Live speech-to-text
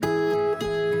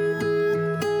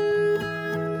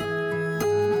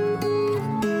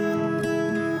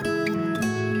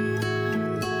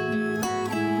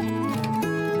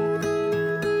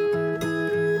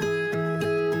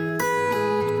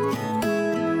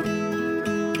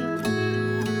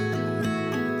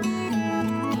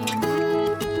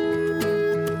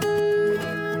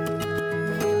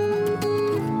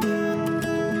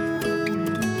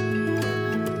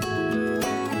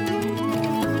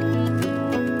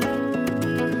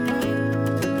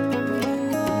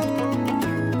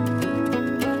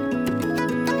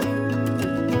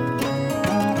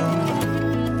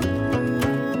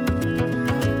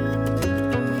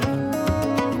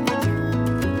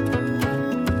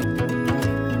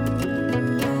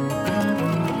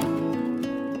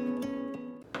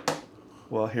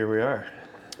here we are.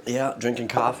 Yeah, drinking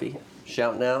coffee,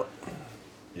 shouting out.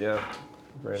 Yeah,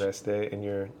 very nice day in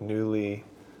your newly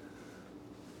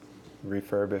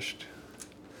refurbished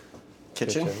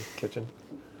Kitchen.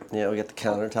 Yeah, we got the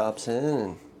countertops in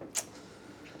and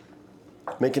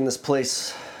making this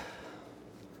place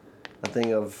a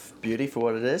thing of beauty for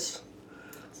what it is.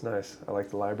 It's nice. I like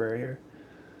the library here.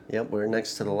 Yep, we're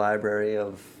next to the library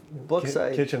of books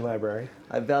Kitchen library.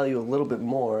 I value a little bit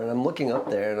more, and I'm looking up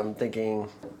there and I'm thinking,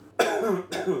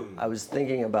 I was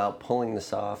thinking about pulling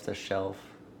this off the shelf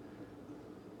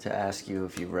to ask you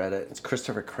if you've read it. It's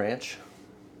Christopher Cranch.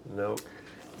 Nope.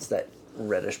 It's that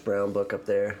reddish brown book up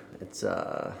there. It's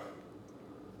a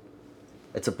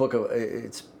book of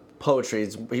it's poetry.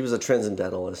 He was a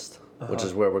transcendentalist, which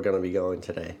is where we're going to be going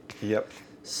today. Yep.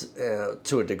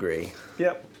 To a degree.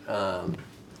 Yep.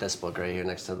 This book right here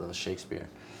next to the Shakespeare.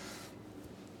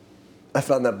 I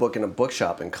found that book in a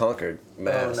bookshop in Concord,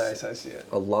 Mass. Oh, nice. I see it.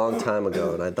 A long time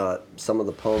ago, and I thought some of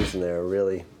the poems in there are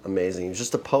really amazing. He was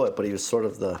just a poet, but he was sort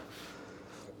of the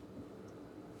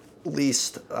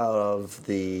least out of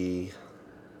the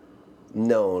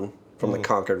known from the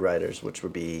Concord writers, which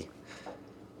would be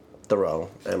Thoreau,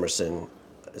 Emerson,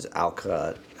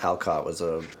 Alcott. Alcott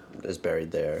is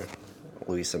buried there.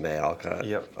 Louisa May Alcott.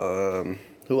 Yep.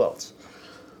 Who else?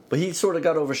 But he sort of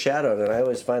got overshadowed, and I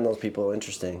always find those people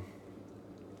interesting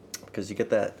because you get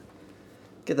that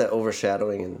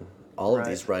overshadowing in all of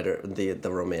these the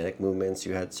romantic movements.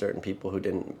 You had certain people who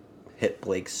didn't hit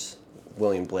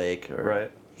William Blake or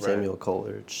Samuel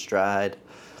Coleridge stride,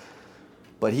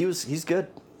 but he's good.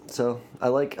 So I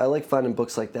like finding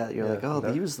books like that. You're like,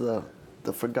 oh, he was the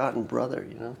forgotten brother,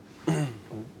 you know.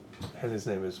 And his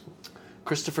name is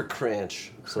Christopher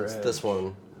Cranch. So it's this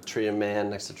one. Tree of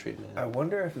Man next to Tree of Man. I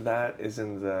wonder if that is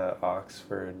in the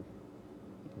Oxford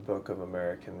Book of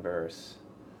American Verse.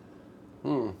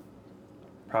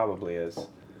 Probably is.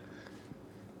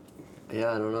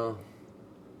 Yeah, I don't know.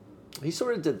 He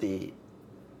sort of did the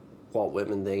Walt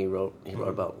Whitman thing. He wrote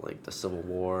about like the Civil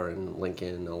War and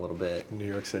Lincoln a little bit. New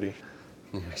York City.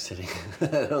 New York City.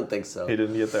 I don't think so. He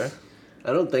didn't get there?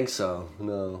 I don't think so.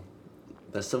 No.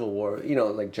 The Civil War,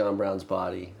 like John Brown's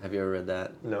Body. Have you ever read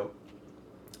that? No.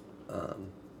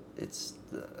 It's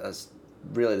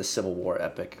really the Civil War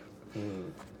epic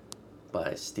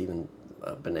by Stephen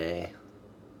Benet,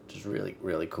 which is really,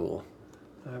 really cool.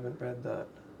 I haven't read that.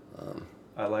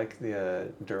 I like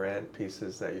the Durant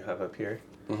pieces that you have up here.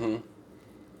 Mm-hmm.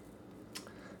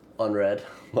 Unread,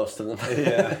 most of them.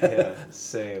 yeah,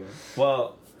 same.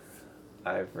 Well,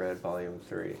 I've read Volume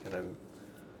 3, and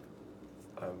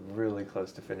I'm really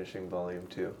close to finishing Volume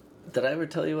 2. Did I ever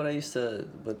tell you what I used to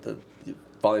with the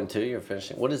Volume 2 you're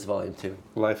finishing? What is Volume 2?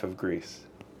 Life of Greece.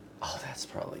 Oh, that's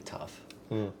probably tough.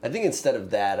 I think instead of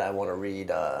that, I want to read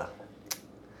the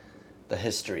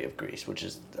history of Greece, which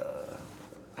is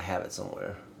I have it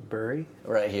somewhere. Bury?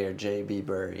 Right here, J.B.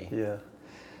 Bury. Yeah.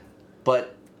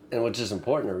 And which is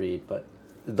important to read, but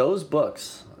those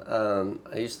books, the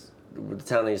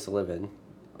town I used to live in,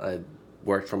 I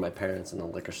worked for my parents in the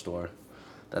liquor store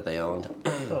that they owned.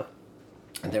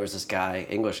 And there was this guy,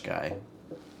 English guy,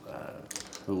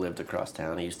 who lived across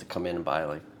town. He used to come in and buy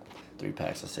like 3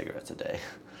 packs of cigarettes a day.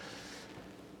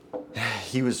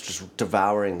 He was just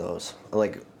devouring those,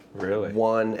 like really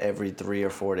one every 3 or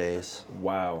 4 days.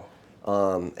 Wow.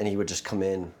 And he would just come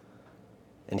in,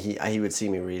 and he would see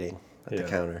me reading at the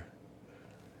counter,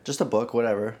 just a book,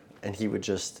 whatever, and he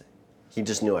just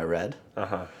knew I read.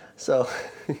 So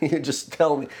he'd just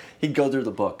tell me, he'd go through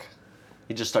the book.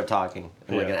 He'd just start talking,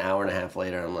 and like an hour and a half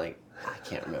later, I'm like, I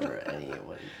can't remember any of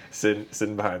what.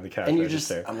 Sitting behind the counter.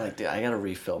 And I'm like, dude, I gotta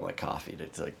refill my coffee.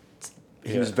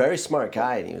 He was a very smart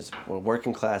guy, and he was a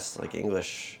working class, like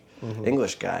English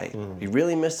guy. He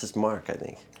really missed his mark, I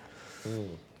think.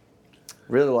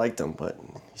 Really liked him, but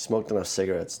he smoked enough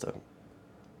cigarettes to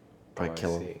probably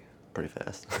kill him pretty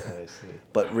fast. I see.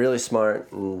 But really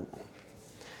smart, and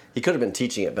he could have been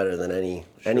teaching it better than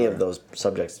any of those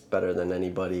subjects better than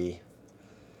anybody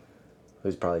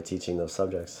who's probably teaching those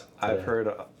subjects today. I've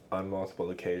heard on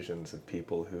multiple occasions of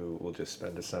people who will just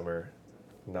spend a summer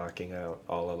knocking out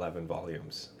all 11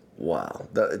 volumes. Wow.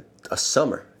 A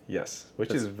summer? Yes,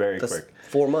 which is very quick.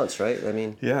 4 months, right? I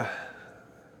mean... Yeah,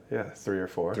 3 or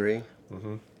 4. 3?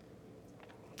 Mm-hmm.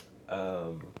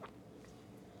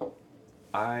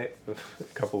 A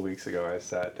couple weeks ago, I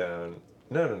sat down...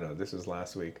 No, this was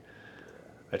last week.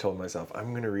 I told myself, I'm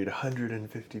going to read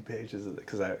 150 pages of it,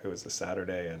 because it was a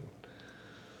Saturday, and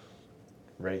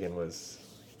Reagan was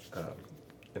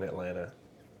in Atlanta.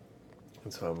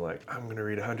 And so I'm like, I'm going to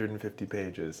read 150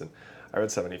 pages. And I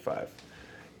read 75.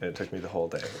 And it took me the whole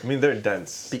day. I mean, they're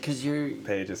dense Because you're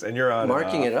pages, and you're on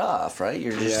marking and it off, right?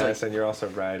 You're just yes, and you're also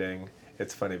writing.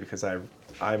 It's funny because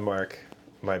I mark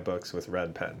my books with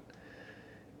red pen,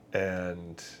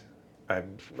 and I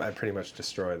pretty much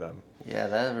destroy them. yeah,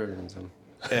 that ruins them.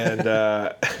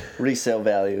 And Resale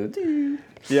value.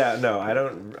 yeah, no, I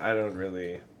don't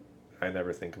really. I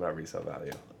never think about resale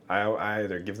value. I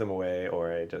either give them away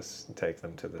or I just take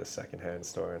them to the secondhand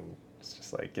store and it's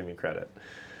just like, give me credit.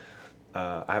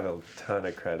 I have a ton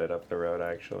of credit up the road,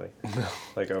 actually.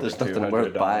 Like over There's $200. nothing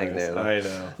worth buying there. Though. I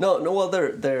know. No, well,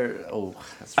 they're. Oh,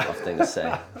 that's a rough thing to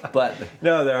say, but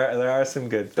No, there are some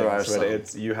good things, There are but some.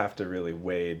 it's you have to really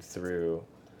wade through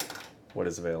what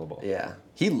is available. yeah,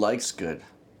 he likes good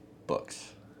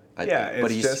books. Yeah, it's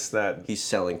but just that, he's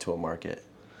selling to a market.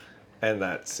 and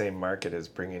that same market is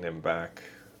bringing him back.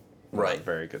 Right.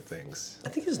 Very good things. I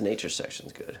think his nature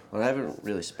section's good. Well, I haven't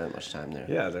really spent much time there.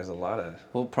 Yeah, there's a lot of.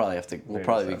 We'll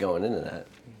probably be going into that.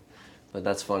 But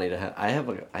that's funny to have. I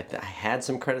had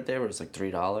some credit there, but it was like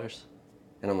 $3,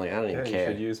 and I'm like, I don't even Yeah, care.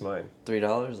 you should use mine.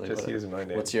 $3, like Just what- use my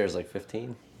name. What's yours, like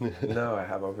 15? No, I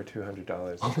have over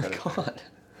 $200. Oh my god.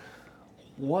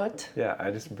 What? Yeah,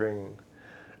 I just bring.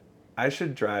 I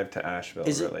should drive to Asheville.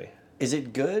 Really. Is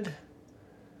it good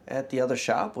at the other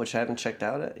shop, which I haven't checked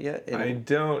out yet? I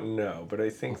don't know, but I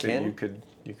think that Can?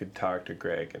 you could talk to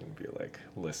Greg and be like,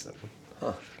 listen.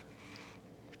 Huh.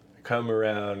 I come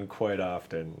around quite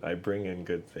often. I bring in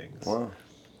good things. Wow.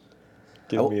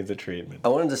 Give me the treatment. I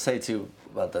wanted to say too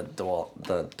about the DeWalt,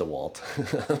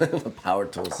 the power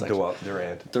tool section.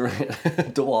 Durant.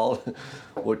 DeWalt,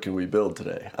 what can we build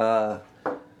today?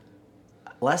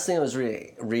 Last thing I was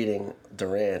reading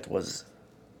Durant was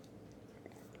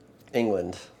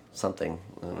England something.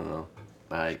 I don't know.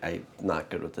 I'm not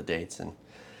good with the dates,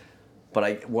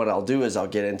 but what I'll do is I'll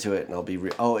get into it and I'll be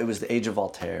it was the Age of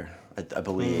Voltaire, I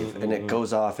believe, and it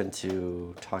goes off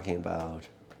into talking about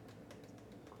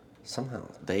somehow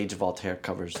the Age of Voltaire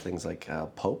covers things like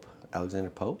Pope Alexander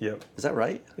Pope. Yep. Is that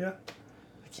right? Yeah.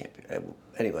 I can't be.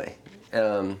 Anyway,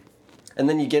 and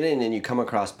then you get in and you come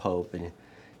across Pope and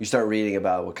you start reading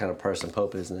about what kind of person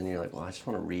Pope is, and then you're like, well, I just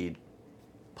want to read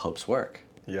Pope's work.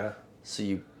 Yeah. So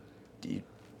you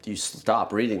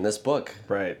stop reading this book,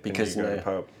 Right. Because and you go to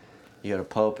Pope. You go to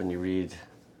Pope and you read.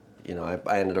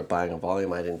 I ended up buying a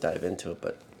volume. I didn't dive into it,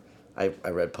 but I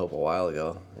read Pope a while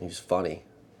ago. He was funny.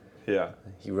 Yeah.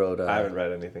 He wrote. I haven't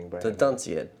read anything by the him.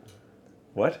 Dunciad.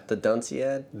 What? The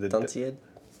Dunciad. The Dunciad.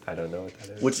 I don't know what that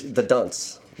is. Which the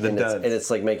dunce. The dunce. And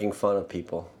it's like making fun of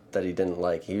people that he didn't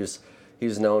like. He was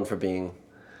known for being.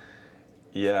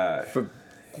 Yeah. For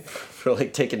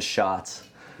like taking shots.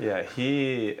 Yeah,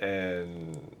 he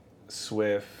and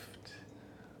Swift,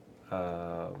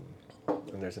 and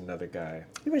there's another guy.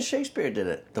 Even Shakespeare did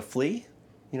it. The Flea.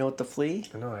 You know what The Flea?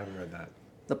 No, I haven't read that.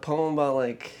 The poem about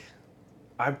like.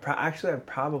 I've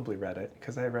probably read it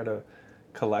because I read a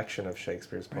collection of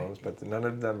Shakespeare's poems, but none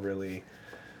of them really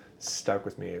stuck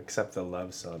with me except the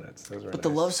love sonnets. Those were But the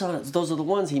love sonnets, those are the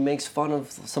ones he makes fun of.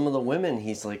 Some of the women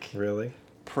he's like Really?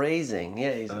 praising.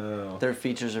 Yeah, Oh. Their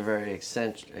features are very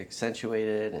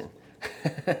accentuated, and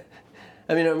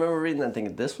I mean, I remember reading that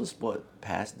thinking this was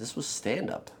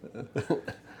stand up.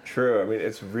 True. I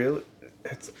mean,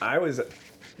 I was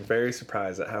very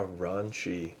surprised at how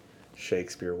raunchy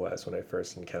Shakespeare was when I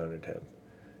first encountered him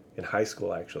in high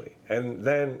school, actually. And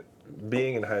then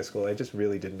being in high school, I just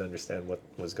really didn't understand what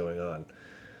was going on.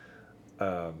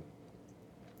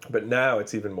 But now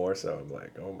it's even more so. I'm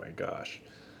like, oh my gosh.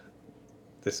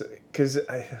 Because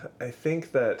I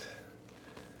think that,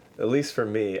 at least for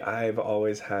me, I've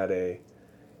always had a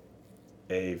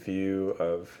view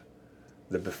of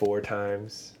the before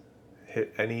times,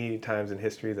 any times in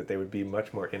history, that they would be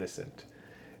much more innocent,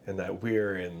 and that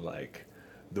we're in like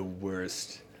the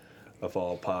worst of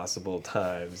all possible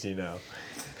times,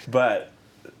 But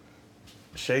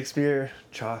Shakespeare,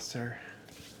 Chaucer,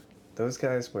 those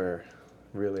guys were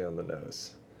really on the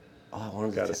nose. Oh, I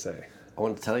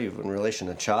wanted to tell you in relation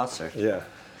to Chaucer. Yeah.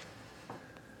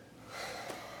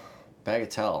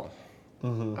 Bagatelle.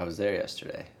 Mm-hmm. I was there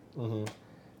yesterday. Mm-hmm.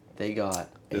 They got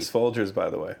It's Folgers, by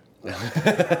the way.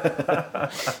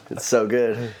 It's so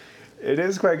good. It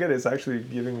is quite good. It's actually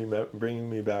bringing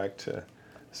me back to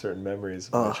certain memories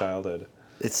of my childhood.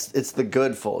 It's the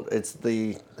good fold. It's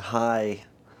the high.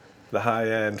 The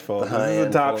high-end Folgers. This This is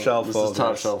the top shelf Folgers. This is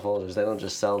top shelf folders. They don't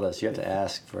just sell this. You have to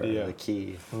ask for the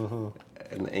key Mm-hmm.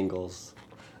 and the Ingles.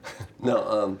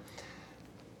 No,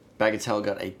 Bagatelle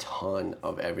got a ton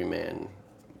of Everyman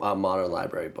modern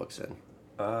library books in.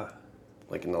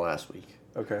 Like in the last week.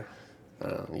 Okay.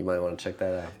 You might want to check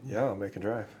that out. Yeah, I'll make a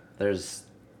drive.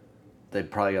 They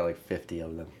probably got like 50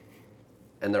 of them.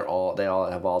 and they all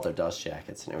have all their dust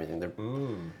jackets and everything.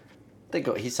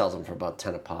 He sells them for about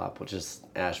 10 a pop, which is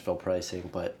Asheville pricing,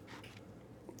 but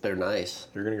they're nice.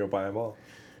 You're gonna go buy them all.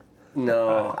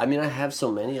 No, I mean, I have so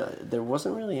many. There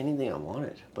wasn't really anything I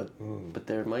wanted, but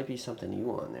there might be something you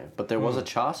want there. But there was a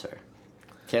Chaucer.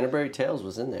 Canterbury Tales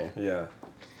was in there. Yeah.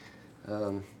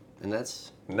 And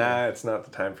that's... Nah, it's not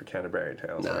the time for Canterbury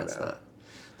Tales right now. No, it's not.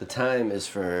 The time is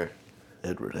for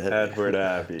Edward Abbey. Edward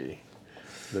Abbey.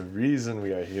 The reason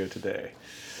we are here today.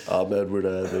 I'm Edward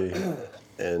Abbey.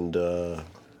 And, does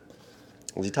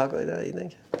he talk like that, you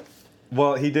think?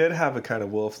 Well, he did have a kind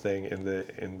of wolf thing in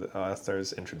the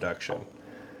author's introduction.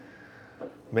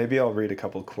 Maybe I'll read a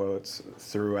couple quotes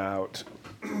throughout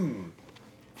all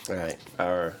right.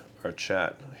 our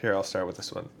chat. Here, I'll start with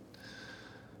this one.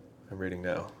 I'm reading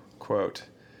now. Quote,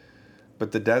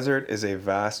 "But the desert is a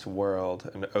vast world,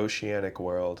 an oceanic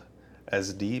world,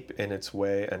 as deep in its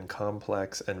way and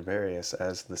complex and various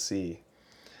as the sea.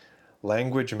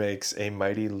 Language makes a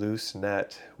mighty loose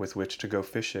net with which to go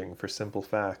fishing for simple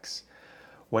facts,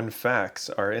 when facts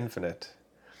are infinite.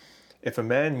 If a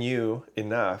man knew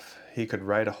enough, he could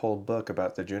write a whole book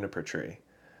about the juniper tree.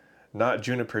 Not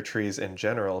juniper trees in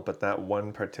general, but that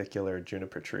one particular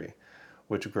juniper tree,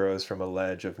 which grows from a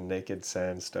ledge of naked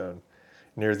sandstone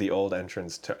near the old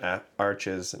entrance to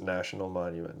Arches National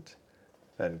Monument."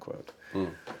 End quote.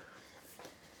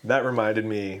 That reminded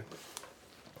me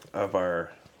of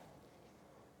our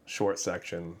short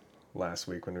section last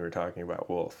week when we were talking about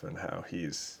Wolfe and how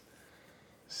he's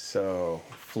so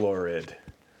florid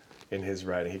in his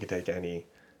writing. He could take any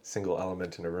single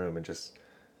element in a room and just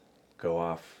go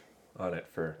off on it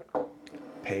for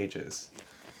pages.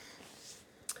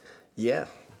 Yeah.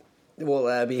 Well,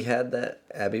 Abbey had that.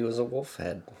 Abbey was a wolf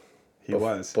head. He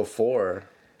was. Before.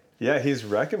 Yeah, he's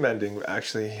recommending,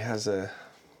 actually, he has I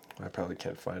probably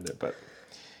can't find it, but...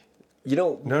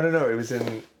 No.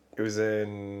 It was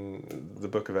in the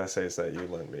book of essays that you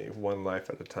lent me, One Life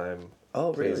at a Time.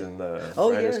 Oh, really? It was in the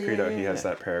Writer's Credo. He has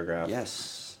that paragraph.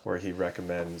 Yes. Where he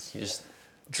recommends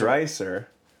Dreiser,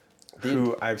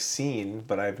 who I've seen,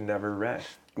 but I've never read.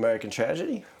 American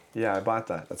Tragedy? Yeah, I bought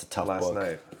that. That's a tough last book.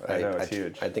 night. I know, it's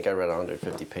huge. I think I read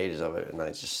 150 pages of it, and I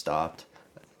just stopped.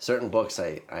 Certain books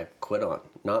I quit on,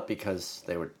 not because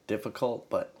they were difficult,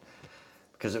 but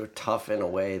because they were tough in a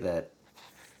way that...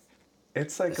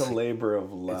 It's like a labor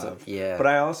of love. Yeah. But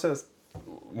I also...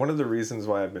 One of the reasons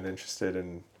why I've been interested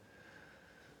in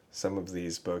some of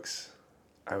these books,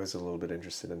 I was a little bit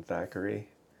interested in Thackeray.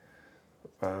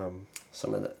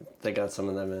 They got some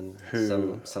of them in...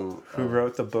 Who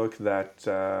wrote the book that...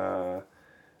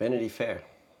 Vanity Fair.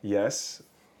 Yes.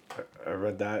 I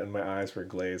read that and my eyes were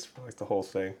glazed for like the whole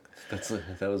thing.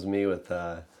 That was me with...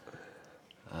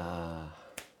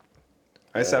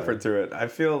 I suffered through it. I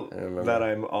feel that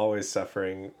I'm always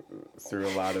suffering through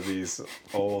a lot of these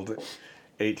old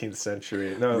 18th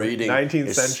century,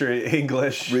 19th century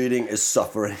English. Reading is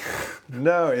suffering.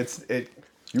 No, you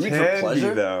read for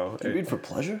pleasure? Though. Do you read for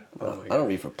pleasure? Oh, I don't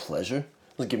read for pleasure.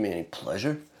 It doesn't give me any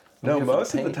pleasure. No,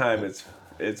 most of the time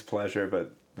it's pleasure,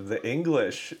 but the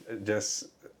English just,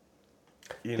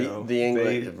 the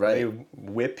English, they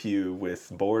whip you with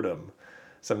boredom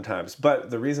sometimes. But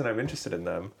the reason I'm interested in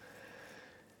them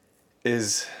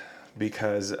is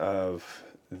because of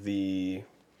the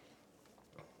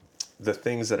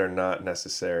things that are not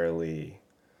necessarily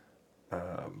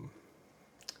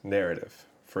narrative.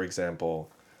 For example,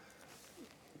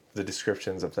 the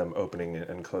descriptions of them opening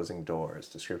and closing doors,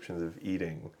 descriptions of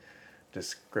eating,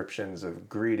 descriptions of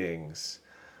greetings,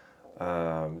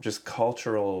 just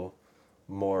cultural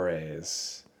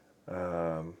mores,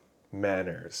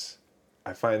 manners.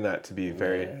 I find that to be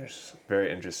very,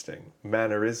 very interesting.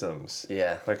 Mannerisms.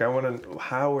 Yeah. Like I want to,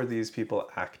 how are these people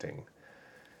acting?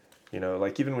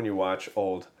 Like even when you watch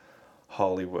old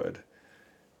Hollywood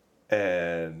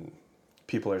and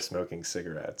people are smoking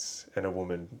cigarettes and a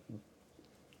woman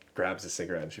grabs a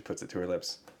cigarette and she puts it to her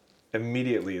lips,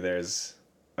 immediately there's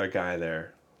a guy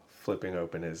there flipping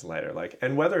open his lighter.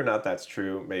 And whether or not that's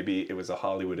true, maybe it was a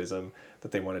Hollywoodism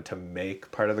that they wanted to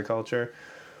make part of the culture,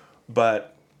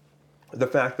 but the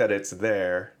fact that it's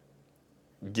there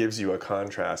gives you a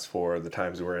contrast for the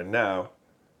times we're in now.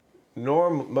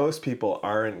 Most people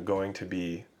aren't going to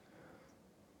be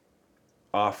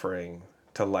offering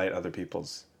to light other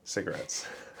people's cigarettes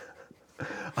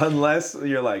unless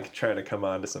you're trying to come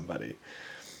on to somebody,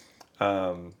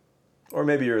 or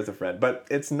maybe you're with a friend, but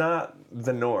it's not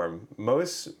the norm.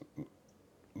 Most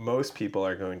people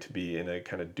are going to be in a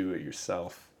kind of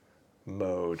do-it-yourself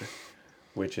mode,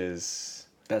 which is...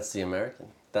 That's the American.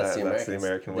 That's the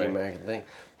American way. The American thing.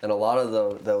 And a lot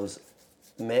of those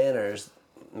manners,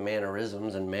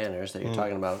 mannerisms and manners that you're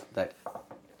talking about that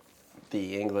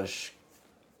the English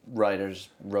writers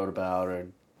wrote about or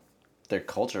their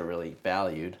culture really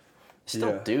valued,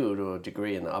 still do to a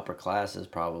degree in the upper classes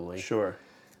probably. Sure.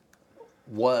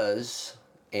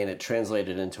 And it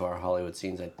translated into our Hollywood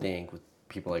scenes, I think, with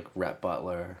people like Rhett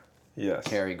Butler, Yes.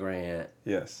 Cary Grant.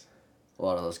 Yes. A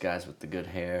lot of those guys with the good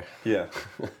hair. Yeah.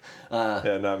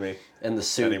 Yeah, not me. And the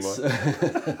suits.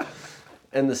 Anymore.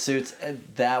 And the suits. And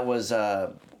that was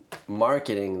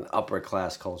marketing upper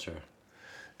class culture.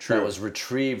 True. That was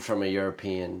retrieved from a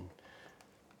European,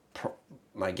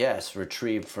 my guess,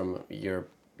 retrieved from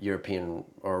European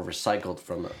or recycled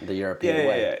from the European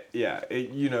way. Yeah.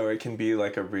 It can be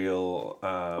like a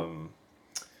real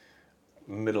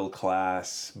middle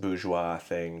class bourgeois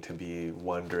thing to be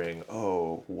wondering,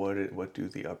 oh, what do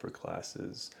the upper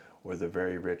classes or the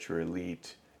very rich or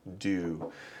elite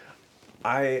do?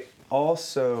 I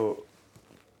also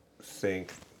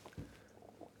think,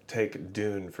 take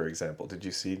Dune for example. Did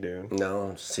you see Dune?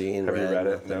 No, Have you read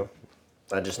it? No.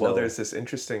 I just know. There's this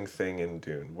interesting thing in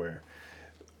Dune where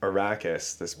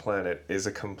Arrakis, this planet, is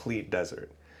a complete desert,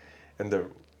 and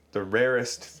the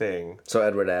rarest thing. So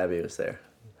Edward Abbey was there.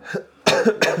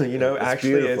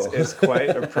 Actually, it's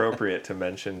quite appropriate to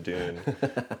mention Dune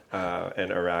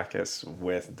and Arrakis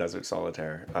with Desert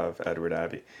Solitaire of Edward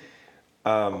Abbey,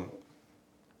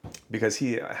 because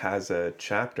he has a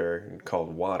chapter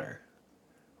called Water,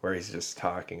 where he's just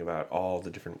talking about all the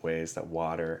different ways that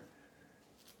water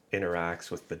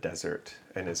interacts with the desert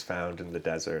and is found in the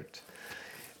desert.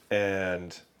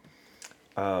 And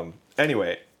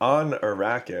anyway, on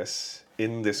Arrakis,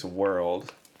 in this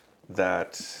world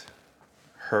that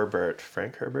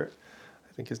Frank Herbert,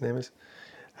 I think his name is,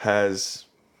 has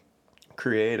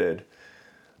created,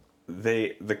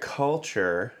 the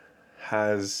culture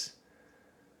has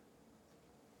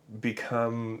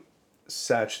become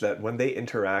such that when they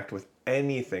interact with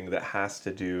anything that has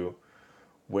to do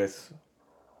with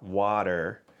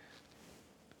water,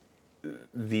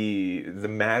 the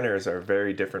manners are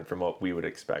very different from what we would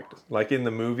expect. Like in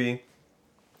the movie,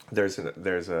 there's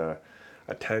a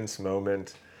tense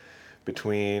moment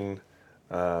between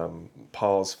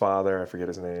Paul's father, I forget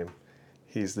his name,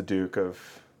 he's the Duke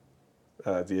of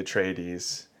the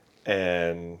Atreides,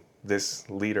 and this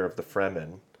leader of the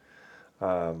Fremen.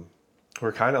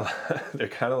 They're kind of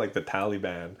like the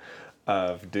Taliban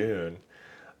of Dune,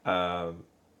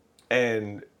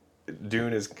 and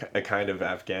Dune is a kind of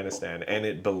Afghanistan, and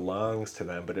it belongs to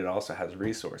them, but it also has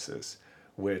resources,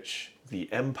 which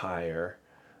the Empire,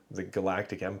 the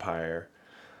Galactic Empire,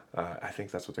 I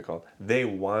think that's what they're called, they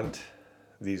want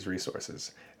these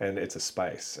resources, and it's a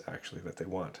spice, actually, that they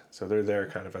want. So they're there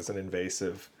kind of as an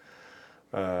invasive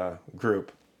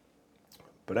group.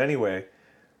 But anyway,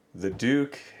 the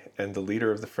Duke and the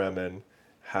leader of the Fremen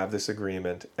have this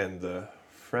agreement, and the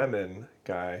Fremen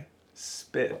guy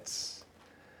spits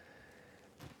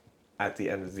at the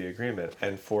end of the agreement.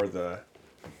 And for the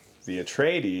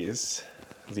Atreides,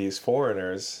 these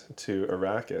foreigners to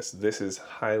Arrakis, this is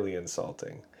highly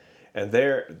insulting. And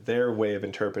their way of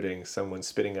interpreting someone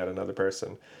spitting at another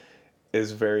person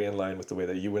is very in line with the way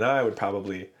that you and I would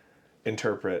probably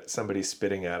interpret somebody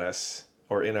spitting at us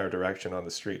or in our direction on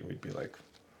the street. We'd be like,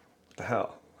 what the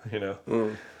hell,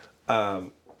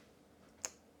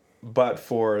 But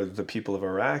for the people of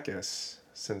Arrakis,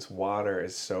 since water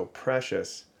is so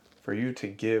precious, for you to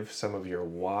give some of your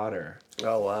water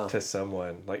to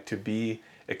someone, like to be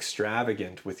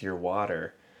extravagant with your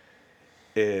water,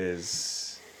 is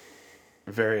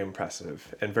very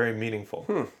impressive and very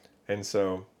meaningful. And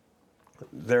so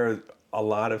there are a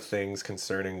lot of things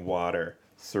concerning water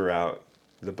throughout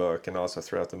the book and also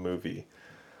throughout the movie.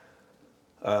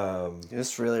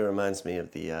 This really reminds me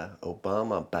of the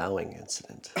Obama bowing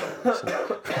incident.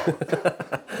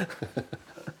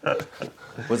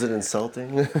 Was it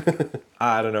insulting?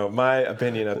 I don't know. My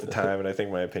opinion at the time, and I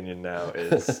think my opinion now,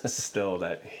 is still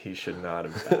that he should not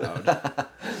have bowed.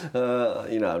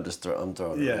 I'm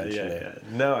throwing. Yeah.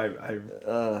 No, I.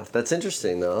 That's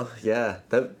interesting, though. Yeah,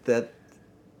 that.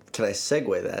 Can I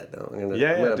segue that? No, I'm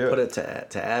gonna put it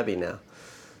to Abby now.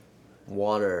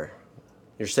 Water.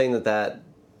 You're saying that.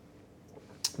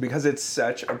 Because it's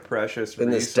such a precious in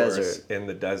resource this desert. In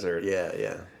the desert.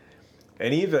 Yeah.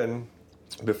 And even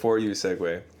before you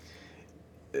segue,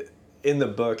 in the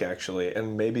book actually,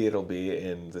 and maybe it'll be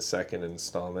in the second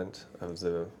installment of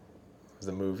the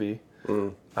movie,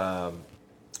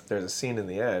 there's a scene in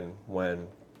the end when,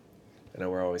 I know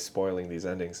we're always spoiling these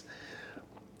endings,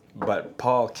 but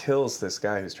Paul kills this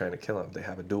guy who's trying to kill him. They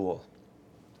have a duel.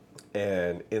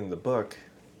 And in the book,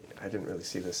 I didn't really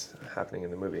see this happening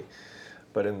in the movie,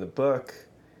 but in the book,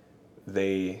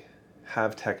 they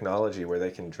have technology where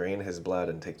they can drain his blood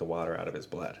and take the water out of his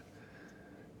blood.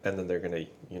 And then they're going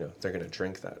to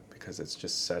drink that because it's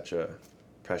just such a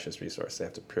precious resource. They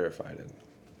have to purify it, and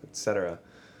etc.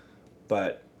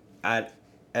 But at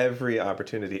every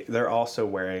opportunity, they're also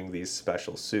wearing these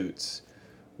special suits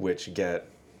which get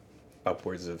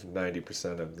upwards of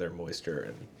 90% of their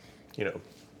moisture, and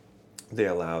they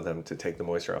allow them to take the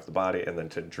moisture off the body and then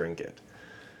to drink it.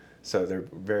 So they're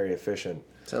very efficient.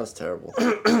 Sounds terrible.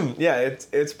 Yeah,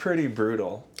 it's pretty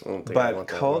brutal. But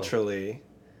culturally,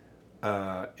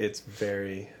 it's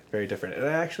very, very different. And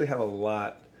I actually have a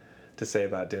lot to say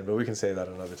about Dune, but we can say that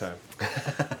another time.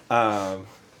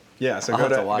 Yeah, so go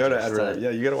to Edward. Yeah,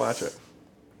 you got to watch it.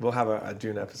 We'll have a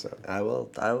Dune episode. I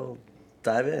will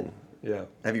dive in. Yeah.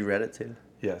 Have you read it too?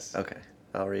 Yes. Okay.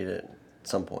 I'll read it at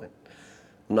some point.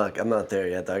 I'm not there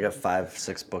yet though. I got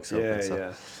 5-6 books open. Yeah, so.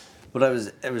 yeah. But I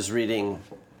was reading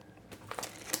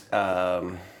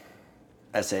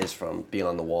essays from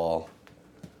Beyond the Wall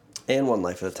and One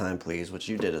Life at a Time, Please, which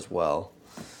you did as well.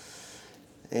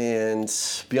 And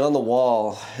Beyond the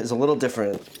Wall is a little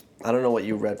different. I don't know what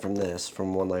you read from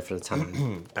from One Life at a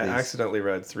Time. I accidentally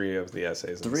read 3 of the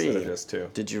essays instead of just 2.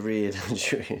 Did you read?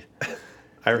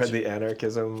 I read the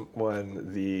anarchism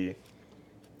one, the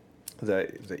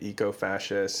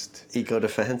eco-fascist,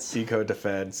 eco-defense,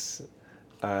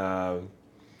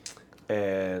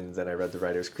 and then I read the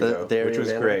Writer's Credo, which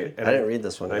was great. And I didn't read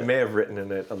this one. I may have written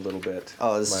in it a little bit.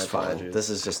 Oh, this is fine.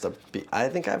 This is just I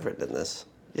think I've written in this.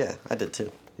 Yeah, I did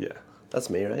too. Yeah.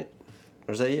 That's me, right?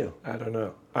 Or is that you? I don't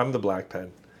know. I'm the black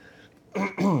pen.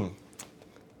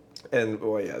 And,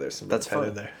 well, yeah, there's some red pen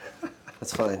in there.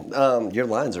 That's fine. Your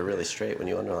lines are really straight when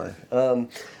you underline.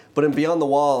 But in Beyond the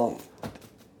Wall,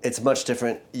 it's much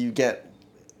different. You get,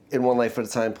 in One Life at a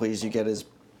Time, Please, you get as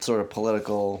sort of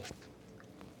political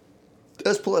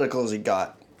as he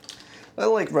got. I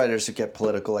like writers who get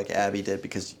political like Abby did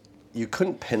because you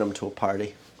couldn't pin him to a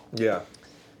party. Yeah.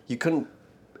 You couldn't,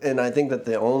 and I think that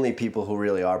the only people who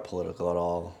really are political at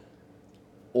all,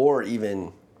 or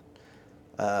even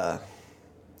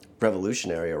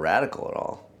revolutionary or radical at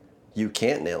all, you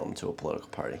can't nail him to a political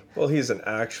party. Well, he's an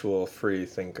actual free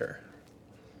thinker.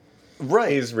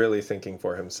 Right. He's really thinking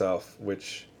for himself,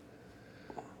 which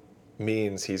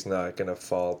means he's not going to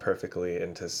fall perfectly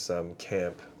into some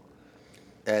camp.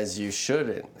 As you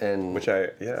shouldn't. And which I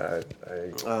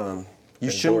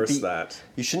you shouldn't be, that.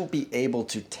 You shouldn't be able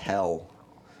to tell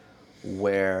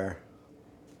where,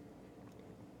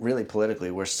 really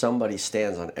politically, where somebody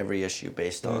stands on every issue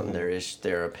based on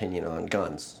their opinion on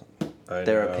guns.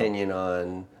 Their opinion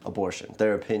on abortion,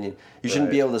 their opinion. You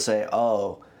shouldn't be able to say,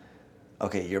 oh,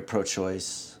 okay, you're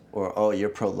pro-choice, or oh, you're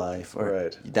pro-life, or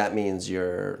that means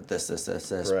you're this.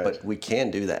 Right. But we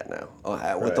can do that now,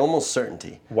 with almost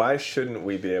certainty. Why shouldn't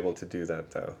we be able to do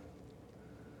that, though?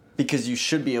 Because you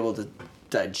should be able to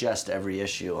digest every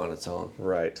issue on its own.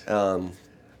 Right.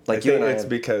 Like you and I. It's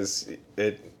because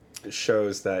it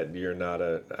shows that you're not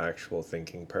an actual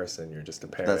thinking person. You're just a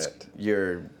parrot.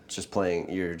 You're just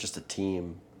playing. You're just a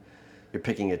team. You're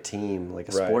picking a team, like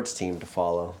a sports team to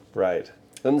follow. Right.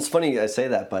 And it's funny I say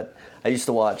that, but I used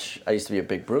to be a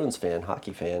big Bruins fan,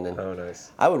 hockey fan, and oh,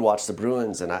 nice. I would watch the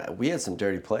Bruins, and we had some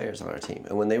dirty players on our team,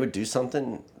 and when they would do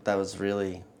something that was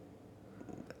really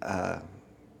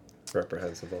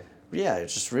reprehensible. Yeah,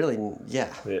 it's just really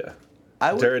Yeah.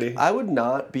 Dirty. I would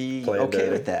not be Playing okay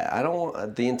dirty. with that. I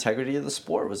don't. The integrity of the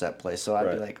sport was at play, so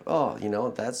I'd be like, oh,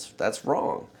 that's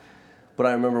wrong. But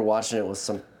I remember watching it with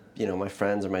some, my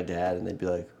friends or my dad, and they'd be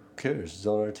like, who cares? It's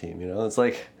on our team, It's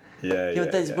like,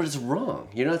 but it's wrong.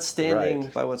 You're not standing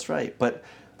by what's right. But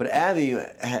Abby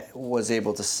was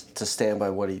able to stand by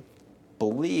what he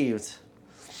believed,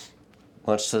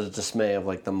 much to the dismay of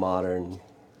like the modern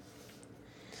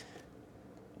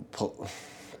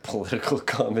political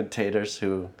commentators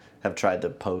who have tried to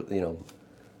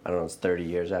I don't know, it's 30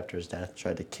 years after his death,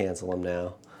 tried to cancel him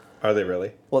now. Are they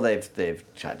really? Well, they've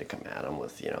tried to come at him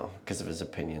with, because of his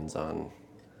opinions on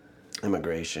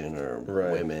immigration or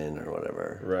women or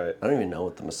whatever. Right. I don't even know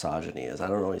what the misogyny is. I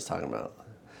don't know what he's talking about.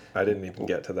 I didn't even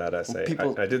get to that essay.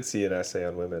 I did see an essay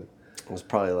on women. It was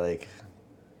probably like,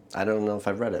 I don't know if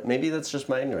I've read it. Maybe that's just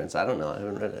my ignorance. I don't know. I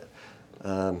haven't read it.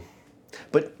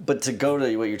 But to go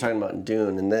to what you're talking about in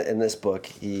Dune, in this book,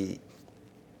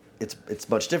 it's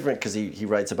much different because he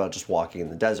writes about just walking in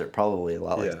the desert, probably a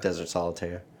lot like Desert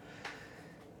Solitaire.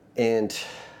 And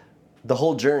the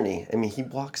whole journey, I mean, he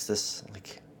walks this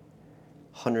like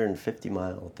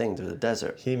 150-mile thing through the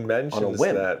desert. He mentions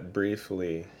that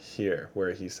briefly here,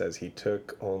 where he says he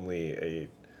took only a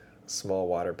small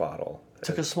water bottle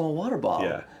took a small water bottle.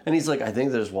 Yeah. And he's like, I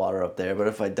think there's water up there, but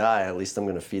if I die, at least I'm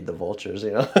going to feed the vultures,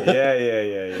 you know?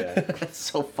 Yeah. It's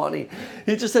so funny.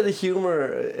 He just had a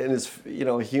humor in his,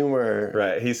 humor.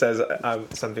 Right. He says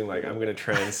something like, I'm going to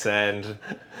transcend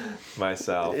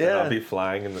myself and I'll be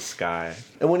flying in the sky.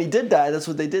 And when he did die, that's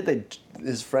what they did.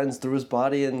 His friends threw his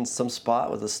body in some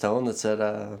spot with a stone that said,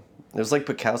 it was like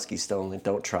Bukowski stone, like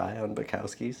don't try on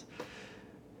Bukowski's.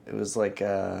 It was like,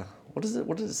 what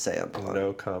did it say on it?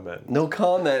 No comment. No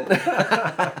comment.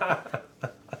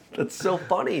 That's so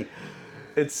funny.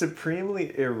 It's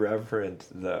supremely irreverent,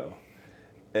 though.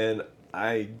 And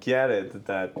I get it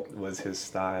that was his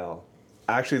style.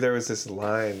 Actually, there was this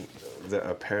line,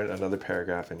 another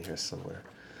paragraph in here somewhere.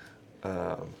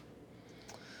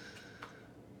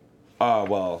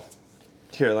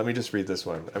 Here, let me just read this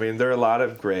one. I mean, there are a lot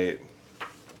of great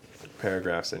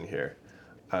paragraphs in here.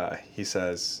 He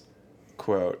says,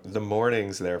 quote, "The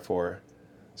mornings, therefore..."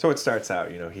 So it starts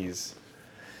out,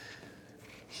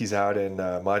 he's out in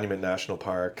Monument National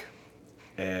Park,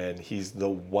 and he's the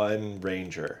one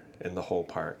ranger in the whole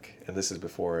park. And this is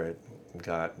before it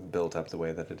got built up the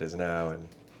way that it is now. And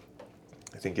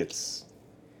I think it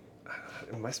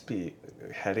must be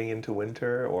heading into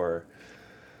winter or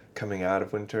coming out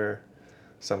of winter,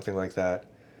 something like that.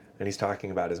 And he's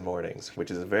talking about his mornings, which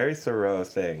is a very Thoreau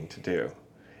thing to do.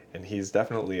 And he's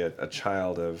definitely a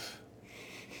child of,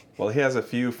 well, he has a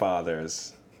few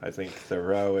fathers. I think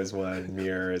Thoreau is one,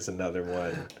 Muir is another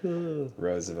one,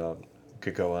 Roosevelt,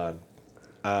 could go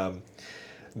on.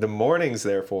 "The mornings,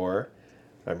 therefore,"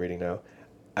 I'm reading now,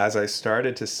 "as I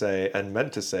started to say and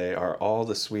meant to say, are all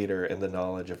the sweeter in the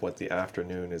knowledge of what the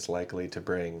afternoon is likely to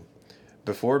bring.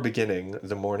 Before beginning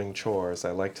the morning chores,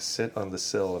 I like to sit on the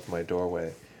sill of my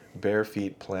doorway, bare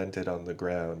feet planted on the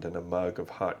ground and a mug of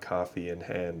hot coffee in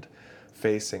hand,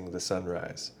 facing the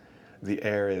sunrise. The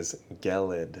air is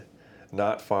gelid,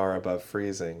 not far above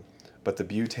freezing, but the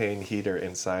butane heater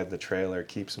inside the trailer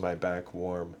keeps my back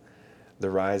warm.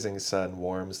 The rising sun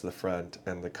warms the front,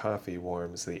 and the coffee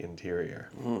warms the interior."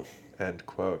 End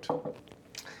quote.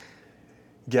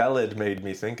 Gelid made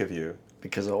me think of you.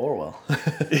 Because of Orwell.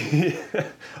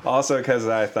 Also because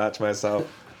I thought to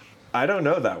myself, I don't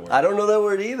know that word. I don't know that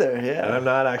word either, yeah. And I'm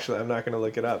not going to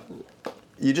look it up.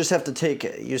 You just have to take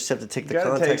the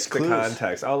context clues. The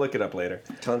context. I'll look it up later.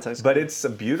 Context. But it's a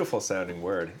beautiful sounding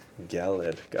word.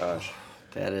 Gelid, gosh.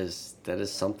 That is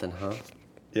something, huh?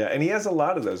 Yeah, and he has a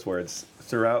lot of those words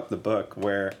throughout the book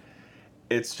where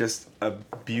it's just a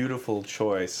beautiful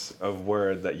choice of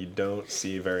word that you don't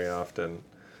see very often.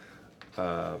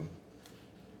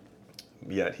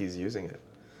 Yet he's using it.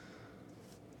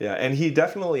 Yeah, and he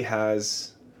definitely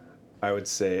has, I would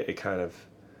say, a kind of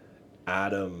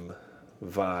Adam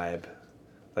vibe.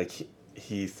 Like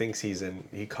he thinks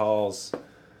he calls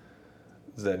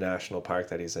the national park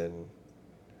that he's in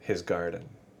his garden.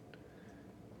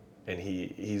 And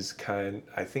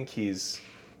I think he's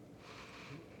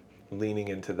leaning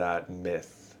into that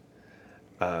myth,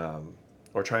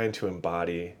 or trying to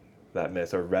embody that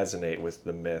myth or resonate with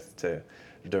the myth to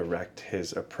direct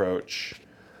his approach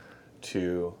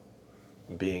to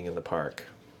being in the park.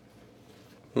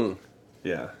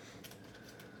 Yeah.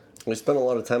 We spent a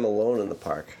lot of time alone in the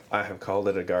park. I have called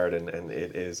it a garden, and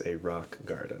it is a rock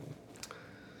garden.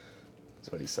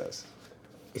 That's what he says,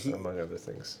 among other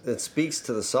things. It speaks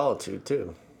to the solitude,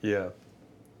 too. Yeah.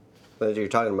 What you're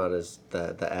talking about is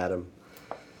the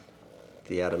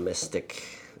atomistic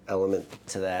element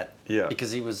to that. Yeah.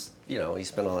 Because he was, he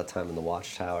spent all that time in the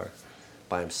watchtower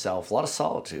by himself. A lot of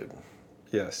solitude.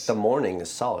 Yes. The morning is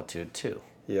solitude, too.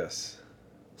 Yes.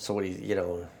 So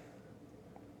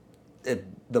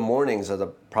the mornings are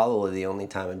probably the only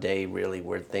time of day, really,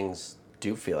 where things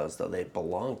do feel as though they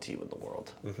belong to you in the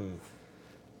world. Mm-hmm.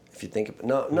 If you think of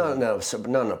not in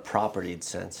a propertied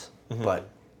sense, but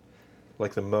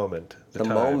like the moment. The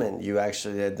moment you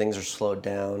actually, things are slowed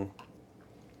down.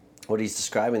 What he's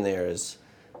describing there is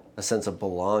a sense of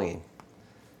belonging,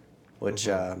 which,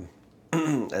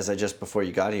 as before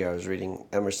you got here, I was reading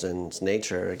Emerson's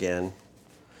Nature again,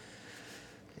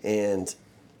 and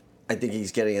I think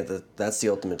he's getting at that's the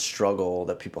ultimate struggle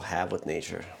that people have with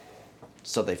nature.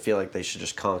 So they feel like they should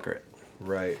just conquer it.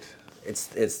 Right.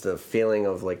 It's the feeling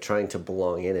of like trying to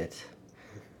belong in it.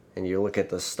 And you look at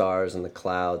the stars and the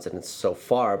clouds, and it's so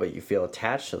far, but you feel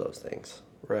attached to those things.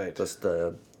 Right. Just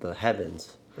the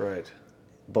heavens. Right.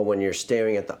 But when you're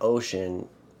staring at the ocean,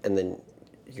 and then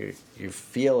you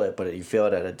feel it, but you feel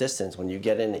it at a distance. When you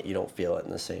get in it, you don't feel it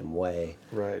in the same way.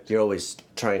 Right. You're always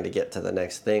trying to get to the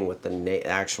next thing with the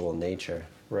actual nature.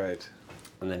 Right.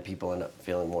 And then people end up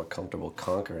feeling more comfortable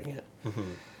conquering it.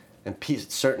 Mm-hmm. And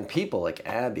certain people like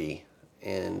Abby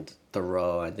and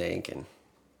Thoreau, I think, and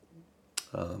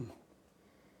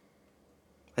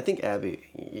I think Abbey,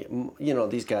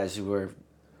 these guys who were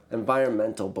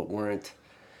environmental but weren't.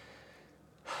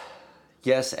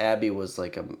 Yes, Abbey was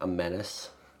like a menace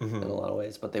in a lot of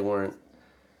ways, but they weren't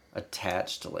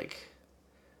attached to like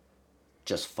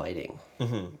just fighting,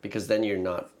 because then you're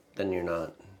not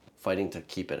fighting to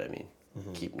keep it. I mean,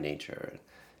 keep nature.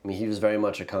 I mean, he was very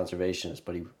much a conservationist,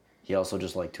 but he also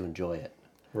just liked to enjoy it.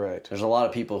 Right. There's a lot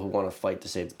of people who want to fight to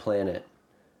save the planet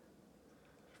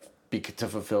to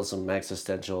fulfill some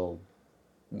existential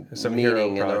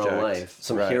meaning in their own life,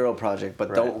 some hero project,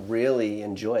 but don't really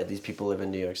enjoy it. These people live in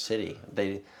New York City.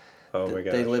 They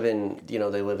live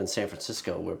in San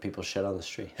Francisco, where people shit on the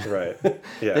street. Right.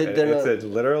 Yeah. It's a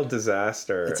literal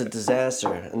disaster. It's a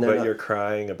disaster. But you're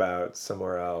crying about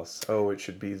somewhere else. Oh, it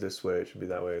should be this way. It should be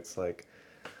that way. It's like,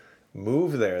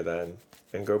 move there then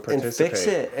and go participate and fix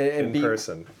it and in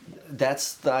person.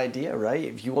 That's the idea, right?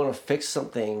 If you want to fix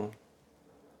something,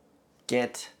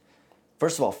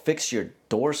 first of all, fix your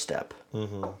doorstep.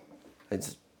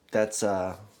 That's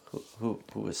who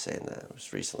was saying that? It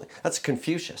was recently. That's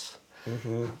Confucius.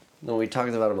 No, we talked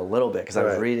about him a little bit because I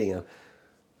was reading him.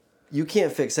 You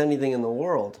can't fix anything in the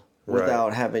world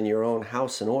without having your own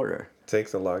house in order.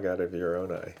 Take the log out of your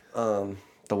own eye.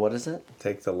 What is it?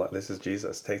 This is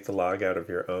Jesus. Take the log out of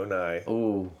your own eye.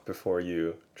 Ooh. Before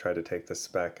you try to take the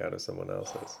speck out of someone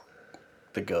else's.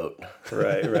 The goat.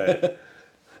 Right.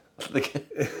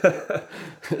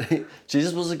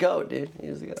 Jesus was a goat, dude. He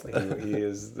was a goat. He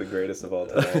is the greatest of all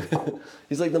time.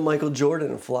 He's like the Michael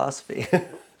Jordan of philosophy.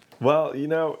 Well,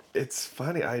 it's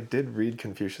funny. I did read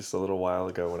Confucius a little while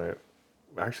ago when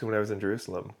I was in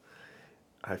Jerusalem.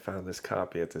 I found this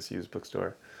copy at this used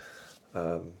bookstore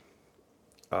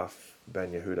off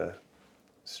Ben Yehuda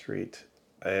Street.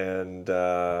 And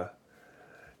I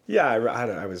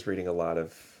was reading a lot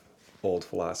of old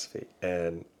philosophy,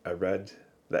 and I read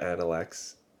the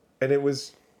Analects, and it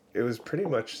was pretty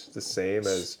much the same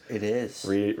as it is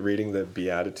reading the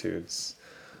Beatitudes.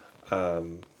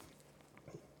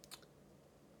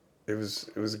 It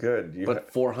was good. But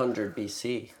 400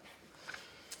 BC.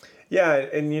 Yeah,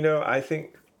 and I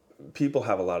think people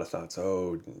have a lot of thoughts.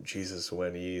 Oh, Jesus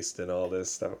went east and all this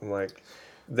stuff. I'm like,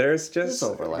 there's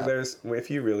overlap. If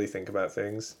you really think about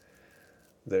things,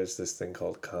 there's this thing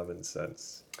called common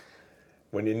sense.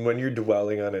 When you're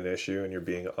dwelling on an issue and you're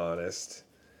being honest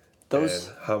and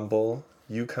humble,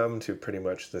 you come to pretty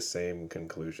much the same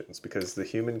conclusions, because the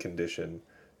human condition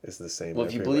is the same. Well,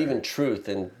 if you believe in truth,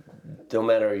 and no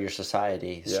matter your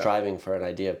society, striving for an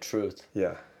idea of truth,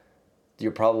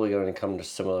 you're probably going to come to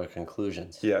similar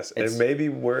conclusions. Yes, and maybe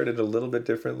worded a little bit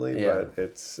differently, but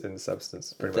it's in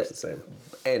substance pretty much the same.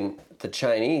 And the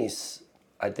Chinese,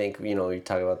 I think, you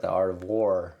talk about the art of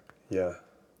war. Yeah.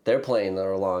 They're playing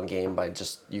their long game by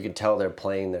you can tell they're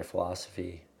playing their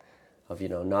philosophy of,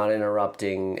 not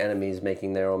interrupting enemies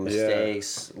making their own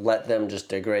mistakes, let them just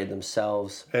degrade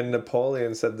themselves. And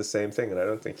Napoleon said the same thing, and I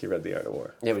don't think he read The Art of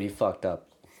War. Yeah, but he fucked up.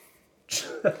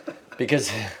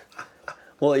 Because,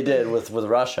 well, he did with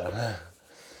Russia.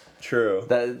 True.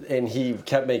 And he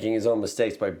kept making his own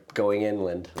mistakes by going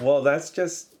inland. Well, I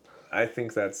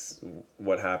think that's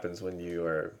what happens when you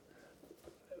are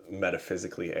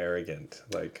metaphysically arrogant.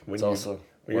 Like when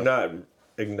you're not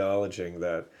acknowledging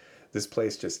that this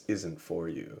place just isn't for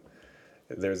you.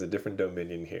 There's a different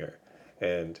dominion here,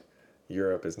 and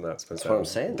Europe is not supposed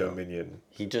to have dominion.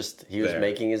 He was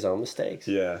making his own mistakes.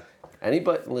 Yeah.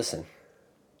 Listen,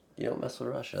 you don't mess with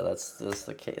Russia. That's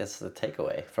the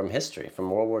takeaway from history, from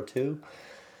World War II.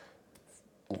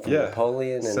 From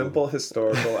Napoleon. Simple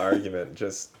historical argument.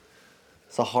 Just.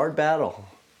 It's a hard battle.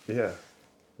 Yeah.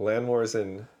 Land wars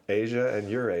in Asia and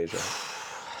Eurasia.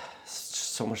 It's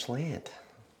just so much land.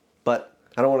 But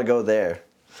I don't want to go there.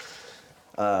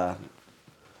 I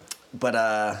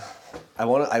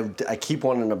keep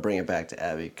wanting to bring it back to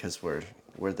Abbey because we're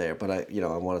there. But I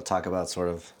want to talk about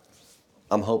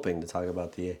I'm hoping to talk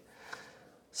about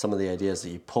some of the ideas that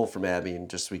you pull from Abbey, and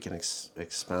just we can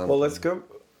expound. Well, let's go.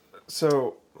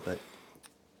 So,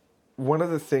 one of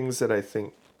the things that I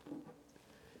think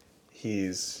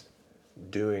he's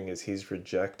doing is he's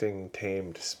rejecting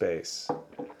tamed space.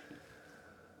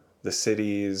 The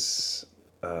cities,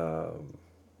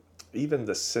 even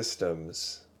the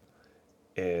systems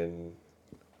in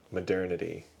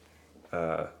modernity,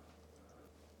 the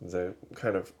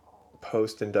kind of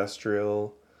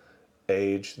post-industrial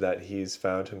age that he's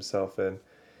found himself in,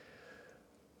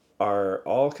 are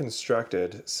all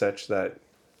constructed such that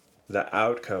the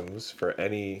outcomes for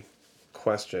any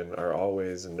question are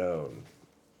always known.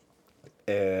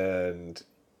 And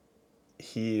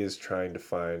he is trying to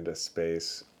find a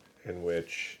space in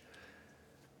which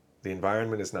the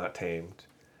environment is not tamed,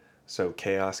 so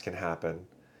chaos can happen,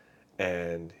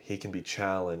 and he can be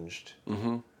challenged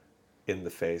in the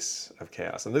face of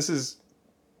chaos. And this is,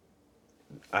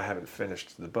 I haven't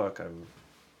finished the book. I'm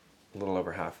a little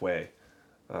over halfway,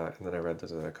 and then I read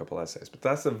those other couple essays. But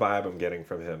that's the vibe I'm getting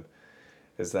from him,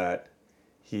 is that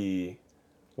he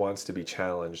wants to be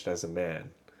challenged as a man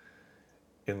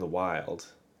in the wild.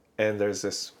 And there's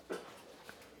this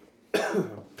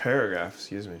paragraph,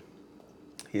 excuse me.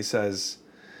 He says,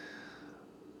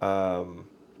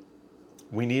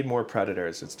 we need more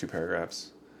predators. It's 2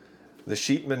 paragraphs. The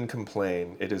sheepmen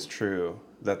complain, it is true,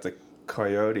 that the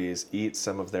coyotes eat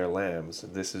some of their lambs.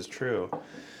 This is true.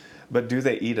 But do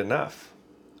they eat enough?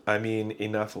 I mean,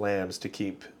 enough lambs to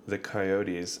keep the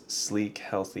coyotes sleek,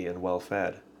 healthy, and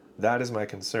well-fed. That is my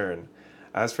concern.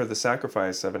 As for the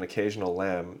sacrifice of an occasional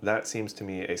lamb, that seems to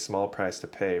me a small price to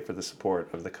pay for the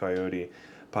support of the coyote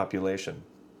population.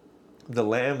 The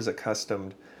lambs,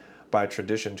 accustomed by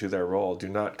tradition to their role, do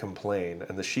not complain,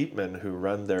 and the sheepmen who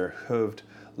run their hooved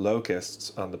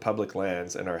locusts on the public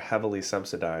lands and are heavily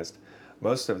subsidized,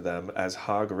 most of them as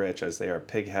hog-rich as they are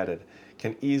pig-headed,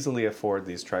 can easily afford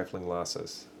these trifling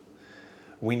losses.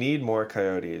 We need more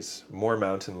coyotes, more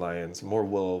mountain lions, more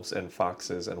wolves and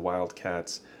foxes and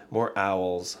wildcats, more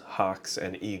owls, hawks,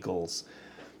 and eagles.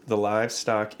 The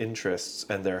livestock interests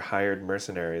and their hired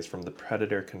mercenaries from the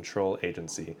Predator Control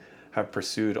Agency have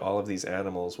pursued all of these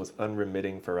animals with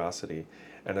unremitting ferocity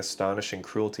and astonishing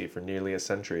cruelty for nearly a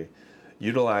century,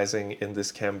 utilizing in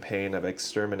this campaign of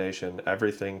extermination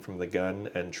everything from the gun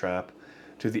and trap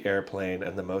to the airplane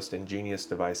and the most ingenious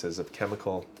devices of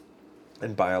chemical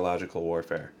and biological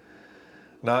warfare.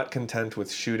 Not content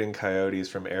with shooting coyotes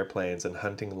from airplanes and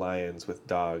hunting lions with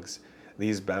dogs,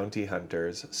 these bounty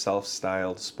hunters,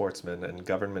 self-styled sportsmen, and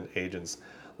government agents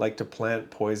like to plant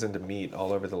poisoned meat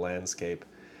all over the landscape,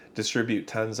 distribute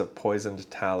tons of poisoned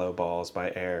tallow balls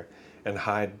by air, and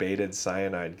hide baited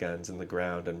cyanide guns in the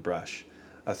ground and brush,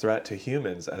 a threat to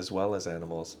humans as well as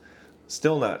animals.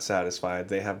 Still not satisfied,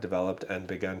 they have developed and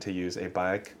begun to use a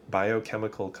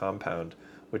biochemical compound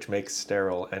which makes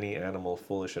sterile any animal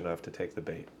foolish enough to take the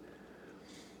bait.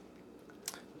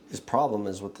 His problem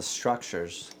is with the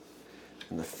structures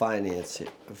and the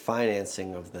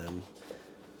financing of them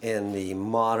and the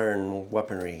modern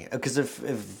weaponry. Because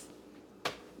if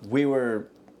we were...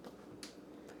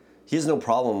 He has no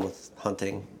problem with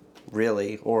hunting,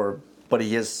 really, but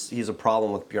he's a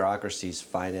problem with bureaucracies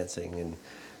financing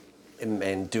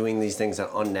and doing these things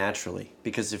unnaturally.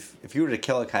 Because if you were to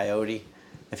kill a coyote,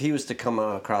 if he was to come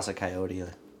across a coyote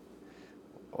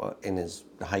in his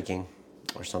hiking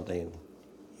or something, and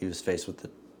he was faced with the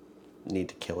need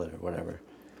to kill it or whatever,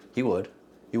 he would.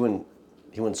 He wouldn't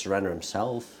surrender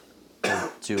himself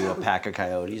to a pack of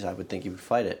coyotes. I would think he would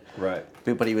fight it. Right.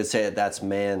 But he would say that that's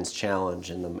man's challenge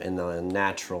in the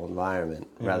natural environment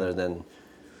rather than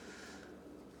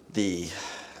the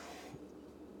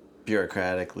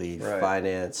bureaucratically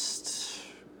financed.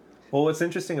 Well, what's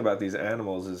interesting about these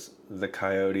animals is the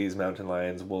coyotes, mountain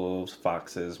lions, wolves,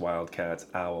 foxes, wildcats,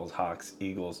 owls, hawks,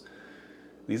 eagles.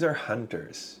 These are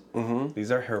hunters. Mm-hmm.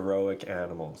 These are heroic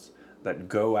animals that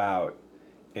go out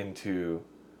into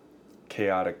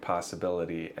chaotic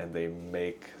possibility and they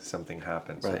make something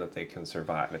happen so that they can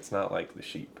survive. It's not like the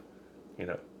sheep.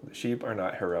 The sheep are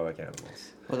not heroic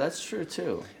animals. Well, that's true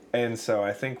too. And so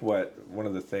I think at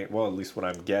least what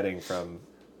I'm getting from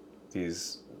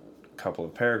these couple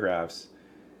of paragraphs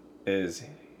is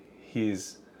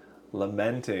he's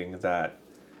lamenting that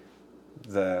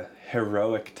the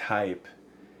heroic type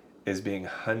is being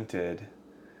hunted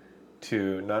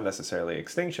to not necessarily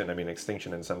extinction. I mean,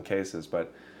 extinction in some cases,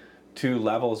 but to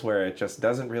levels where it just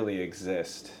doesn't really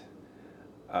exist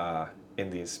in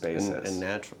these spaces. In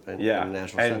natural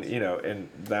sense. And and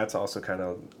that's also kind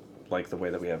of like the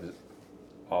way that we have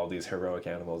all these heroic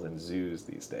animals in zoos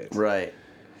these days. Right.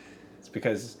 It's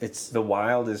because the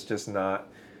wild is just not,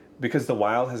 because the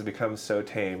wild has become so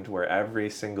tamed where every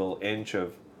single inch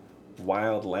of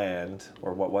wild land,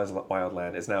 or what was wild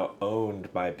land, is now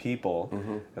owned by people,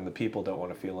 and the people don't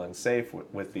want to feel unsafe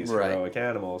with these heroic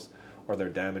animals, or they're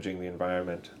damaging the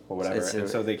environment or whatever, and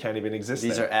so they can't even exist.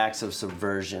 These are acts of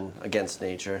subversion against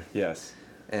nature. Yes.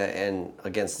 And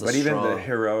against the But strong. even the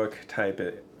heroic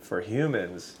type for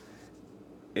humans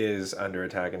is under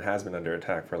attack and has been under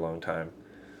attack for a long time.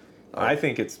 I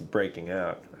think it's breaking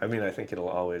out. I mean, I think there will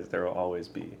always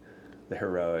be the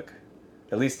heroic,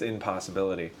 at least in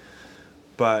possibility.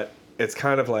 But it's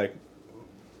kind of like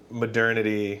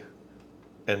modernity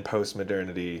and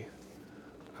post-modernity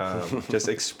just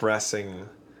expressing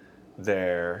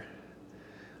their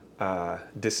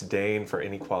disdain for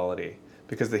inequality,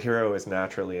 because the hero is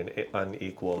naturally an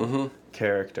unequal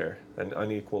character, an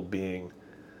unequal being.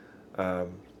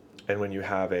 And when you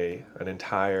have an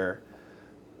entire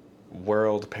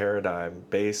world paradigm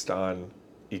based on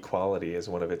equality as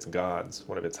one of its gods,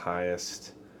 one of its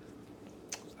highest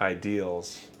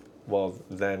ideals, well,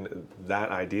 then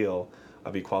that ideal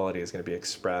of equality is going to be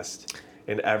expressed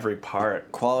in every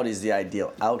part. Quality is the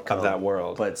ideal outcome of that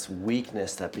world, but it's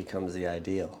weakness that becomes the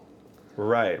ideal.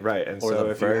 Right. And Or so the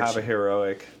if you have a virtue.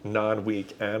 heroic,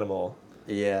 non-weak animal,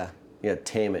 Yeah, you gotta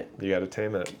tame it. you got to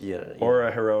tame it. Yeah. Or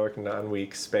a heroic,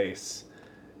 non-weak space,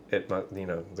 it must,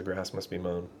 the grass must be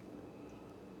mown.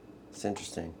 It's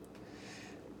interesting.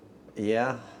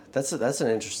 Yeah, that's an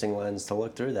interesting lens to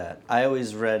look through that. I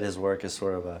always read his work as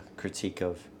sort of a critique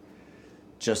of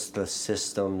just the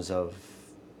systems of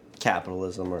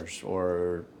capitalism,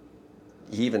 or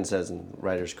he even says in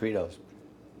Writer's Credos,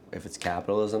 if it's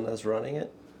capitalism that's running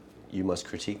it, you must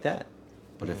critique that.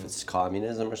 But if it's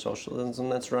communism or socialism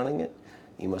that's running it,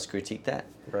 you must critique that.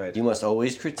 Right. You must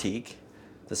always critique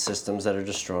the systems that are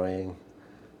destroying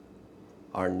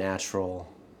our natural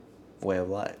way of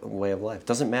life.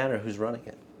 Doesn't matter who's running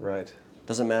it. Right.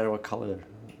 Doesn't matter what color,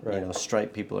 Right.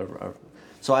 stripe people are.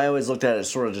 So I always looked at it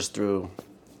sort of just through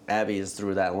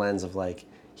that lens of like,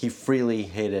 he freely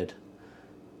hated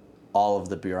all of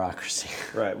the bureaucracy.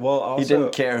 Right. Well, also, He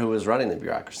didn't care who was running the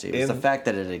bureaucracy. It was the in- fact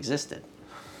that it existed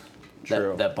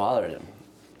True. that bothered him.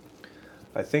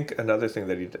 I think another thing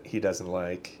that he doesn't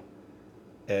like,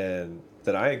 and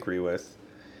that I agree with,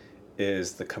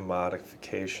 is the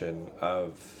commodification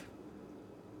of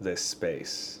this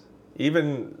space.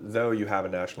 Even though you have a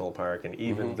national park, and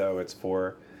even though it's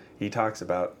he talks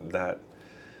about that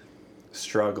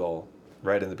struggle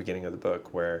right in the beginning of the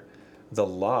book, where the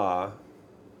law,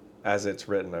 as it's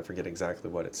written, I forget exactly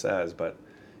what it says, but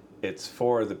it's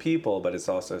for the people, but it's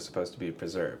also supposed to be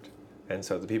preserved. And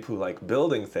so the people who like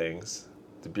building things,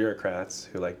 the bureaucrats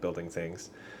who like building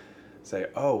things, say,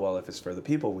 oh, well, if it's for the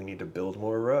people, we need to build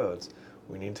more roads.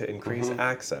 We need to increase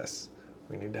access.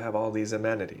 We need to have all these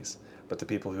amenities. But the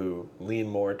people who lean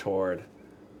more toward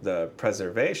the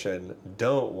preservation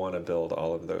don't want to build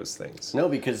all of those things. No,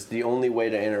 because the only way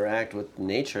to interact with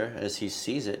nature as he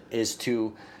sees it is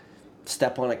to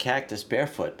step on a cactus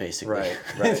barefoot, basically.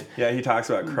 Right. Yeah, he talks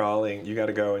about crawling. You got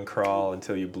to go and crawl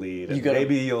until you bleed. And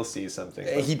maybe you'll see something.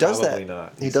 But He does probably that.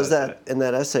 Not. He does that in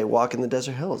that essay, Walk in the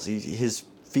Desert Hills. His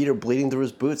feet are bleeding through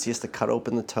his boots. He has to cut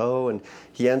open the toe, and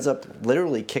he ends up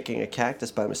literally kicking a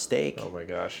cactus by mistake. Oh my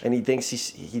gosh. And he thinks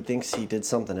he did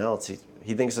something else.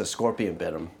 He thinks a scorpion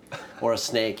bit him, or a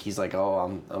snake. He's like,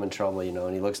 oh, I'm in trouble,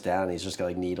 And he looks down, and he's just got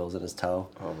like needles in his toe.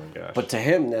 Oh my gosh. But to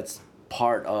him, that's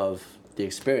part of the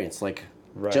experience. Like,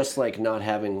 just like not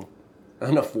having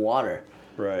enough water.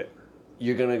 Right.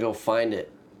 You're gonna go find it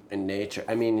in nature.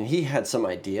 I mean, he had some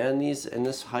idea in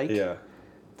this hike. Yeah.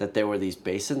 That there were these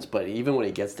basins, but even when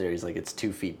he gets there, he's like, it's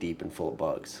 2 feet deep and full of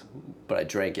bugs. But I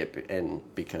drank it, and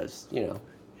because,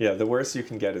 Yeah, the worst you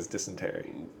can get is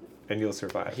dysentery, and you'll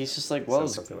survive. He's just like, well,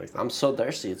 something like that. I'm so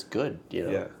thirsty, it's good,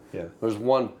 Yeah. There's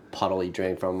one puddle he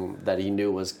drank from that he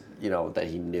knew was,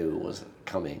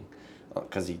 coming,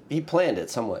 because he planned it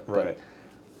somewhat. Right. But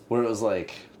when it was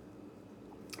like,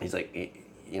 he's like,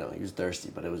 he was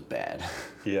thirsty, but it was bad.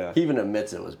 Yeah. He even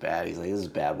admits it was bad. He's like, this is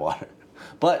bad water.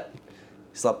 But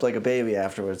he slept like a baby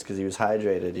afterwards because he was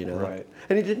hydrated, Right.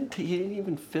 And he didn't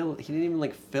even fill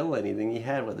anything he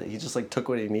had with it. He just like took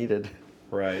what he needed.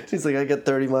 Right. He's like, I got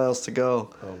 30 miles to go.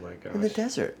 Oh my gosh. In the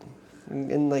desert.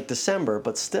 In like December,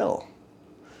 but still.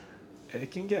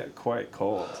 It can get quite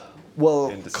cold. Well,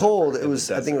 in December, cold, in it the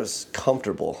was, I think it desert. was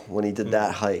comfortable when he did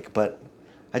that hike, but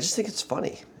I just think it's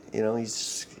funny. He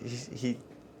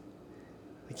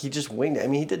just winged it. I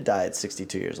mean, he did die at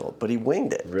 62 years old, but he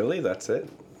winged it. Really? That's it?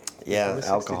 Yeah, was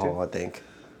alcohol, 62?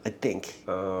 I think.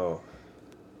 Oh.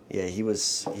 Yeah, he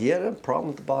had a problem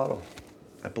with the bottle,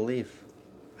 I believe.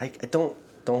 I don't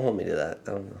hold me to that.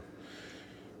 I don't know.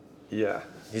 Yeah.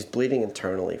 He's bleeding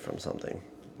internally from something.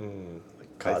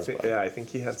 I think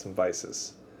he had some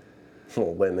vices.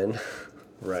 Well, women.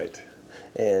 Right.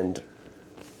 And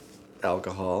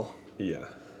alcohol. Yeah.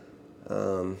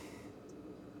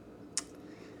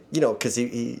 Because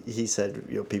he said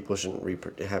people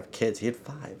shouldn't have kids. He had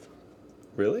 5.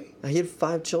 Really? He had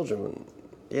 5 children.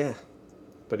 Yeah.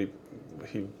 But he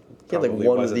had like probably one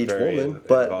with wasn't each very woman,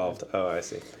 but involved. Oh, I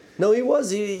see. No, he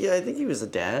was. I think he was a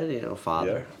dad.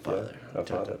 Father. A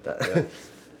father. That.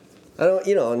 I don't.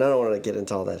 And I don't want to get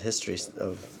into all that history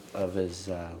of his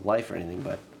life or anything,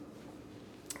 but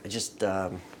I just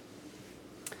part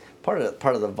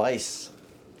of the vice.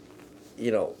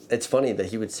 It's funny that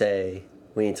he would say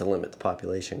we need to limit the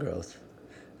population growth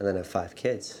and then have 5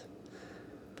 kids.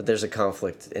 But there's a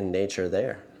conflict in nature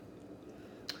there.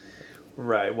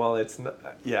 Right. Well, it's not.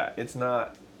 Yeah, it's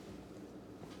not,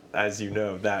 as you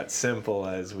know, that simple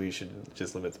as we should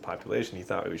just limit the population. He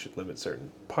thought we should limit certain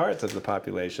parts of the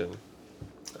population.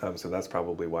 So that's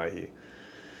probably why he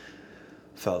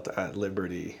felt at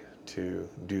liberty to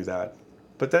do that.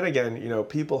 But then again,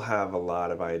 people have a lot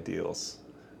of ideals,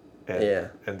 and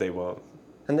they won't.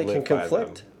 And they can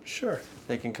conflict. Them. Sure.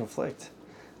 They can conflict.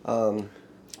 I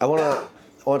want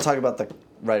to talk about the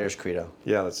Writer's Credo.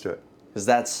 Yeah, let's do it. Because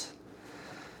that's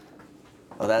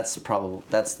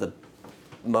the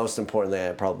most important thing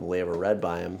I probably ever read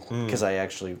by him. Because I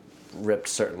actually ripped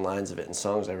certain lines of it in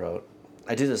songs I wrote.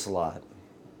 I do this a lot.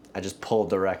 I just pull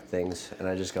direct things and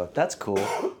I just go, that's cool.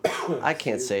 I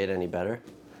can't say it any better.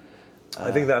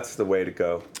 I think that's the way to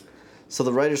go. So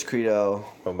the Writer's Credo.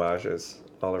 Homages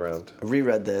all around. I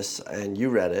reread this and you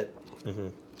read it. Mm-hmm.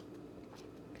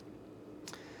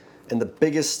 And the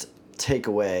biggest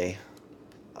takeaway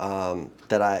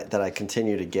that I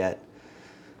continue to get,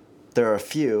 there are a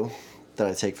few that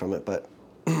I take from it, but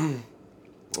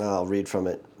I'll read from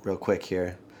it real quick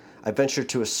here. I venture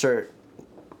to assert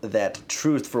that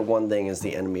truth, for one thing, is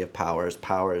the enemy of power.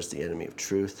 Power is the enemy of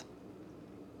truth.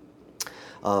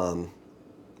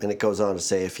 And it goes on to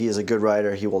say, if he is a good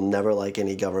writer, he will never like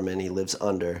any government he lives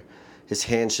under. His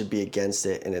hand should be against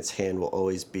it, and its hand will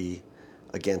always be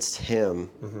against him.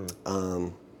 Mm-hmm.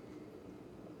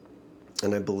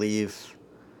 And I believe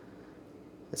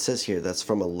it says here that's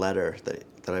from a letter that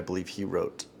I believe he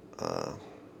wrote.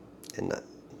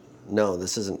 No,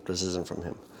 this isn't from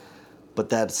him. But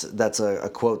that's a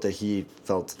quote that he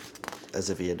felt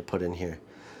as if he had to put in here.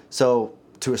 So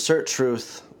to assert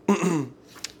truth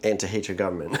and to hate your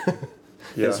government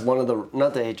is one of the,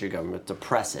 not to hate your government, to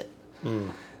press it.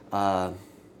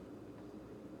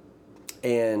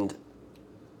 And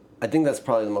I think that's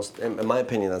probably the most, in my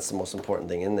opinion, that's the most important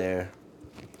thing in there,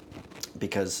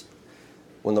 because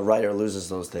when the writer loses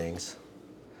those things,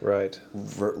 right,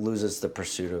 loses the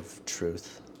pursuit of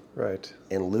truth, right,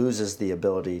 and loses the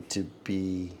ability to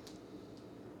be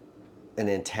an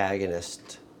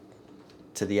antagonist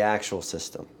to the actual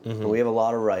system. Mm-hmm. And we have a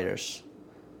lot of writers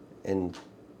and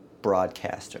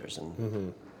broadcasters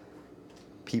and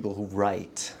people who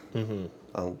write.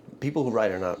 People who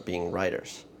write are not being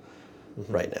writers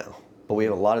right now. But we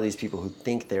have a lot of these people who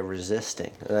think they're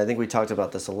resisting. And I think we talked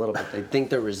about this a little bit. They think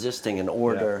they're resisting an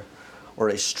order or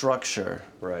a structure.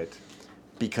 Right.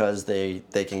 Because they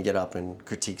can get up and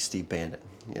critique Steve Bannon,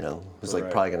 who's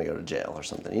like probably going to go to jail or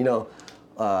something,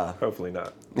 Hopefully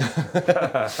not.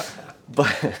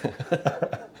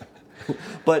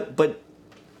 But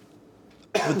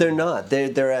they're not.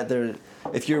 They're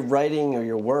if your writing or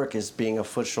your work is being a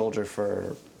foot soldier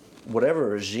for whatever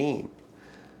regime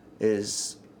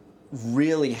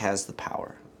really has the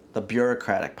power, the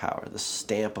bureaucratic power, the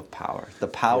stamp of power, the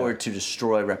power to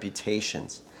destroy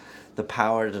reputations, the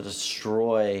power to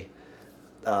destroy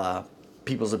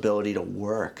people's ability to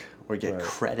work or get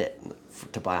credit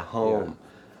to buy a home.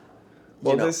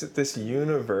 Well, this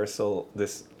universal,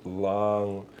 this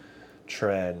long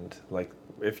trend, like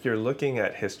if you're looking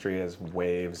at history as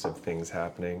waves of things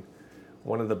happening,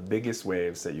 one of the biggest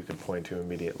waves that you could point to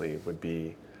immediately would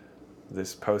be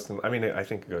this I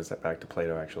think it goes back to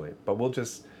Plato actually, but we'll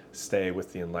just stay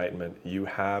with the Enlightenment. You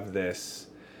have this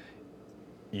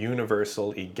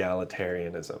universal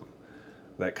egalitarianism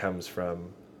that comes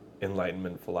from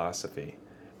Enlightenment philosophy.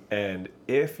 And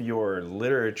if your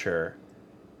literature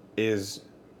is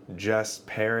just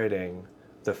parroting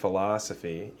the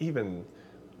philosophy, even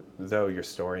though your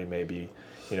story may be,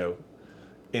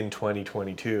 in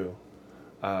 2022,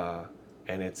 and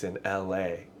it's in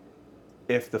LA,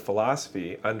 if the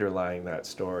philosophy underlying that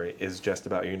story is just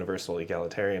about universal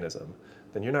egalitarianism,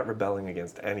 then you're not rebelling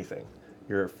against anything.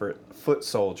 You're a foot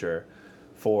soldier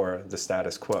for the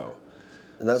status quo.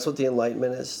 And that's what the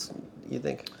Enlightenment is, you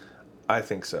think? I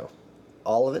think so.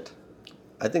 All of it?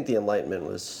 I think the Enlightenment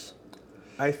was...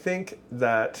 I think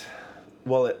that,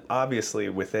 obviously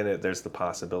within it there's the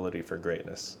possibility for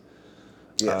greatness.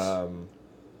 Yes.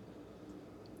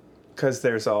 Because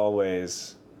there's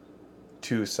always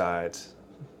two sides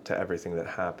to everything that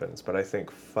happens. But I think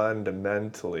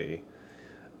fundamentally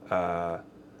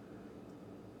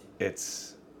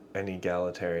it's an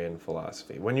egalitarian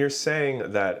philosophy. When you're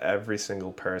saying that every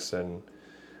single person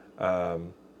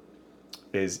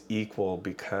is equal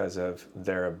because of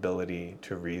their ability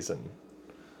to reason,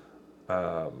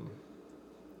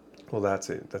 that's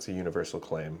a universal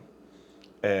claim.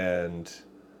 And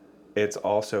it's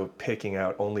also picking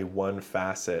out only one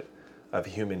facet of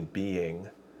human being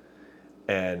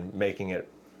and making it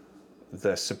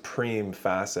the supreme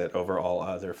facet over all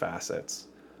other facets,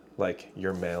 like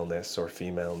your maleness or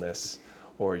femaleness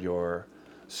or your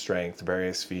strength,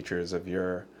 various features of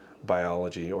your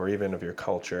biology or even of your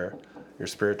culture, your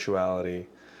spirituality.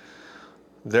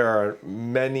 There are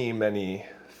many, many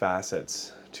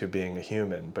facets to being a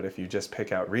human, but if you just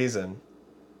pick out reason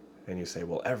and you say,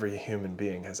 well, every human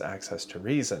being has access to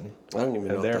reason, I don't even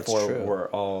know and if that's therefore true. we're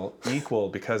all equal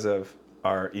because of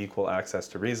our equal access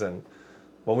to reason,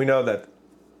 well, we know that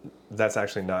that's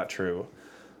actually not true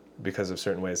because of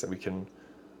certain ways that we can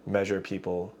measure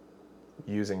people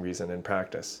using reason in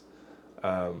practice.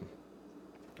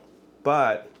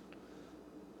 But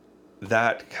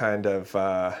that kind of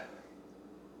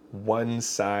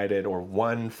one-sided or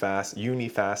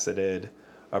unifaceted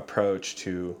approach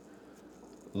to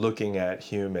looking at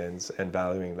humans and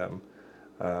valuing them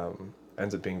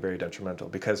ends up being very detrimental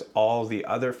because all the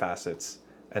other facets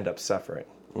end up suffering.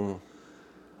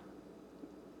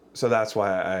 So that's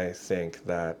why I think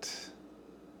that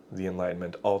the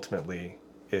Enlightenment ultimately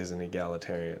is an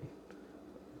egalitarian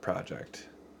project.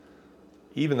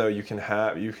 Even though you can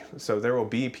have so there will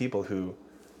be people who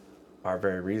are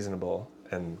very reasonable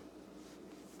and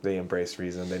they embrace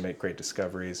reason, they make great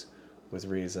discoveries with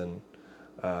reason.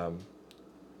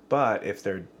 But if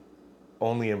they're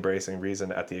only embracing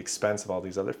reason at the expense of all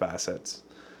these other facets,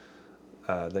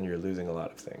 then you're losing a lot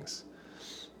of things.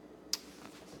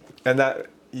 And that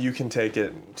you can take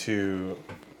it to,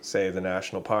 say, the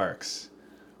national parks,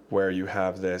 where you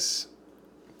have this,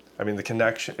 I mean, the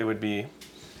connection, it would be,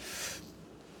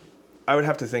 I would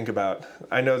have to think about,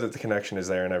 I know that the connection is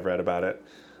there and I've read about it.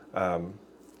 I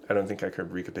don't think I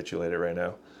could recapitulate it right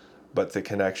now, but the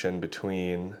connection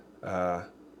between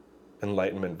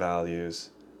Enlightenment values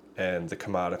and the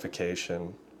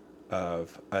commodification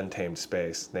of untamed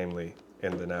space, namely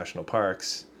in the national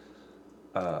parks.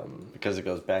 Because it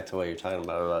goes back to what you're talking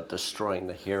about destroying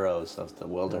the heroes of the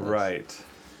wilderness. Right.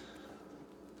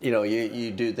 You know,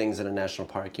 you do things in a national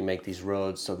park, you make these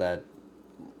roads so that,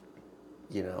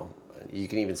 you know, you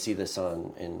can even see this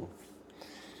in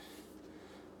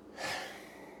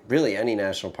really any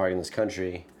national park in this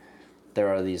country. There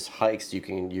are these hikes you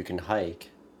can hike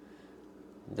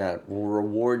that will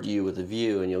reward you with a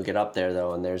view, and you'll get up there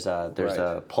though, and there's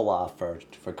a pull off for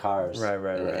cars,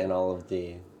 Right. And all of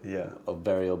the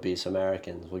very obese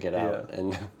Americans will get out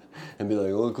and be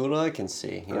like, look what I can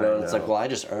see, you know. It's like, well, I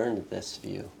just earned this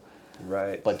view,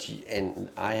 right? And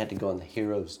I had to go on the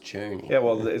hero's journey. Yeah,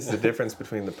 well, it's the difference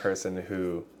between the person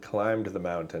who climbed the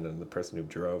mountain and the person who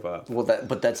drove up. Well,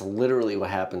 but that's literally what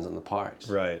happens in the parks.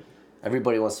 Right.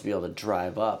 Everybody wants to be able to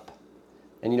drive up.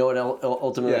 And you know what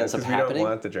ultimately ends up happening? We don't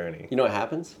want the journey. You know what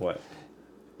happens? What?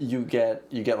 You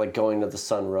get like going to the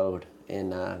Sun Road in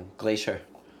Glacier.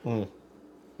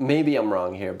 Maybe I'm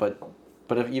wrong here, but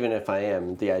even if I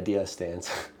am, the idea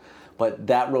stands. But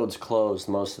that road's closed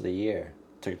most of the year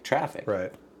to traffic.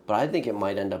 Right. But I think it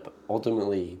might end up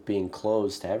ultimately being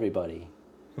closed to everybody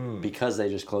because they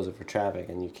just close it for traffic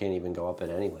and you can't even go up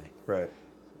it anyway. Right.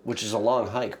 Which is a long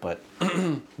hike, but...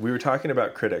 We were talking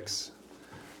about critics.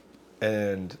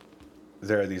 And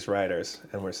there are these writers,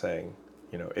 and we're saying,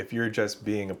 you know, if you're just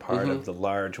being a part of the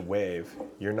large wave,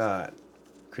 you're not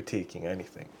critiquing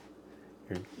anything.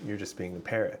 You're just being the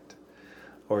parrot,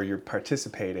 or you're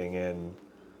participating in.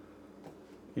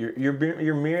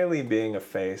 You're merely being a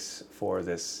face for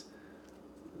this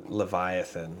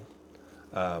leviathan,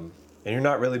 and you're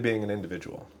not really being an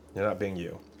individual. You're not being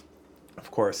you.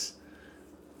 Of course,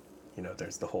 you know,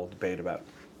 there's the whole debate about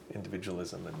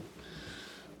individualism and.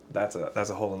 That's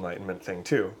a whole Enlightenment thing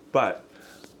too. But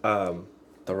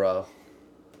Thoreau.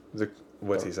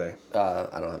 What's he say?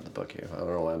 I don't have the book here. I don't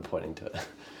know why I'm pointing to it.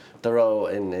 Thoreau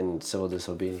in Civil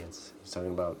Disobedience. He's talking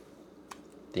about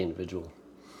the individual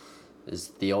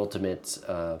is the ultimate,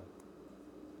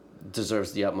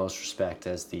 deserves the utmost respect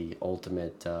as the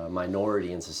ultimate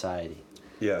minority in society.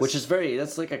 Yes. Which is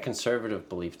that's like a conservative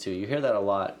belief too. You hear that a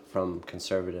lot from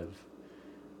conservative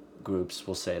groups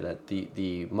will say that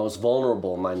the most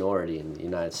vulnerable minority in the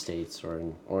United States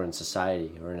or in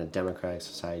society or in a democratic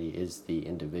society is the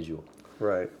individual.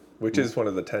 Right. Which is one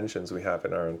of the tensions we have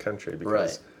in our own country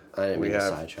because right. I didn't mean to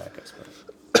sidetrack us,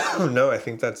 but no, I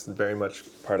think that's very much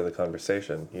part of the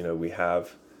conversation. You know, we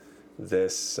have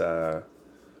this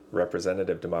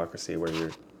representative democracy where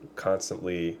you're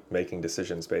constantly making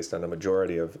decisions based on a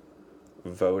majority of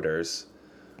voters,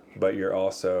 but you're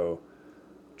also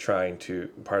trying to,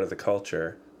 part of the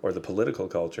culture or the political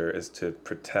culture is to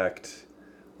protect,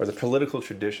 or the political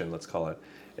tradition, let's call it,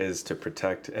 is to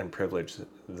protect and privilege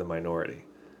the minority.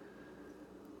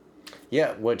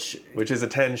 Yeah, which is a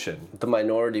tension. The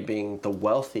minority being the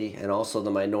wealthy, and also the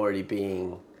minority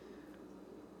being.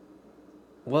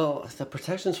 Well, the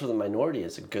protections for the minority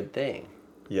is a good thing.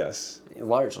 Yes.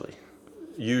 Largely.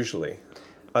 Usually,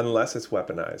 unless it's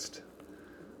weaponized,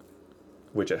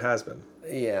 which it has been.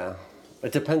 Yeah,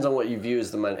 it depends on what you view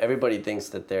as the minority. Everybody thinks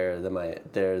that they're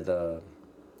the.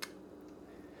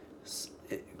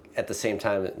 At the same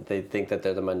time, they think that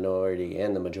they're the minority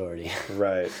and the majority.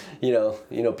 Right. You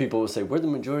know, people will say, we're the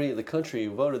majority of the country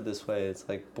who voted this way. It's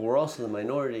like, but we're also the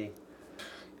minority.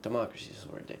 Democracy is so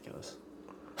ridiculous.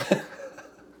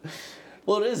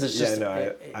 Well, it is. It's just...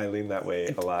 I lean that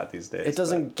way a lot these days. It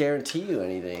doesn't guarantee you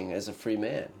anything as a free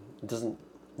man. It doesn't...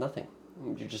 Nothing.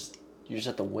 You're just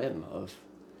at the whim of...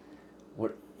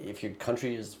 What if your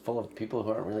country is full of people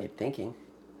who aren't really thinking?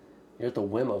 You're at the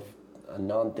whim of a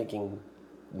non-thinking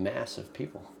mass of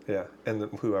people. Yeah, and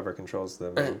whoever controls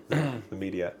the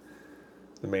media,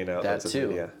 the main outlets of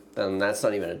media. Then that's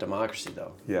not even a democracy,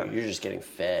 though. Yeah, you're just getting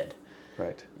fed.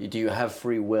 Right. Do you have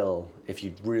free will if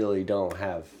you really don't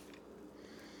have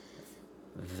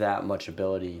that much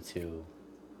ability to?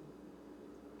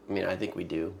 I mean, I think we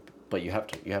do, but you have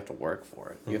to work for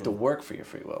it. You have to work for your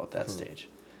free will at that stage.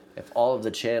 If all of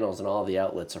the channels and all of the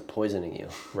outlets are poisoning you,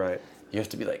 right, you have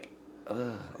to be like,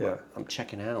 I'm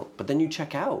checking out. But then you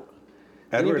check out.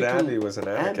 Edward Abbey was an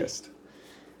anarchist.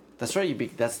 That's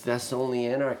right. That's the only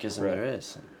anarchism there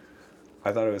is.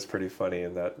 I thought it was pretty funny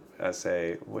in that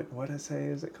essay. What essay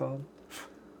is it called?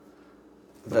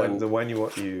 The one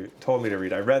you told me to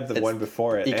read. I read the one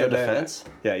before it. Eco-defense?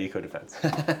 Yeah, eco-defense.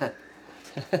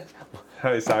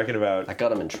 How he's talking about... I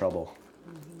got him in trouble.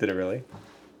 Did it really?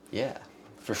 Yeah,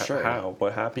 for sure. How?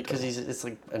 What happened? Because it's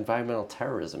like environmental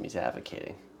terrorism he's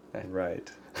advocating. Right.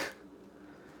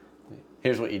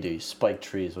 Here's what you do. You spike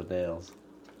trees with nails.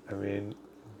 I mean,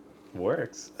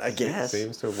 works. I guess. It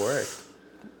seems to have worked.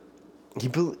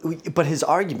 But his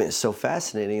argument is so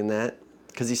fascinating in that,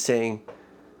 because he's saying,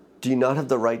 do you not have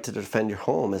the right to defend your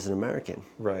home as an American?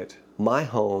 Right. My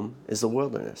home is the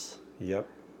wilderness. Yep.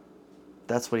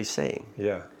 That's what he's saying.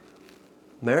 Yeah.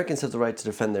 Americans have the right to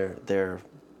defend their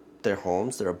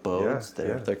homes, their abodes,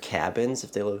 their cabins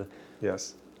if they live.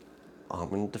 Yes. I'm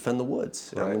going to defend the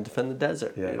woods. Right. I'm going to defend the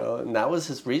desert. Yeah. You know, and that was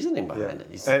his reasoning behind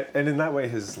it. And in that way,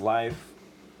 his life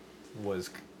was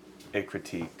a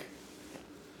critique.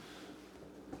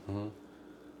 Mm-hmm.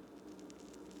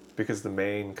 Because the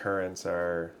main currents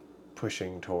are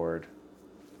pushing toward,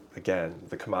 again,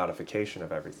 the commodification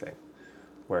of everything,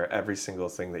 where every single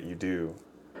thing that you do,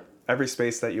 every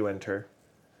space that you enter,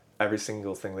 every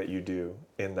single thing that you do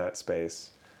in that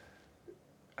space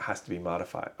has to be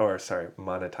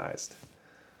monetized,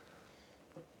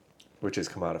 which is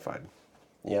commodified.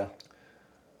 Yeah.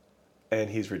 And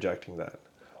he's rejecting that.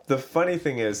 The funny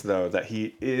thing is, though, that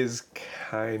he is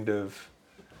kind of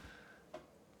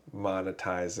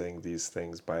monetizing these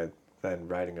things by then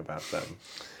writing about them.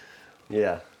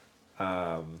 Yeah.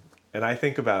 And I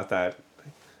think about that.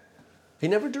 He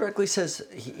never directly says,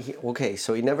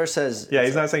 so he never says... Yeah,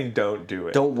 he's not saying don't do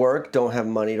it. Don't work, don't have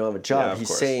money, don't have a job. Yeah, he's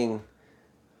course. saying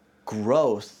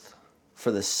growth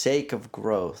for the sake of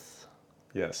growth.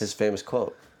 Yes. His famous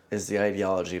quote is the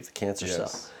ideology of the cancer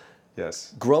cell.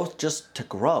 Yes. Growth just to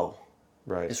grow.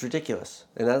 Right. It's ridiculous.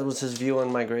 And that was his view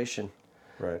on migration.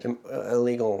 Right.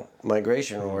 Illegal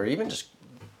migration, or even just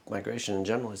migration in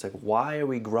general. He's like, why are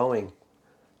we growing?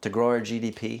 To grow our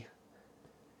GDP?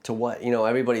 To what? You know,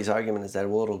 everybody's argument is that,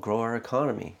 well, it'll grow our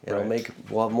economy.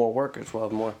 We'll have more workers. We'll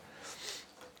have more.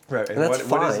 Right. And that's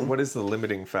fine. What is the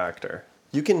limiting factor?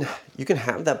 You can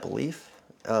have that belief.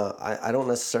 I don't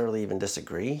necessarily even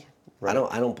disagree. Right.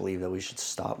 I don't believe that we should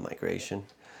stop migration.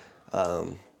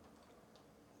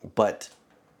 But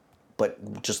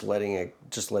just letting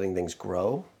things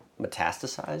grow,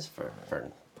 metastasize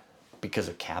because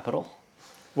of capital.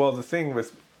 Well, the thing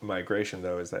with migration,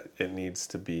 though, is that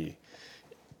you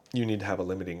need to have a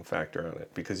limiting factor on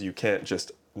it, because you can't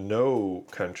just, no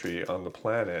country on the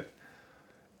planet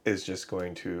is just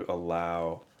going to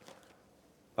allow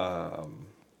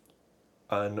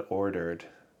unordered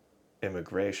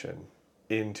immigration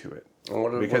into it,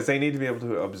 because they need to be able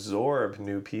to absorb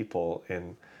new people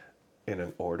in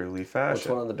an orderly fashion. That's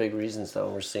one of the big reasons,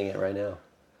 though, we're seeing it right now.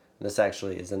 And this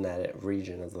actually is in that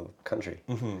region of the country.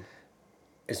 Mm-hmm.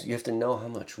 Is you have to know how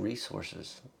much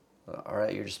resources are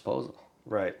at your disposal.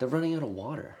 Right. They're running out of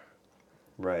water.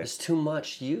 Right. There's too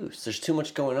much use. There's too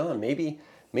much going on. Maybe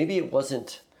it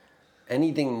wasn't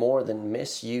anything more than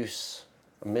misuse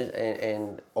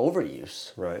and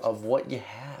overuse of what you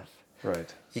have.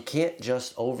 Right. You can't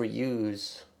just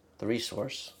overuse the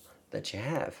resource that you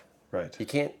have. Right. You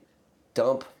can't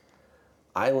dump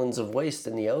islands of waste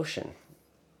in the ocean.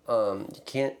 You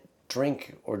can't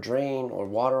drink or drain or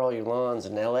water all your lawns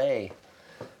in LA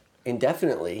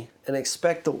indefinitely and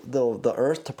expect the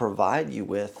earth to provide you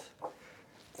with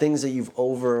things that you've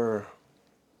overshot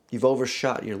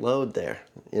your load there,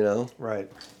 you know? Right.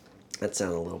 That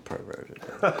sounded a little perverted.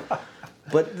 but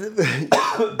but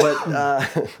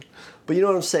you know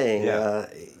what I'm saying? Yeah.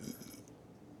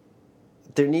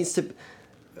 There needs to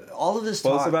all of this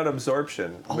Well, talk. it's about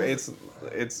absorption.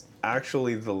 It's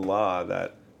actually the law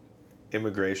that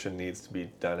immigration needs to be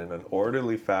done in an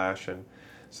orderly fashion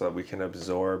so that we can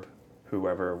absorb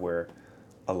whoever we're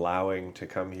allowing to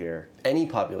come here. Any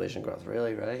population growth,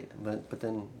 really, right? But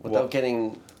then without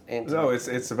getting into... No,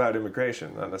 it's about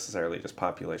immigration, not necessarily just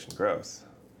population growth.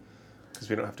 Because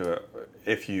we don't have to...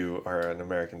 if you are an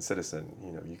American citizen,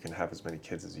 you know, you can have as many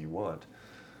kids as you want.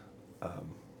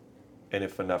 And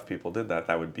if enough people did that,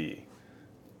 that would be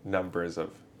numbers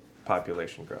of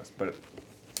population growth. But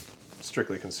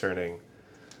strictly concerning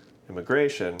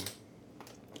immigration,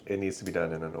 it needs to be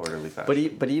done in an orderly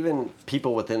fashion. But even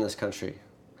people within this country...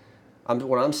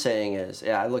 what I'm saying is,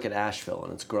 I look at Asheville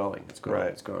and it's growing, Right.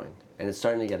 it's growing. And it's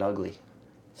starting to get ugly.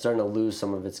 It's starting to lose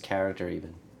some of its character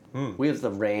even. We have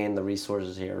the rain, the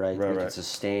resources here, right? We can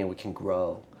sustain, we can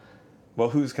grow. Well,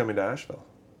 who's coming to Asheville,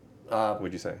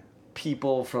 would you say?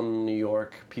 People from New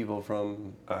York, people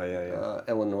from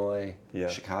Illinois,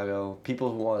 Chicago,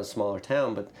 people who want a smaller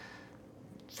town, but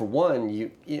for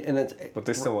one, But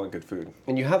they still want good food.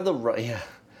 And you have the right,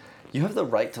 you have the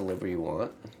right to live where you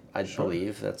want. I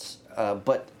believe that's,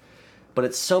 but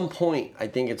at some point, I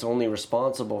think it's only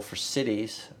responsible for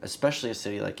cities, especially a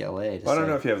city like LA. I don't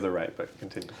know if you have the right, but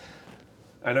continue.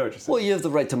 I know what you're saying. Well, you have the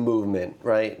right to movement,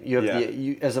 right? You have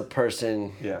you as a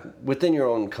person within your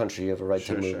own country, you have a right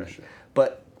to movement. Sure.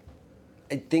 But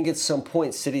I think at some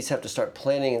point, cities have to start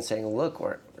planning and saying, "Look,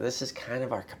 this is kind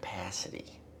of our capacity,"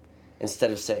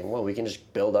 instead of saying, "Well, we can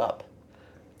just build up,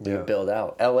 we can build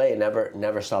out." LA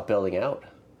never stopped building out.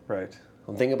 Right.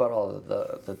 Well, think about all of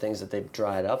the things that they've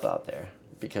dried up out there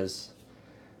because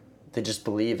they just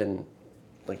believe in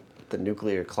like the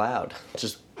nuclear cloud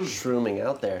just shrooming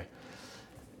out there.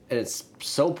 And it's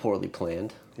so poorly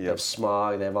planned. They have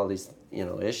smog, they have all these,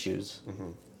 issues.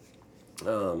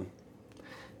 Mm-hmm.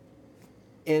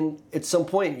 And at some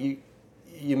point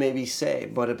you maybe say,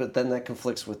 but then that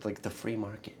conflicts with like the free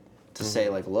market. To say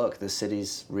like, look, the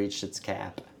city's reached its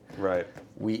cap. Right.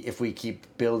 If we keep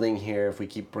building here, if we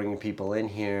keep bringing people in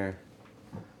here,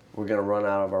 we're gonna run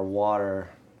out of our water,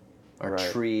 our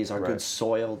trees, our good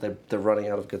soil. They're running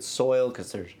out of good soil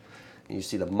because you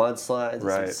see the mudslides.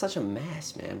 Right. It's such a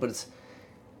mess, man. But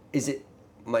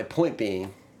my point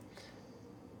being,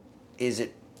 is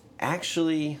it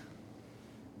actually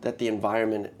that the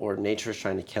environment or nature is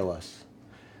trying to kill us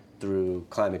through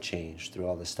climate change, through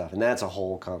all this stuff? And that's a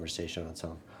whole conversation on its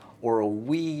own. Or are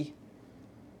we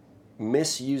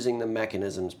misusing the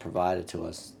mechanisms provided to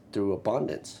us through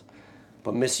abundance,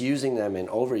 but misusing them and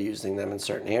overusing them in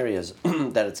certain areas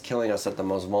that it's killing us at the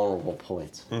most vulnerable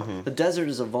points? Mm-hmm. The desert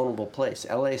is a vulnerable place.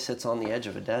 LA sits on the edge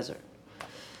of a desert.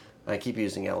 I keep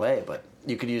using LA, but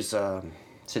you could use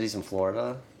cities in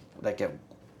Florida that get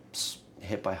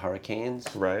hit by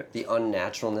hurricanes. Right. The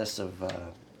unnaturalness of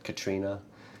Katrina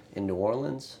in New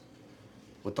Orleans.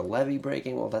 With the levee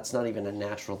breaking, well, that's not even a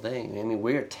natural thing. I mean,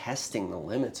 we're testing the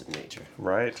limits of nature.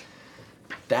 Right.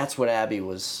 That's what Abby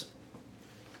was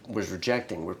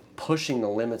rejecting. We're pushing the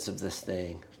limits of this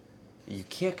thing. You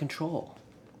can't control.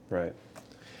 Right.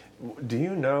 Do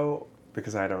you know,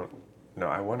 because I don't know,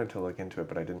 I wanted to look into it,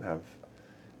 but I didn't have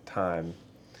time.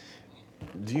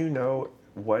 Do you know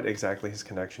what exactly his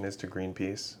connection is to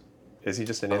Greenpeace? Is he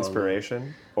just an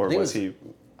inspiration, or was he...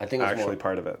 I think actually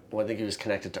part of it. Well, I think he was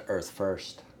connected to Earth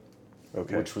First.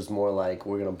 Okay. Which was more like,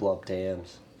 we're going to blow up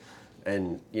dams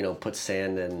and, put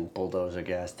sand in bulldozer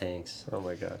gas tanks. Oh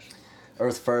my gosh.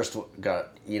 Earth First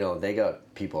got, they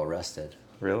got people arrested.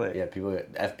 Really? Yeah,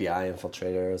 FBI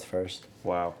infiltrated Earth First.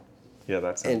 Wow. Yeah,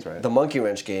 that sounds right. The Monkey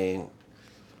Wrench gang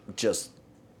just,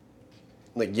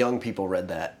 like, young people read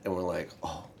that and were like,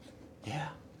 oh, yeah.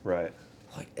 Right.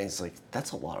 Like, and it's like,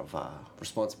 that's a lot of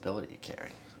responsibility to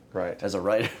carry. Right. As a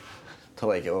writer, to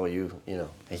like, and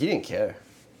he didn't care.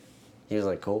 He was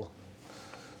like, cool.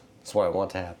 That's what I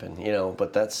want to happen,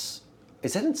 but is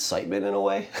that incitement in a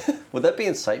way? Would that be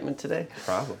incitement today?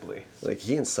 Probably. Like,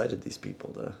 he incited these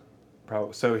people to...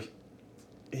 Probably. So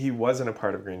he wasn't a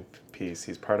part of Greenpeace.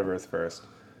 He's part of Earth First.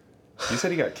 You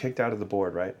said he got kicked out of the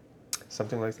board, right?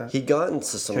 Something like that? He got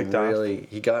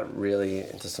really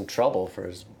into some trouble for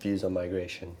his views on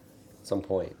migration at some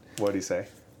point. What did he say?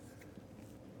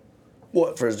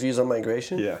 What, for his views on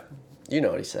migration? Yeah. You know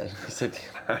what he said. He said,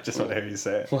 I just want to hear you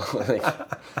say it. like,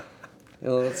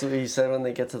 that's what he said when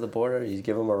they get to the border. You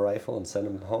give them a rifle and send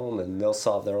them home, and they'll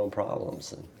solve their own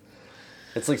problems. And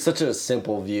it's like such a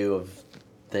simple view of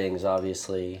things,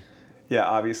 obviously. Yeah,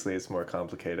 obviously it's more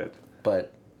complicated.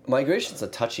 But migration's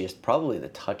probably the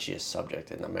touchiest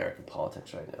subject in American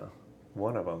politics right now.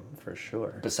 One of them, for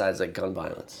sure. Besides, like, gun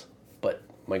violence. But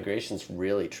migration's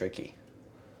really tricky.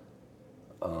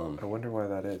 I wonder why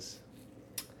that is.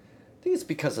 I think it's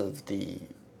because of the...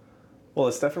 Well,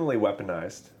 it's definitely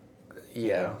weaponized.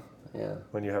 Yeah,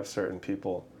 When you have certain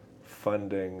people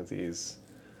funding these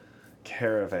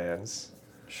caravans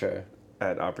Sure.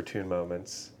 at opportune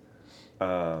moments,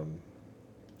 a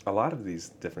lot of these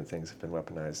different things have been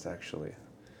weaponized, actually.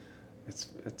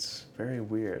 It's very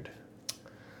weird.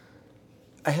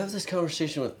 I have this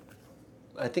conversation with...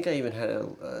 I think I even had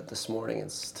it this morning to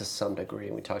some degree,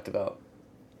 and we talked about...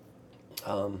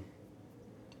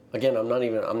 again, I'm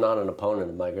not an opponent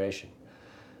of migration,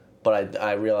 but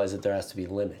I realize that there has to be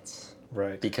limits.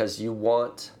 Right. Because you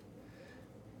want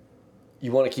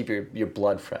to keep your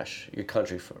blood fresh, your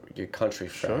country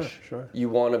fresh. Sure. You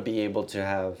want to be able to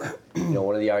have,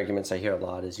 one of the arguments I hear a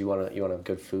lot is you want to have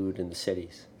good food in the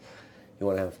cities. You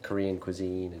want to have Korean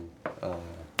cuisine and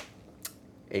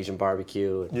Asian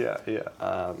barbecue.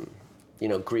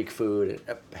 And, Greek food.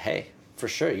 Hey, for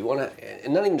sure, you want to,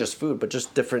 and not even just food, but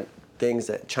just different things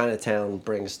that Chinatown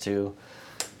brings to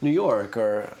New York,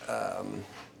 or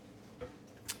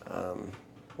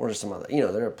or some other.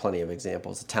 There are plenty of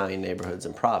examples. Italian neighborhoods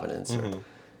in Providence. Mm-hmm.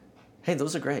 Hey,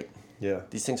 those are great. Yeah.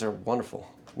 These things are wonderful.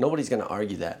 Nobody's going to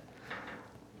argue that.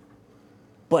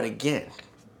 But again,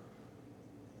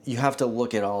 you have to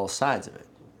look at all sides of it.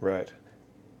 Right.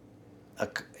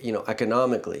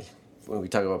 Economically, when we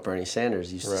talk about Bernie Sanders,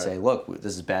 he used to say, look,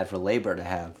 this is bad for labor to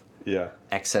have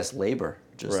excess labor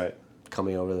just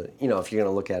coming over the, if you're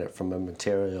going to look at it from a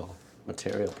material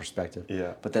perspective.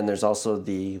 Yeah. But then there's also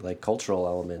the cultural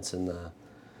elements and the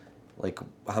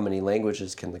how many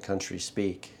languages can the country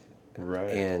speak?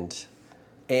 Right.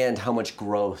 And how much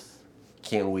growth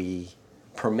can we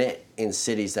permit in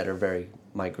cities that are very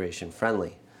migration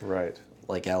friendly? Right.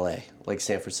 Like LA, like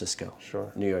San Francisco.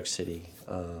 Sure. New York City.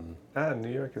 New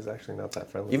York is actually not that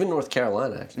friendly. Even North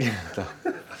Carolina, actually.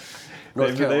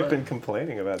 They've been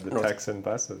complaining about the Texan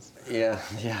buses. Yeah,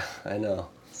 I know.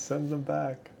 Send them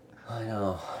back. I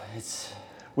know.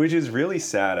 Which is really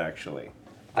sad, actually.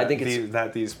 I think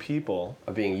that these people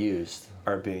are being used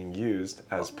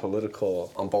as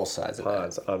political on both sides of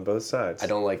pawns on both sides. I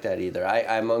don't like that either.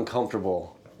 I'm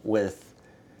uncomfortable with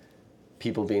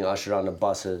people being ushered onto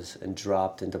buses and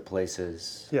dropped into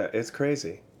places. Yeah, it's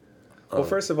crazy. Well,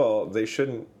 first of all, they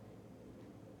shouldn't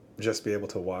just be able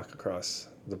to walk across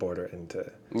the border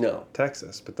into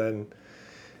Texas. But then,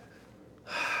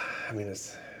 I mean,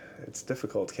 it's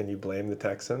difficult. Can you blame the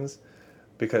Texans?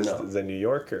 Because the New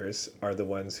Yorkers are the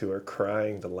ones who are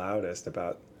crying the loudest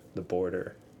about the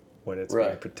border when it's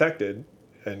being protected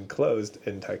and closed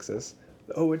in Texas.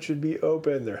 Oh, it should be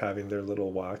open. They're having their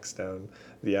little walks down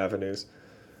the avenues.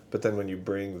 But then when you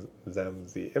bring them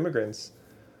the immigrants,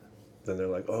 then they're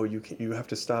like, oh, you have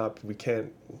to stop. We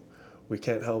can't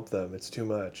help them. It's too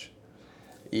much.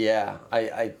 Yeah,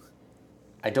 I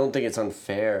don't think it's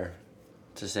unfair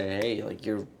to say, hey,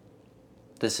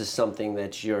 this is something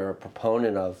that you're a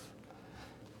proponent of,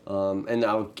 and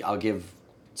I'll give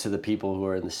to the people who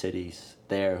are in the cities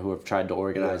there who have tried to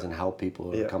organize and help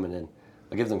people who are coming in.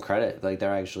 I'll give them credit. Like,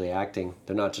 they're actually acting.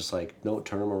 They're not just like, no,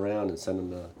 turn them around and send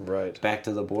them back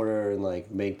to the border and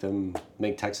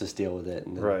make Texas deal with it.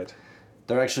 And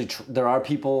they're actually there are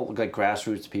people, like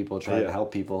grassroots people, trying to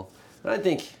help people. And I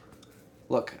think,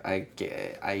 look, I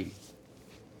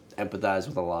empathize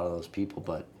with a lot of those people,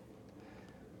 but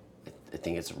I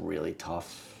think it's a really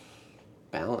tough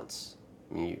balance.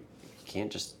 I mean, you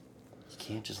can't just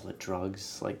let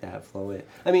drugs like that flow in.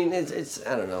 I mean, it's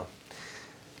I don't know.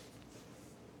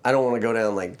 I don't want to go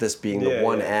down like this being the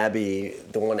one Abbey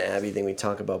thing we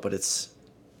talk about, but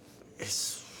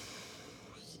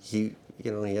he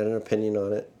had an opinion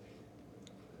on it,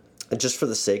 and just for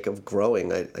the sake of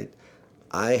growing,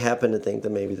 I happen to think that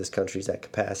maybe this country's at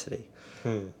capacity,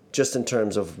 just in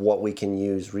terms of what we can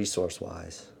use resource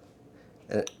wise,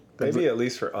 and maybe at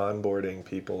least for onboarding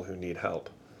people who need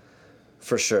help.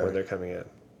 For sure, when they're coming in,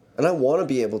 and I want to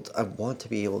be able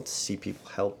to see people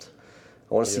helped.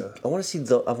 I want to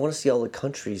see all the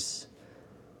countries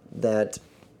that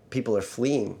people are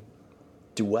fleeing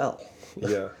do well.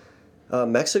 Yeah.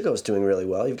 Mexico's doing really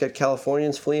well. You've got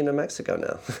Californians fleeing to Mexico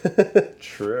now.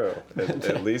 True.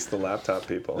 At least the laptop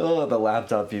people. Oh, the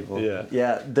laptop people. Yeah.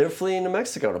 Yeah, they're fleeing to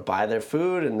Mexico to buy their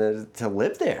food and to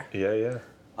live there. Yeah, yeah.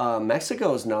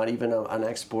 Mexico is not even an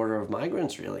exporter of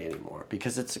migrants really anymore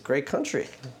because it's a great country.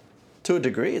 To a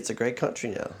degree, it's a great country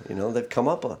now. You know, they've come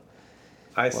up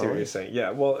I see what you're saying.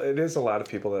 Yeah, well, it is a lot of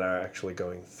people that are actually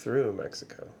going through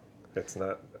Mexico. It's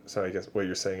not. So I guess what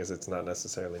you're saying is it's not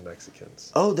necessarily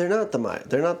Mexicans. Oh, they're not the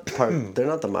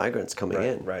migrants coming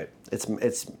in. Right.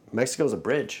 It's Mexico's a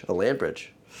bridge, a land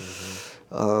bridge.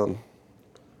 Mm-hmm.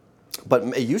 But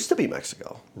it used to be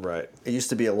Mexico. Right. It used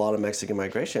to be a lot of Mexican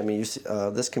migration. I mean,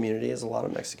 this community has a lot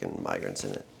of Mexican migrants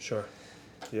in it. Sure.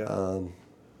 Yeah.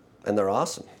 And they're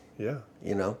awesome. Yeah.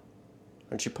 You know,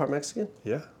 aren't you part Mexican?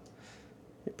 Yeah.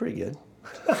 You're pretty good.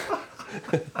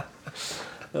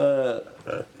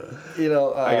 You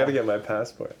know, I got to get my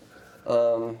passport.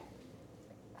 Oh,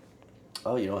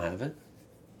 you don't have it?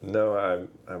 No,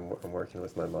 I'm working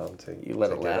with my mom to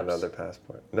let it get lapse? another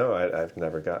passport. No, I've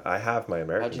never got. I have my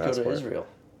American How'd you passport. go to Israel?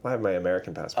 I have my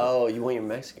American passport. Oh, you want your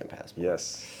Mexican passport?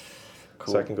 Yes.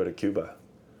 Cool. So I can go to Cuba.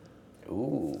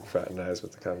 Ooh. Fraternize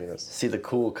with the communists. See the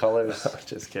cool colors.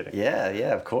 Just kidding. Yeah,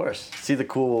 of course. See the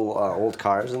cool old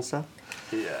cars and stuff.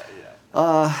 Yeah.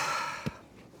 All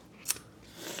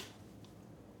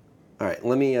right,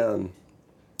 let me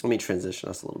transition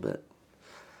us a little bit.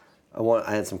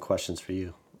 I had some questions for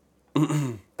you.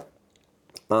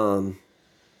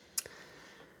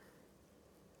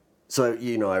 So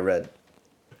you know, I read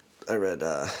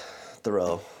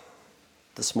Thoreau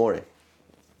this morning,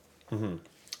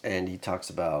 and he talks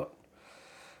about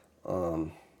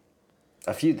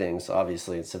a few things.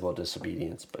 Obviously, in civil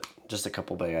disobedience, but just a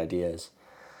couple big ideas.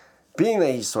 Being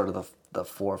that he's sort of the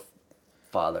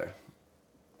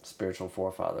spiritual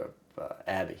forefather of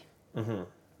Abby. Mm-hmm.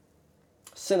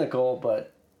 Cynical,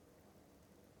 but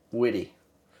witty.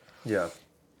 Yeah.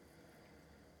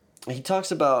 He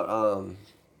talks about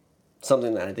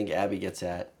something that I think Abby gets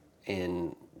at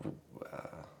in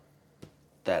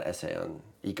that essay on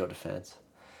eco-defense,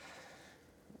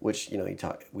 which, you know,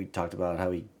 we talked about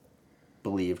how he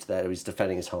believed that he was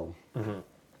defending his home. Mm-hmm.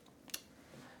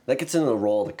 That gets into the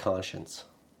role of the conscience.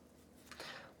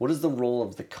 What is the role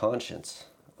of the conscience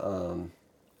in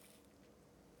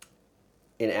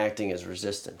acting as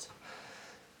resistance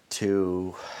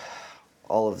to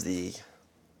all of the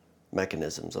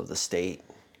mechanisms of the state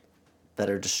that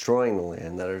are destroying the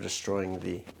land, that are destroying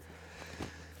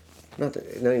not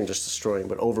even just destroying,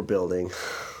 but overbuilding,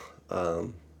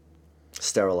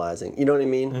 sterilizing. You know what I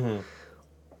mean? Mm-hmm.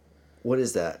 What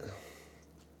is that?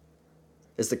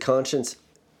 Is the conscience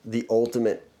the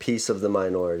ultimate piece of the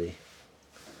minority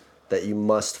that you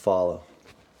must follow,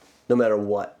 no matter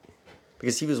what?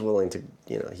 Because he was willing to,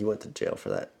 you know, he went to jail for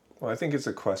that. Well, I think it's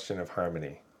a question of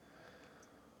harmony.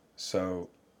 So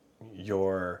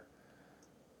your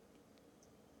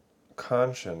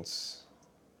conscience,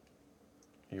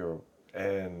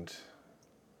 and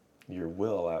your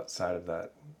will outside of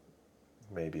that,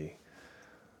 maybe.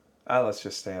 Let's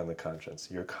just stay on the conscience.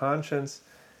 Your conscience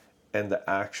and the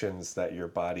actions that your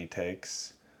body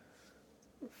takes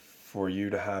for you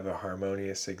to have a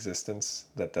harmonious existence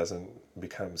that doesn't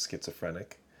become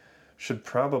schizophrenic should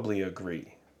probably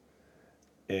agree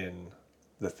in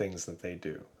the things that they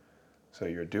do. So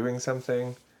you're doing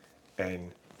something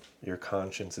and your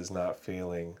conscience is not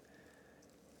feeling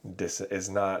is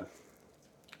not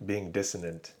being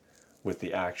dissonant with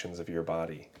the actions of your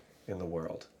body in the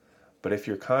world. But if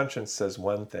your conscience says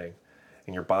one thing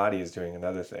and your body is doing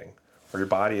another thing, or your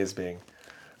body is being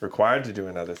required to do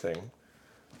another thing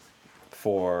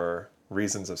for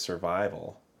reasons of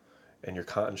survival, and your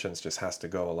conscience just has to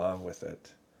go along with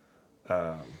it.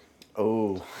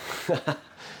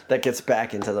 That gets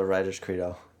back into the writer's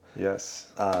credo.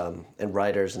 Yes. And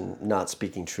writers and not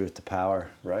speaking truth to power.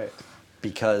 Right.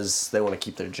 Because they want to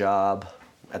keep their job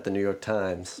at the New York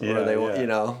Times. Or they want, you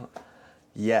know.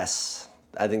 Yes.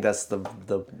 I think that's the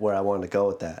where I wanted to go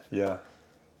with that. Yeah.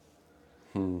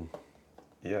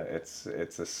 Yeah, it's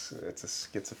a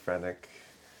schizophrenic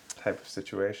type of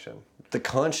situation. The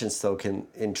conscience, though,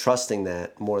 in trusting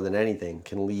that more than anything,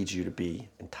 can lead you to be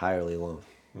entirely alone.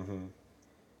 Mm-hmm.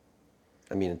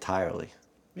 I mean, entirely.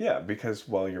 Yeah, because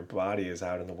while your body is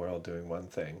out in the world doing one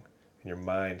thing, and your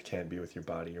mind can't be with your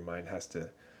body, your mind has to,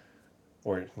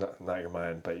 or not your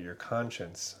mind, but your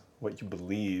conscience, what you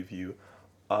believe you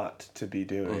ought to be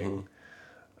doing,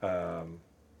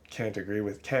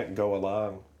 can't go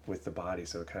along with the body,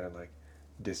 so it kind of like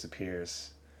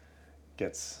disappears,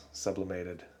 gets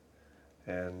sublimated,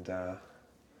 and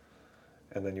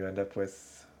then you end up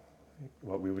with,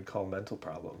 what we would call mental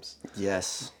problems.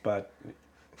 Yes. But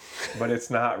it's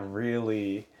not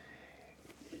really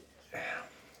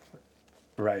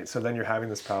right. So then you're having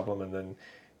this problem, and then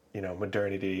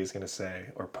modernity is going to say,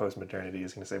 or post-modernity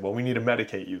is going to say, well, we need to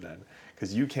medicate you then,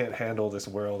 because you can't handle this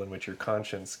world in which your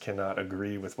conscience cannot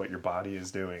agree with what your body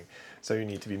is doing. So you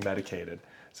need to be medicated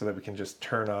so that we can just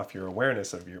turn off your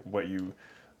awareness of what you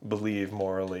believe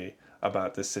morally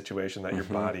about this situation that your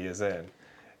body is in.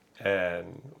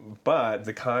 But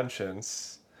the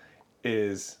conscience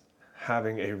is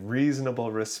having a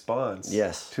reasonable response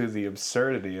to the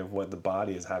absurdity of what the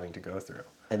body is having to go through.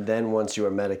 And then once you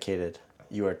are medicated,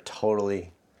 you are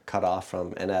totally cut off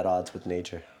from and at odds with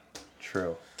nature.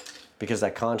 True. Because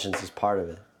that conscience is part of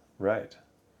it. Right.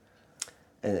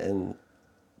 And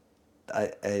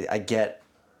I get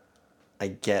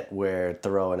where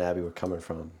Thoreau and Abby were coming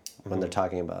from when they're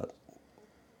talking about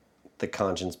the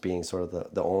conscience being sort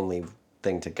of the only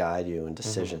thing to guide you in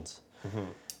decisions.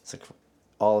 It's like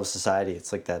all of society.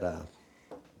 It's like that.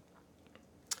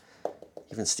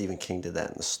 Even Stephen King did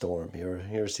that in The Storm. You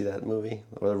ever see that movie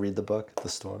or read the book, The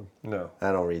Storm? No.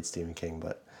 I don't read Stephen King,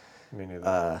 but me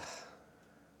neither.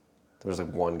 There was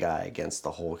like one guy against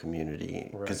the whole community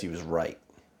because he was right,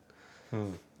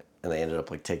 and they ended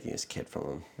up like taking his kid from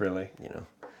him. Really?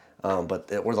 Or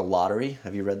The Lottery.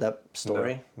 Have you read that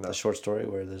story? No. The short story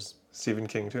where there's Stephen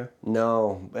King too?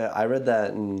 No, I read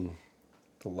that in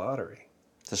The Lottery.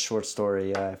 It's a short story.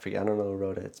 Yeah, I forget. I don't know who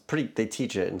wrote it. It's pretty. They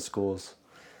teach it in schools.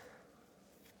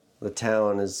 The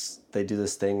town they do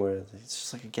this thing where it's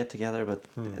just like a get together,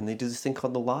 and they do this thing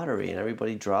called the lottery, and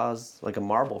everybody draws like a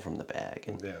marble from the bag.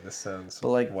 And, yeah, this sounds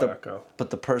wacko.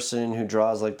 But the person who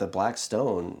draws like the black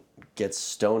stone gets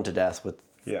stoned to death with,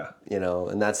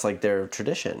 and that's like their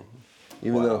tradition.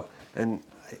 Even though, and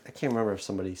I can't remember if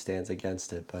somebody stands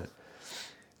against it, but,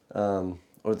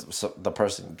 or the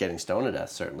person getting stoned to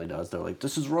death certainly does. They're like,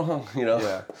 this is wrong,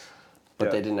 Yeah. But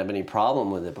they didn't have any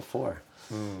problem with it before.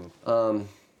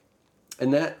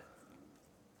 And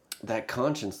that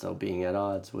conscience, though, being at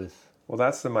odds with... Well,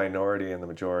 that's the minority and the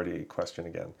majority question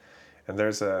again. And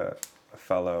there's a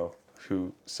fellow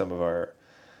who some of our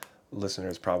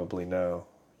listeners probably know.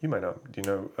 You might know. Do you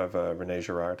know of René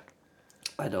Girard?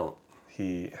 I don't.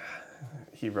 He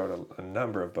wrote a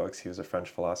number of books. He was a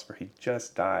French philosopher. He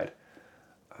just died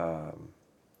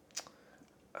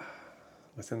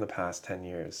within the past 10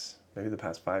 years, maybe the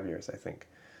past 5 years, I think.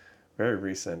 Very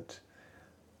recent.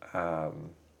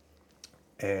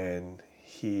 And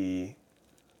he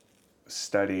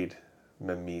studied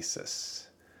mimesis.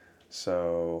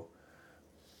 So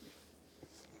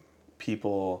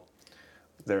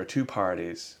there are two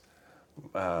parties,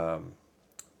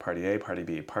 party A, party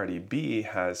B. Party B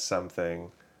has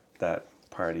something that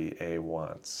party A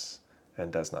wants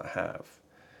and does not have.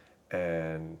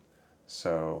 And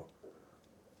so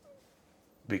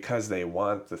because they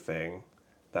want the thing,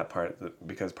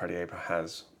 because party A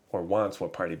has or wants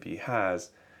what party B has,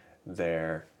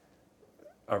 there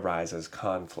arises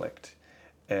conflict.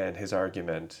 And his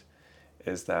argument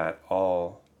is that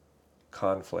all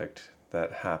conflict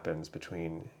that happens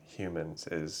between humans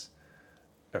is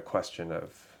a question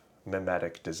of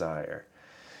mimetic desire.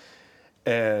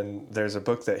 And there's a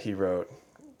book that he wrote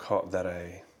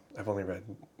I've only read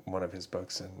one of his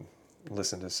books and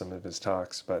listened to some of his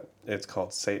talks, but it's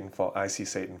called I See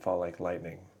Satan Fall Like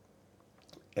Lightning.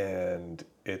 And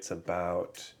it's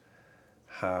about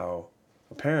how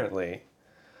apparently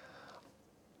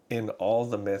in all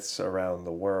the myths around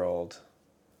the world,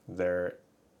 there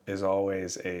is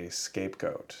always a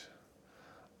scapegoat.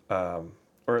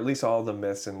 Or at least all the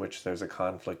myths in which there's a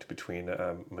conflict between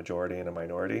a majority and a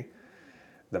minority.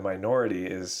 The minority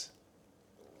is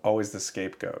always the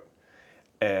scapegoat.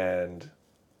 And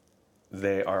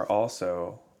they are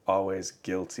also always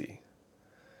guilty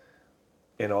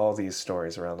in all these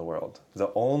stories around the world.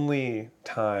 The only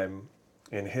time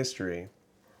in history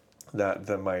that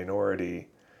the minority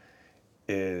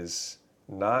is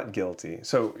not guilty.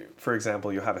 So, for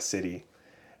example, you have a city,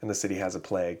 and the city has a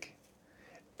plague,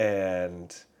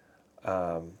 and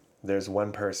there's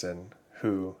one person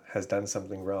who has done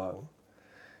something wrong.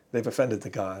 They've offended the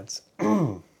gods,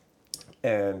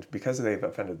 and because they've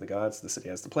offended the gods, the city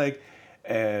has the plague,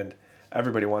 and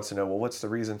everybody wants to know, well, what's the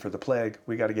reason for the plague?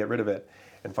 We got to get rid of it.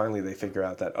 And finally they figure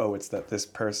out that, it's that this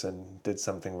person did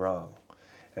something wrong.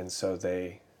 And so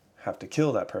they have to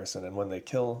kill that person. And when they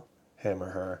kill him or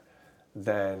her,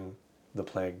 then the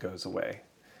plague goes away.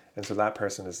 And so that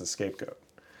person is the scapegoat.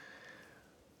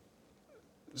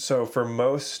 So for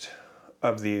most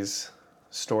of these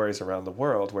stories around the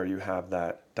world where you have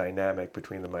that dynamic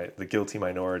between the guilty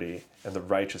minority and the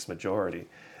righteous majority,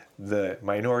 the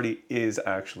minority is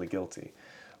actually guilty.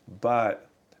 But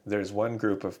there's one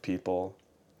group of people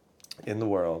in the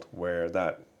world where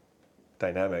that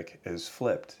dynamic is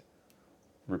flipped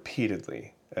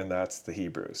repeatedly, and that's the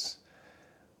Hebrews.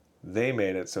 They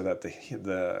made it so that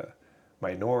the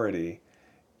minority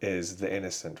is the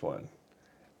innocent one,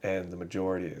 and the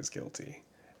majority is guilty.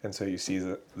 And so you see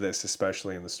this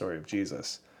especially in the story of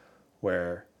Jesus,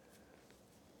 where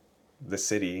the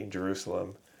city,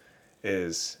 Jerusalem,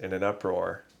 is in an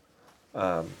uproar.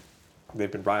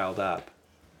 They've been riled up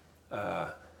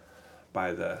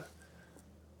by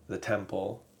the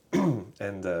temple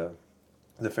and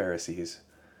the Pharisees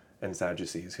and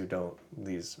Sadducees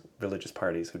these religious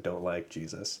parties who don't like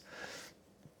Jesus.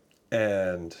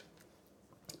 And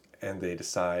they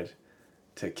decide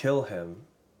to kill him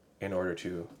in order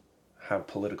to have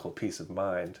political peace of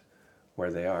mind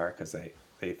where they are, because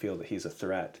they feel that he's a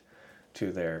threat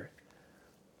to their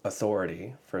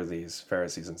authority for these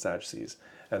Pharisees and Sadducees,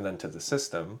 and then to the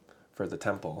system for the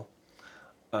temple,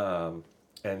 and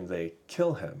they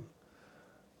kill him.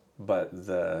 But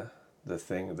the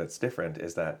thing that's different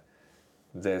is that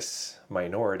this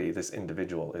minority, this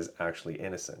individual, is actually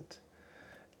innocent.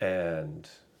 And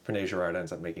René Girard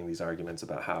ends up making these arguments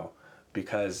about how,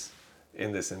 because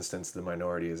in this instance the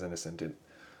minority is innocent, it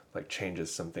like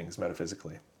changes some things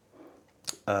metaphysically.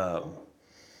 But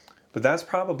that's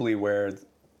probably where,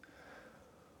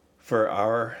 for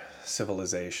our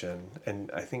civilization, and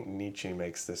I think Nietzsche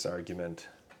makes this argument,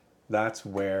 that's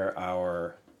where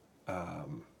our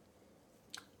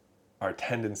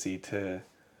tendency to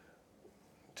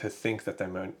think that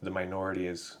the minority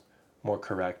is more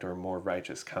correct or more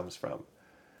righteous comes from.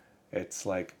 It's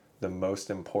like the most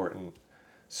important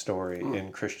story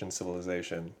in Christian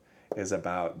civilization is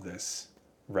about this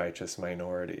righteous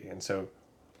minority. And so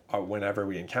whenever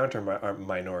we encounter our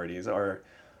minorities, our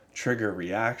trigger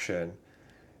reaction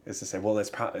is to say, well,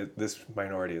 this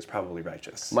minority is probably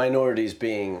righteous. Minorities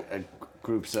being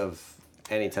groups of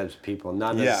any types of people,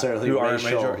 not necessarily who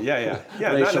racial. Are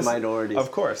racial minorities,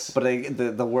 of course. But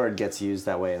the word gets used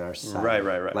that way in our society.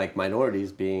 Right. Like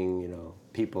minorities being,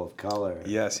 people of color.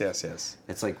 Yes.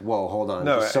 It's like, whoa, hold on,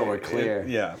 just so we're clear.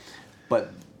 Yeah.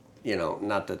 But,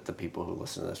 not that the people who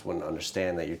listen to this wouldn't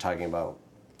understand that you're talking about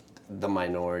the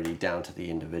minority down to the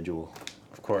individual.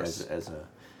 Of course.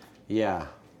 Yeah,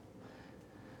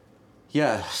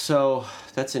 so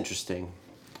that's interesting.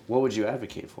 What would you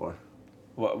advocate for?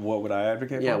 What would I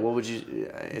advocate for? Yeah, what would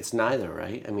you... It's neither,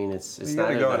 right? I mean, it's you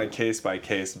neither... You gotta go on a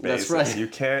case-by-case basis. That's right. You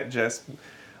can't just...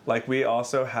 Like, we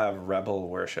also have rebel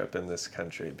worship in this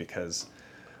country because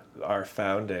our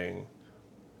founding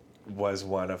was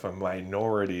one of a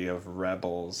minority of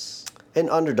rebels. An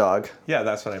underdog. Yeah,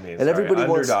 that's what I mean. And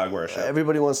underdog worship.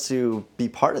 Everybody wants to be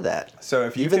part of that. So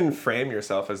if you can frame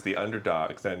yourself as the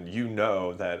underdog, then you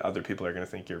know that other people are going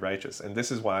to think you're righteous. And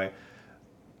this is why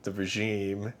the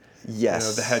regime, the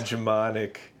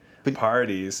hegemonic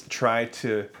parties try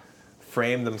to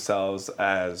frame themselves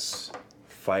as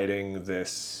fighting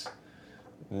this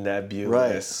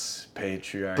nebulous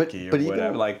patriarchy or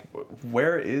whatever. Like,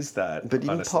 where is that? But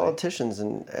even politicians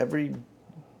and every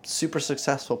super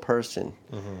successful person,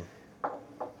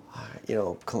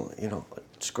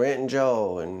 Scranton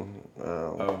Joe and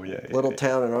little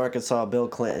town in Arkansas, Bill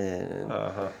Clinton.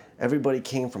 And everybody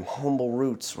came from humble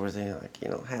roots where they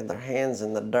had their hands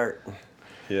in the dirt.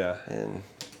 Yeah. And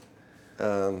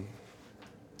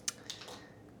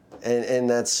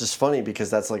that's just funny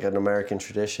because that's like an American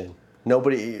tradition.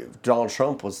 Donald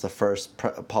Trump was the first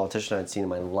politician I'd seen in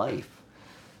my life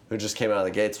who just came out of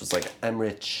the gates was like, I'm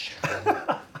rich.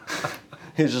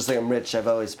 He was just like, I'm rich, I've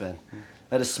always been.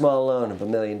 I had a small loan of $1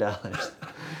 million.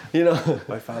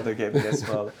 My father gave me a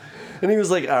small. And he was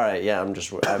like, all right, yeah,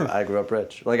 I grew up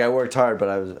rich. Like, I worked hard, but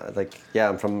I was like, yeah,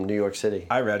 I'm from New York City.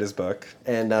 I read his book,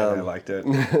 and I liked it.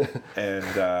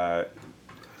 And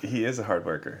he is a hard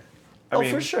worker. I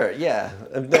mean, for sure, yeah.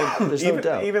 There's no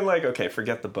doubt. Even like, okay,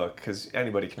 forget the book, because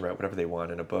anybody can write whatever they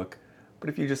want in a book. But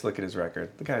if you just look at his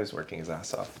record, the guy was working his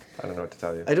ass off. I don't know what to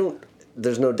tell you.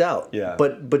 There's no doubt. Yeah.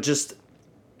 But just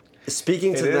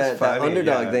speaking to that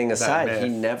underdog thing aside, he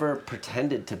never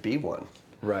pretended to be one.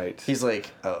 Right. He's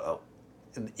like,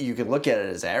 you can look at it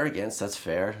as arrogance, that's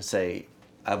fair. Say,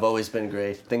 I've always been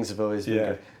great, things have always been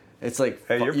good. It's like,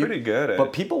 hey, you're pretty good at.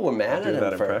 But people were mad at him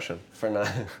for not.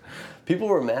 People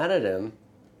were mad at him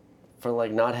for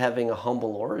like not having a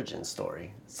humble origin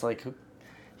story. It's like,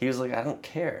 he was like, I don't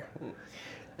care,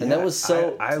 and that was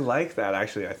so. I like that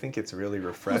actually. I think it's really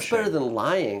refreshing. It's better than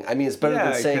lying. I mean, it's better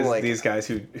than saying like these guys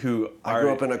who I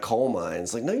grew up in a coal mine.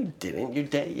 It's like, no, you didn't.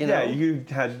 You know. Yeah, you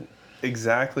had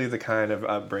exactly the kind of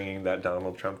upbringing that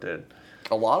Donald Trump did.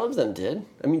 A lot of them did.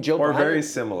 I mean, Joe Or Biden. very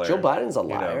similar, Joe Biden's a you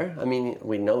know. liar. I mean,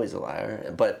 we know he's a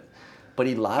liar, but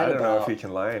he lied I don't know about. if he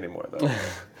can lie anymore though.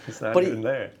 He's not But even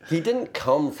there. he didn't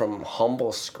come from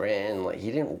humble Scranton. Like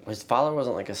his father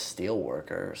wasn't like a steel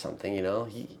worker or something. You know,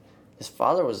 his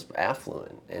father was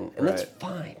affluent, and that's Right.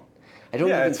 fine. I don't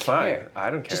Yeah, even it's care. fine. I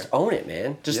don't care. Just own it,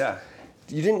 man. Just Yeah.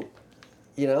 you didn't.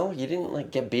 You know, you didn't like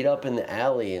get beat up in the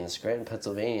alley in Scranton,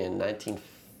 Pennsylvania in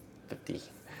 1950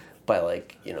 by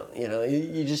like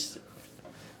you just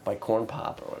by corn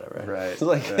pop or whatever. Right.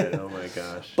 Like, right. Oh my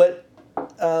gosh. But I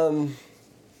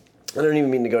don't even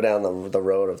mean to go down the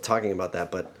road of talking about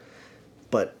that,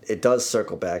 but it does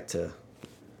circle back to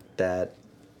that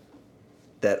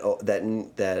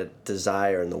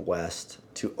desire in the West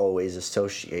to always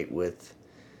associate with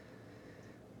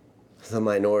the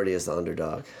minority as the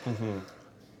underdog. Mm-hmm.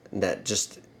 That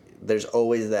just there's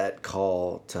always that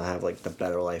call to have like the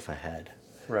better life ahead.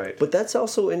 Right. But that's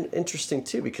also interesting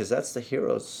too, because that's the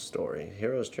hero's story,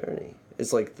 hero's journey.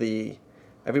 It's like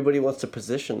everybody wants to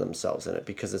position themselves in it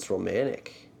because it's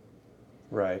romantic.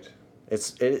 Right.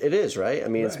 It is, right? I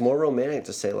mean, It's more romantic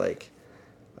to say like,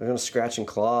 I'm gonna scratch and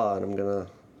claw and I'm gonna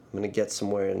get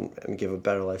somewhere and give a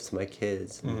better life to my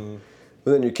kids. Mm-hmm.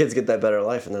 But then your kids get that better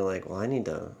life and they're like, well, I need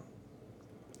to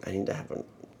have a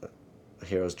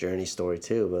hero's journey story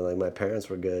too. But like my parents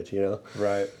were good, you know.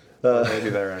 Right. Or maybe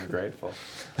they're ungrateful.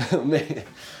 And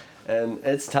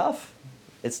it's tough.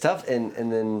 It's tough, and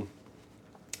then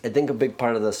I think a big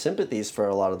part of the sympathies for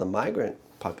a lot of the migrant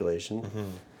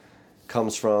population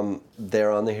comes from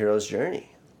they're on the hero's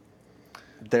journey.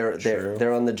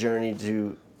 They're on the journey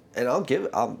to, and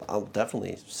I'll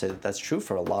definitely say that's true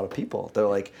for a lot of people. They're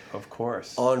like, of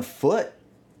course, on foot,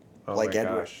 oh like my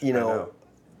gosh, you know.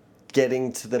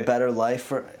 Getting to the better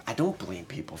life I don't blame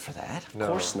people for that. Of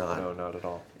course not. No, not at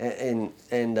all. And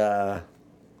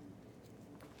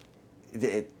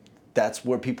that's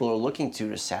where people are looking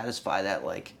to satisfy that,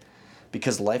 like,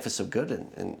 because life is so good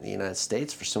in the United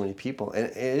States for so many people, and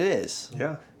it is.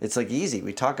 Yeah. It's like easy.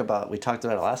 We talked about it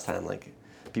last time. Like,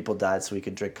 people died so we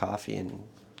could drink coffee in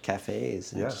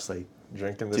cafes and just like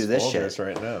drinking do this shit shit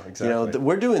right now. Exactly. You know,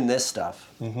 we're doing this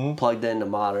stuff plugged into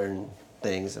modern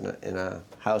things in a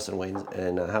house in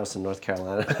North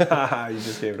Carolina. You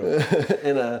just gave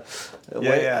it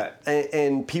away.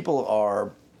 And people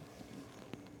are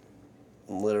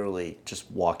literally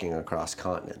just walking across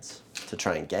continents to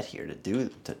try and get here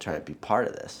to try and be part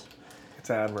of this. It's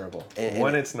admirable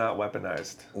when it's not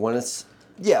weaponized. When it's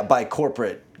by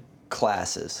corporate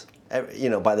classes, you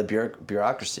know, by the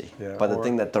bureaucracy, by the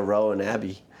thing that Thoreau and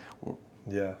Abbey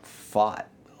fought.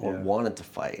 Or wanted to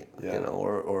fight, you know,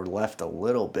 or left a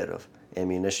little bit of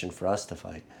ammunition for us to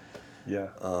fight. Yeah.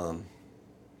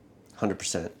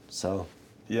 100%. So.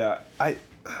 Yeah, what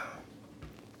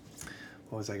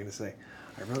was I going to say?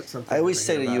 I wrote something. I always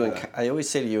say to you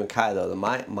and Kai though that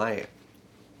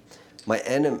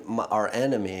our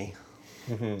enemy,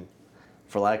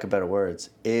 for lack of better words,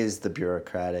 is the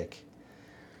bureaucratic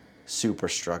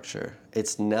superstructure.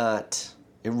 It's not.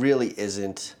 It really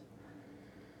isn't.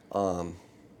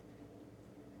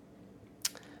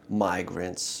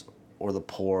 Migrants or the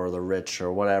poor or the rich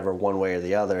or whatever, one way or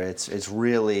the other. It's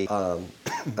really, I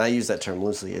use that term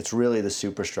loosely, it's really the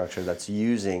superstructure that's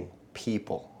using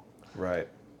people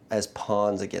as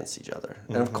pawns against each other.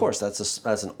 And of course,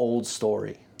 that's an old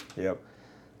story. Yep.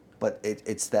 But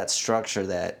it's that structure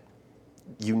that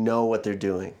you know what they're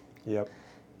doing. Yep.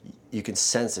 You can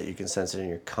sense it. You can sense it in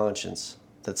your conscience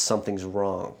that something's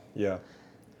wrong. Yeah.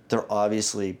 They're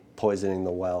obviously poisoning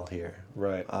the well here.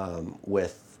 Right.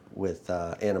 With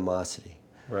animosity.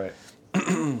 Right.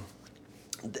 And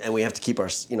we have to keep our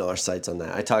sights on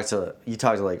that. You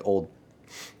talk to like old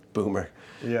boomer,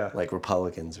 like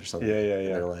Republicans or something. Yeah. And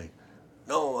they're like,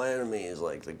 no, my enemy is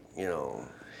like the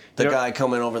guy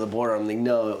coming over the border. I'm like,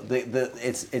 no,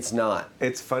 it's not.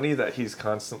 It's funny that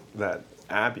that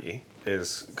Abbey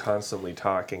is constantly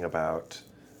talking about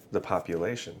the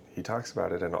population. He talks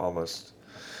about it in almost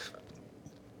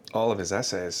all of his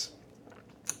essays.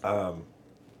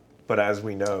 But as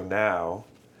we know now,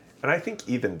 and I think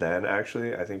even then,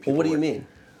 actually, I think people. Well, what do you mean?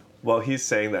 Well, he's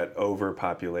saying that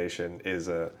overpopulation is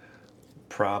a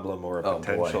problem or a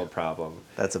potential problem.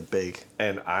 That's a big.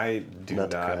 And I do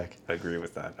not agree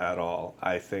with that at all.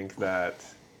 I think that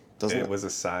it was a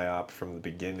psyop from the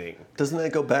beginning. Doesn't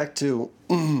that go back to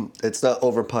it's not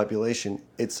overpopulation,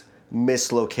 it's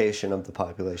mislocation of the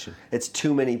population. It's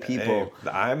too many people. Hey,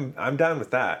 I'm down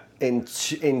with that. In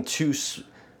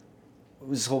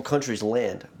this whole country's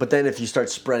land. But then if you start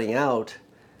spreading out,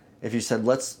 if you said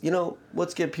let's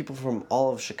get people from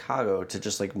all of Chicago to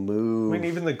just like move. I mean,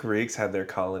 even the Greeks had their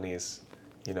colonies,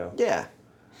 you know. Yeah.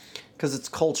 because it's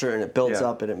culture and it builds Yeah.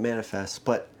 up and it manifests.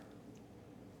 But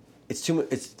it's too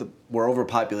much. We're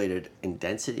overpopulated in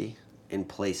density in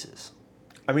places.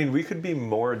 I mean, we could be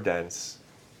more dense,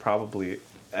 probably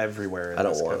everywhere in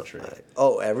this country.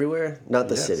 Everywhere? Not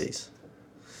the Yes. cities.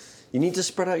 You need to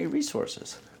spread out your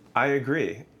resources. I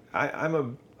agree.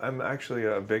 I'm actually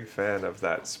a big fan of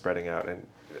that spreading out, and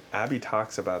Abby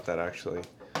talks about that actually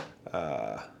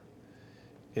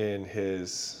in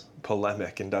his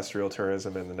polemic, Industrial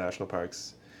Tourism in the National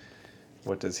Parks.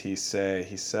 What does he say?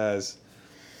 He says,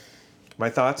 "My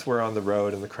thoughts were on the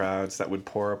road and the crowds that would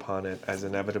pour upon it as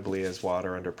inevitably as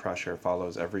water under pressure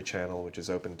follows every channel which is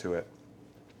open to it.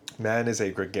 Man is a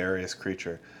gregarious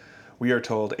creature. We are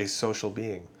told a social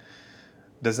being.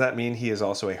 Does that mean he is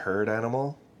also a herd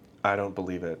animal? I don't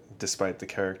believe it, despite the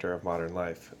character of modern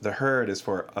life. The herd is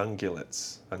for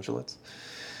ungulates. Ungulates?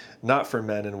 Not for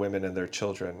men and women and their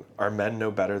children. Are men no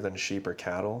better than sheep or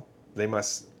cattle? They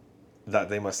must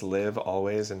live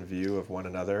always in view of one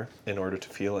another in order to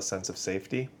feel a sense of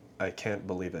safety? I can't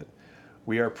believe it.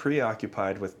 We are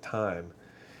preoccupied with time.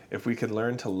 If we could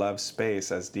learn to love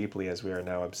space as deeply as we are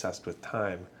now obsessed with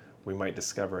time, we might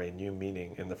discover a new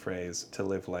meaning in the phrase, to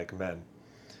live like men."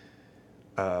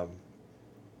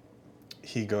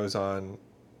 He goes on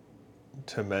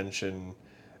to mention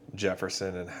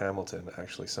Jefferson and Hamilton,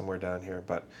 actually, somewhere down here,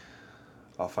 but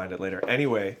I'll find it later.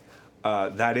 Anyway,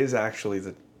 that is actually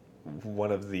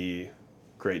one of the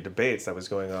great debates that was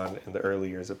going on in the early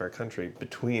years of our country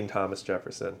between Thomas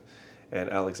Jefferson and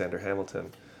Alexander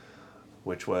Hamilton,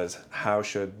 which was how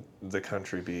should the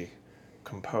country be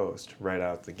composed right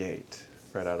out of the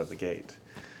gate.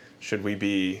 Should we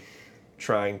be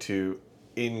trying to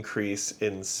increase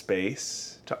in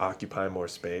space to occupy more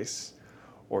space,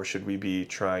 or should we be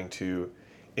trying to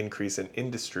increase in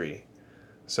industry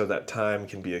so that time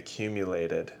can be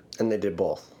accumulated? And they did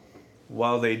both.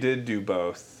 Well, they did do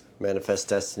both. Manifest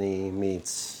Destiny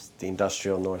meets the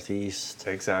industrial Northeast.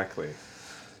 Exactly.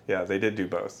 Yeah, they did do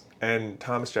both. And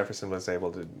Thomas Jefferson was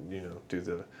able to, do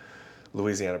the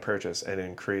Louisiana Purchase and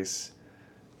increase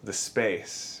the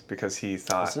space because he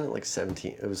thought... Wasn't it like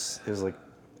 17? It was like...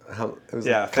 It was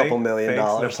yeah, like a couple $1 million.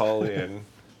 Thanks Napoleon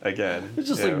again. It was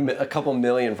just like a couple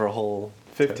million for a whole...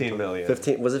 15 million.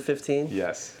 15? Was it 15?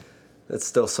 Yes. That's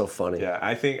still so funny. Yeah,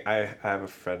 I think I have a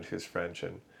friend who's French,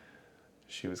 and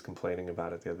she was complaining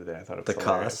about it the other day. I thought it was the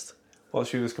hilarious. cost? Well,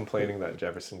 she was complaining that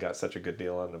Jefferson got such a good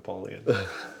deal on Napoleon.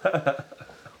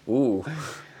 Ooh.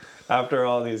 After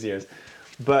all these years.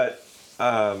 But,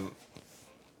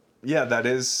 yeah, that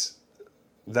is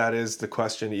the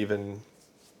question even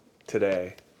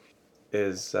today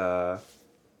is,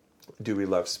 do we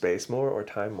love space more or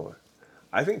time more?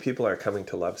 I think people are coming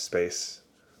to love space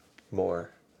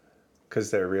more because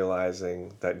they're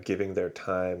realizing that giving their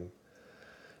time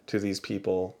to these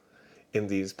people in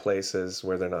these places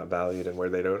where they're not valued and where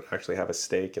they don't actually have a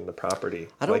stake in the property,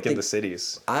 like in the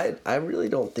cities. I really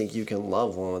don't think you can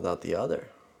love one without the other.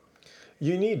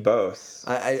 You need both.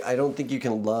 I don't think you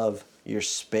can love your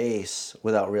space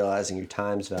without realizing your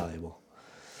time's valuable.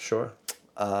 Sure.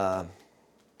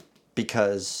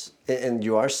 Because, and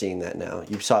you are seeing that now.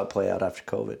 You saw it play out after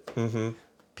COVID. Mm-hmm.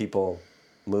 People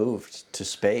moved to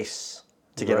space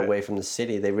to get away from the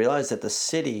city. They realized that the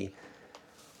city...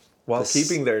 While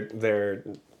keeping their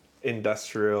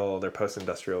industrial, their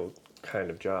post-industrial kind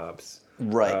of jobs.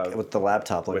 Right, with the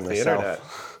laptop like with myself. the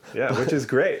internet. Yeah, which is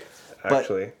great,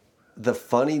 actually. But the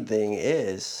funny thing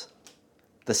is,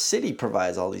 the city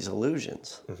provides all these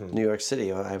illusions. Mm-hmm. New York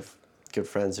City, I have good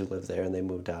friends who live there and they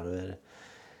moved out of it.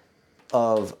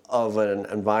 Of an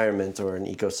environment or an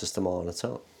ecosystem all on its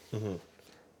own. Mm-hmm. And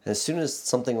as soon as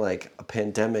something like a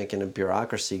pandemic and a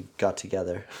bureaucracy got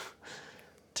together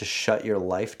to shut your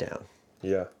life down.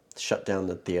 Yeah. Shut down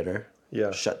the theater.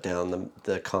 Yeah. Shut down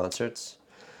the concerts.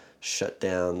 Shut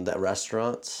down the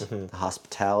restaurants, mm-hmm. the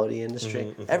hospitality industry,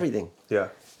 mm-hmm, mm-hmm. everything. Yeah.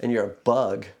 And you're a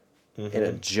bug mm-hmm. in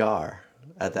a jar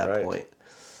at that point.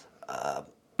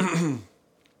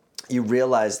 You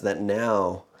realize that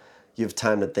now you have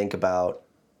time to think about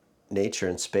nature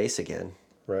and space again.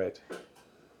 Right.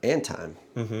 And time.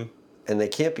 Mm-hmm. And they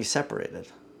can't be separated.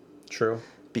 True.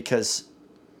 Because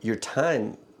your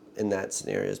time in that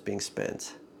scenario is being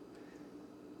spent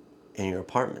in your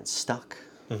apartment, stuck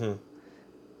mm-hmm.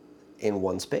 in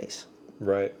one space.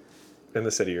 Right. In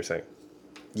the city, you're saying?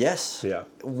 Yes. Yeah.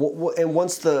 And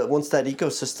once that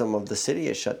ecosystem of the city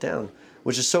is shut down,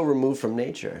 which is so removed from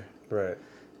nature. Right.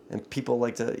 And people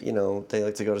like to, they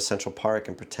like to go to Central Park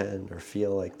and pretend or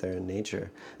feel like they're in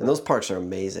nature. And those parks are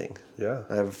amazing. Yeah.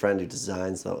 I have a friend who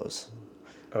designs those.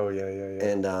 Oh, yeah.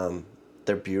 And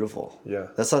they're beautiful. Yeah.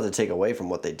 That's not to take away from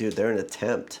what they do. They're an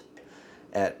attempt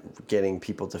at getting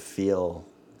people to feel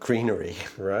greenery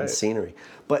Right. and scenery.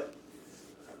 But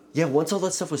yeah, once all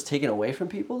that stuff was taken away from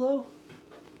people, though,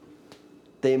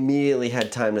 they immediately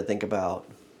had time to think about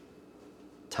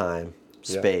time,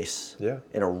 space,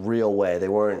 in a real way. They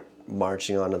weren't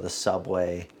marching onto the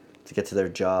subway to get to their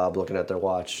job, looking at their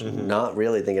watch, not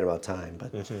really thinking about time,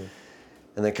 but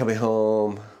and then coming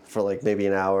home for like maybe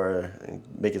an hour and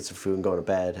making some food and going to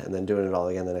bed, and then doing it all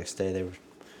again the next day.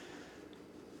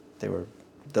 They were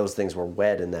those things were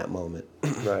wed in that moment.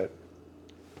 Right.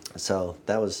 So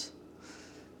that was,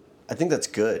 I think that's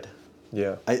good.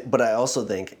 Yeah. But I also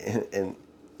think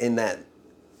in that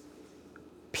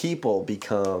people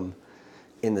become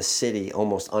in the city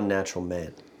almost unnatural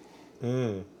men.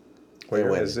 Well,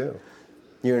 you're in a zoo.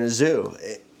 You're in a zoo.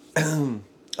 In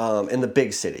the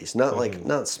big cities,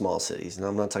 not small cities. And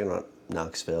I'm not talking about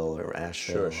Knoxville or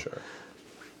Asheville. Sure.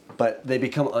 But they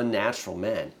become unnatural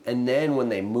men, and then when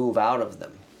they move out of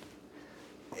them,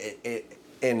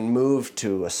 and move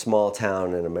to a small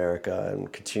town in America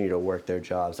and continue to work their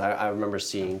jobs. I remember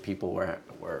seeing people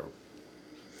were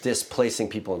displacing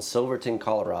people in Silverton,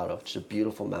 Colorado, which is a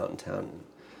beautiful mountain town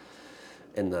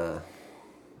in the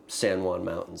San Juan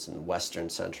Mountains in western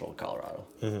central Colorado.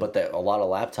 But a lot of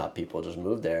laptop people just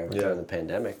moved there during the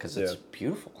pandemic because it's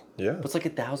beautiful. Yeah. But it's like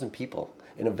 1,000 people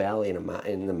in a valley in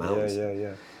the mountains.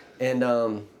 Yeah. And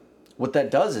what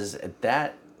that does is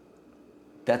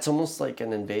that's almost like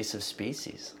an invasive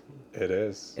species. It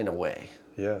is. In a way.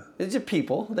 Yeah. It's just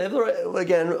people. They have the right,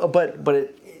 again, but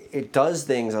it does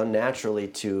things unnaturally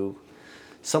to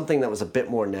something that was a bit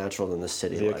more natural than the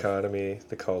city life. The economy,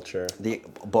 the culture.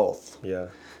 Both. Yeah.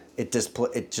 It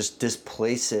just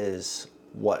displaces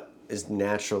what is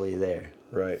naturally there.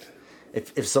 Right.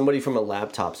 If somebody from a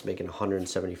laptop's making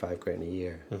 $175,000 a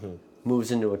year,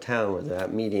 moves into a town where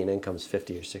that median income's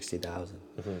 $50,000 or $60,000,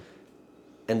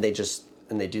 and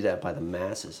they do that by the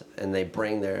masses, and they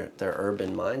bring their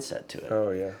urban mindset to it. Oh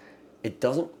yeah. It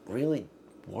doesn't really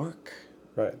work.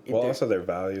 Right. Well, also their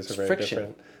values are very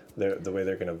friction. different. The way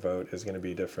they're going to vote is going to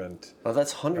be different. Well,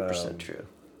 that's 100% true.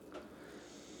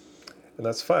 And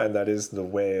that's fine. That is the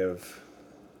way of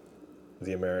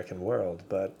the American world,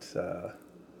 but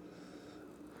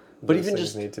even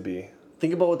just need to be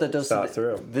think about what that does thought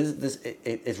through.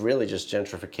 It's really just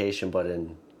gentrification, but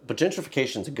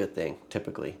gentrification is a good thing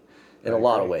typically, in a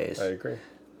lot of ways. I agree.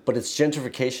 But it's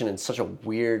gentrification in such a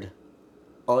weird,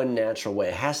 unnatural way.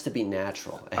 It has to be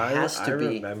natural. I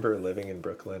remember living in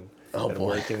Brooklyn and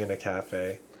working in a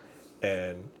cafe,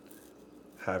 and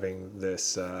having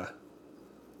this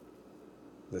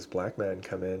black man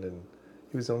come in, and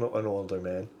he was an older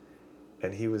man,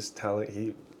 and he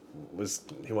wanted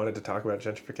to talk about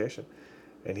gentrification,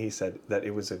 and he said that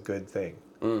it was a good thing.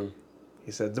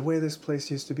 He said, the way this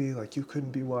place used to be, like, you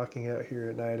couldn't be walking out here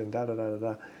at night and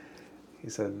da-da-da-da-da. He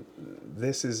said,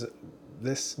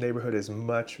 this neighborhood is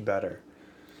much better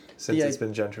since it's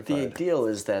been gentrified. The ideal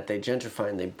is that they gentrify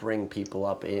and they bring people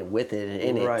up with it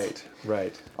in it.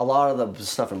 Right. A lot of the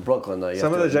stuff in Brooklyn, though,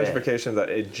 some of the gentrification that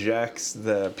ejects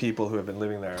the people who have been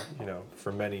living there,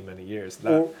 for many, many years.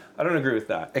 I don't agree with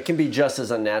that. It can be just as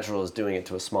unnatural as doing it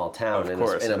to a small town in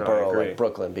a borough like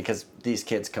Brooklyn, because these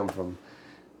kids come from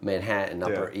Manhattan,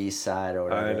 Upper East Side or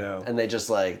whatever. I know. And they just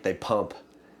they pump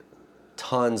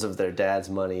tons of their dad's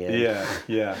money in.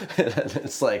 Yeah. And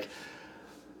it's like,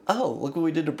 oh, look what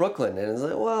we did to Brooklyn. And it's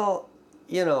like, well,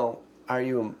 are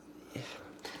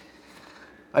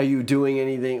you doing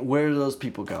anything? Where do those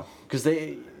people go? Because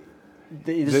they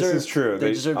deserve, this is true.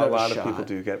 They deserve a lot shot. of people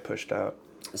do get pushed out.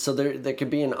 So there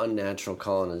could be an unnatural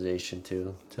colonization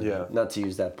too. Not to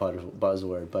use that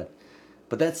buzzword, but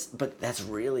that's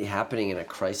really happening in a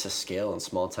crisis scale in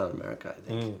small town America, I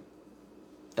think.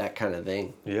 That kind of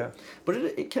thing. Yeah. But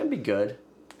it can be good.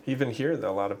 Even here,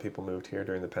 a lot of people moved here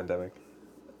during the pandemic.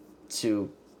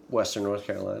 To Western North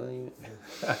Carolina.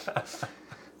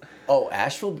 Oh,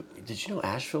 Asheville. Did you know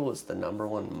Asheville was the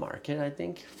 #1 market, I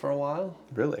think, for a while?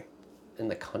 Really? In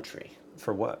the country.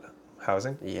 For what?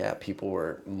 Housing? Yeah, people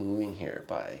were moving here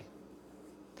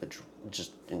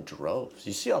just in droves.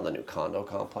 You see all the new condo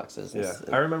complexes. Yeah.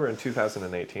 I remember in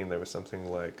 2018 there was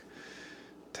something like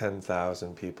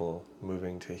 10,000 people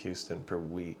moving to Houston per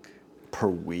week. Per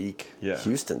week? Yeah.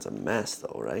 Houston's a mess,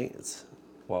 though, right?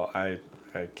 Well, I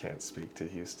can't speak to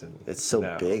Houston. It's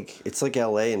so big. It's like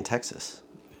LA and Texas.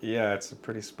 Yeah, it's a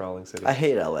pretty sprawling city. I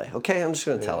hate LA. Okay, I'm just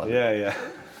gonna tell him. Yeah.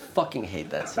 Fucking hate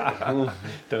that city.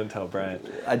 Don't tell Brian.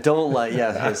 I don't like.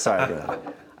 Yeah, hey, sorry, Brian.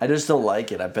 I just don't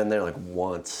like it. I've been there like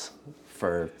once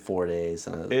for 4 days,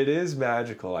 and it is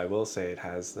magical. I will say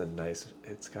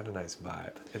it's got a nice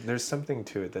vibe. There's something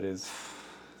to it that is.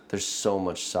 There's so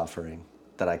much suffering.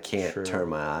 that I can't True. turn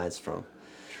my eyes from.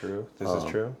 True. This is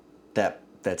true.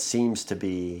 That seems to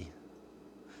be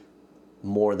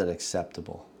more than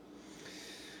acceptable.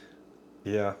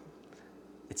 Yeah.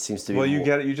 It seems to be. Well,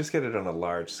 you just get it on a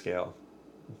large scale.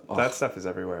 That stuff is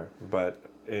everywhere, but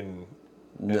in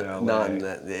LA, not in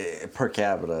that, per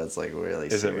capita. It's like really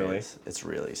serious. Is it really? It's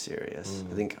really serious.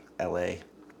 I think LA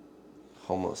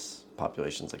homeless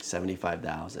population is like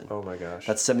 75,000. Oh my gosh.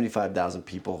 That's 75,000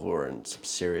 people who are in some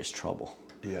serious trouble.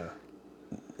 Yeah.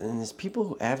 And there's people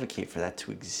who advocate for that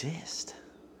to exist.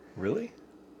 Really?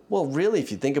 Well, really,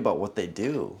 if you think about what they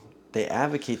do, they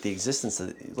advocate the existence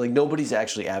of, like, nobody's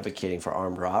actually advocating for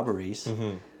armed robberies,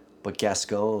 but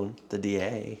Gascon, the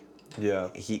DA, Yeah.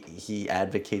 he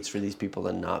advocates for these people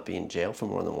to not be in jail for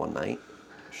more than one night.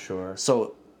 Sure.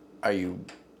 So, are you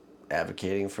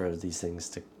advocating for these things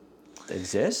to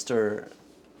exist, or?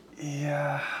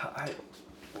 Yeah,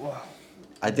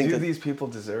 I think do that these people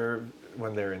deserve,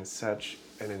 when they're in such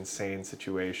an insane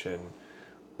situation,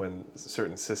 when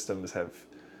certain systems have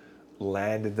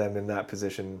landed them in that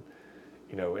position,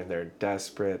 and they're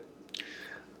desperate?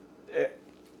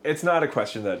 It's not a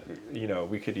question that,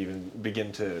 we could even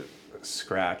begin to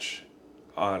scratch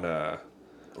on a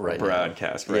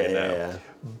broadcast now. Yeah.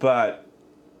 But,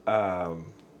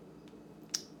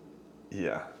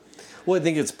 yeah. Well, I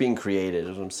think it's being created,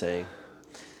 is what I'm saying.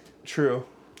 True.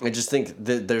 I just think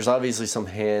that there's obviously some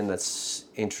hand that's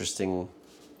interesting.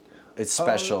 It's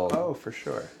special. Oh, for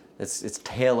sure. It's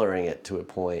tailoring it to a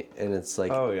point, and it's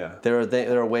like, Oh, yeah. there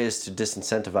are ways to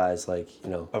disincentivize, like,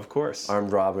 Of course.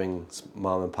 armed robbing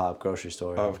mom and pop grocery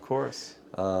store. Of course.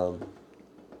 But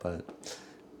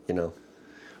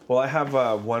Well, I have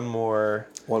one more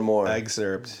one more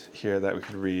excerpt here that we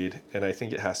could read, and I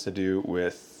think it has to do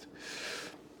with,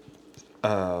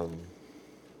 again,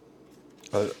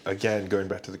 going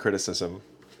back to the criticism,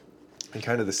 and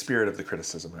kind of the spirit of the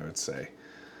criticism, I would say.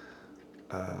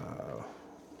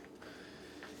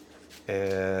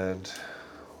 And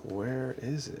where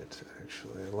is it,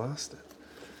 actually? I lost it.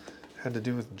 It had to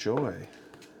do with joy.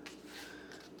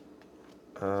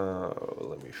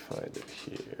 Let me find it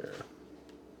here.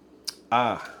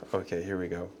 Okay, here we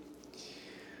go.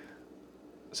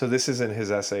 So this is in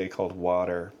his essay called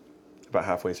Water, about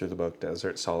halfway through the book,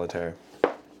 Desert Solitaire.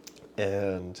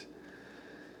 And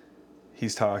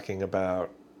he's talking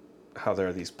about how there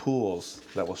are these pools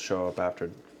that will show up after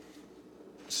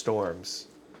storms.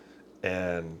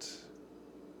 And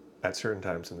at certain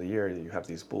times in the year, you have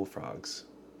these bullfrogs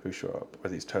who show up, or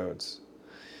these toads.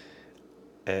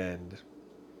 And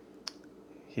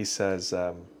he says,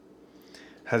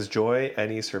 has joy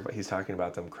any he's talking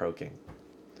about them croaking.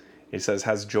 He says,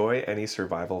 has joy any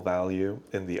survival value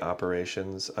in the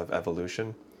operations of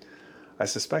evolution? I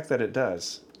suspect that it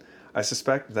does. I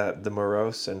suspect that the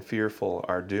morose and fearful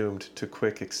are doomed to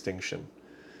quick extinction.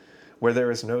 Where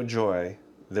there is no joy,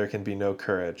 there can be no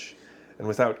courage, and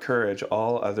without courage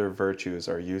all other virtues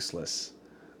are useless.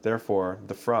 Therefore,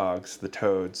 the frogs, the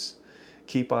toads,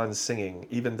 keep on singing,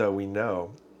 even though we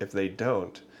know, if they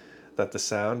don't, that the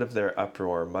sound of their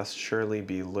uproar must surely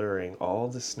be luring all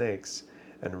the snakes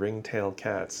and ring-tailed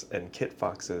cats and kit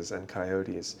foxes and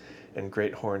coyotes and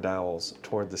great horned owls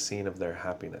toward the scene of their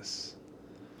happiness.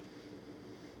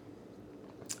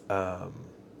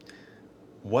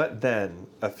 What then?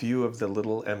 A few of the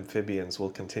little amphibians will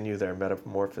continue their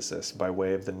metamorphosis by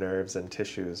way of the nerves and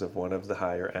tissues of one of the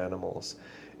higher animals,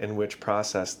 in which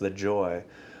process the joy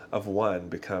of one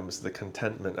becomes the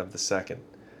contentment of the second.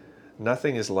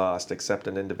 Nothing is lost except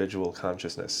an individual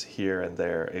consciousness, here and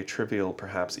there, a trivial,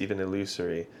 perhaps even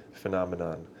illusory,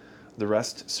 phenomenon. The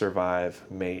rest survive,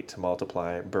 mate,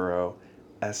 multiply, burrow,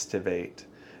 estivate,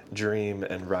 dream,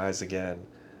 and rise again.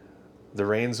 The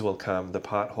rains will come, the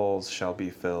potholes shall be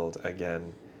filled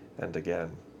again and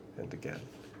again and again.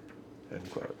 End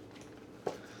quote.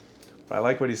 But I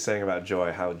like what he's saying about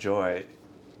joy, how joy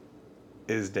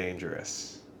is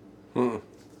dangerous.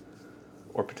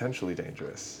 Or potentially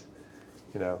dangerous.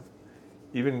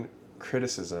 Even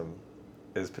criticism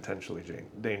is potentially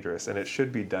dangerous, and it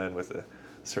should be done with a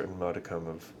certain modicum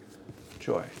of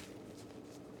joy.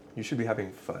 You should be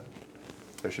having fun.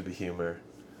 There should be humor.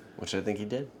 Which I think he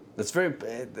did. That's very.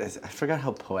 I forgot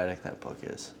how poetic that book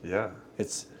is. Yeah.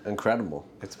 It's incredible.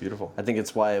 It's beautiful. I think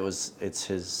it's why it's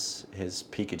his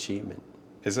peak achievement.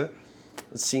 Is it?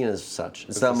 It's seen as such.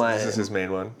 It's This not is his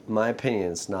main one? my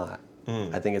opinion. It's not.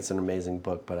 I think it's an amazing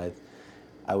book, but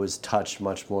I was touched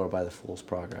much more by The Fool's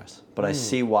Progress. But I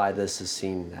see why this is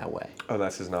seen that way. Oh,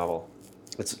 that's his novel.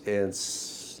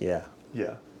 It's yeah.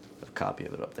 Yeah. A copy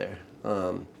of it up there.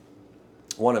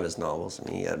 One of his novels. I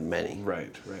mean, he had many.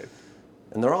 Right.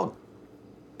 And they're all,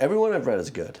 everyone I've read is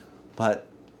good, But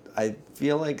I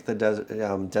feel like the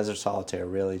Desert Solitaire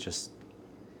really just,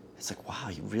 it's like, wow,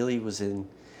 he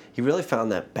really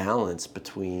found that balance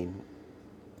between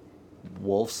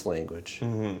Wolf's language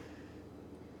and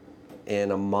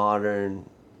a modern,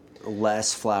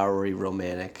 less flowery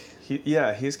romantic.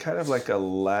 He's kind of like a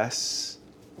less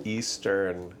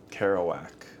Eastern Kerouac.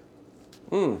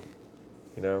 You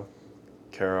know?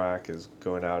 Kerouac is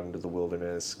going out into the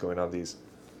wilderness, going on these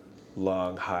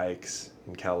long hikes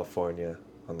in California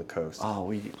on the coast.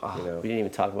 We didn't even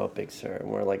talk about Big Sur, and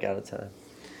we're like out of time.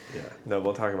 Yeah, no,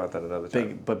 we'll talk about that another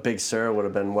time. But Big Sur would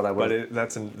have been what I would. But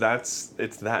it's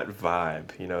that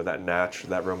vibe, you know,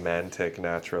 that romantic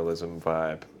naturalism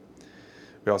vibe.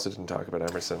 We also didn't talk about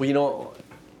Emerson. Well, you know,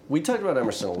 we talked about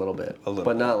Emerson a little bit,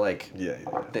 but not like. Yeah.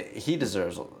 He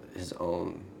deserves his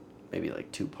own, maybe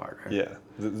like two-parter. Yeah,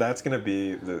 that's gonna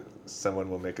be someone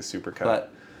will make a supercut.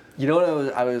 But you know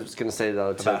what I was gonna say though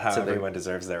about how everyone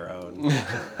deserves their own.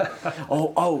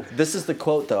 This is the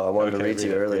quote though I wanted to read to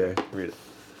you earlier. Read it.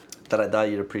 That I thought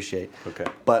you'd appreciate. Okay.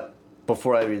 But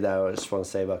before I read that, I just want to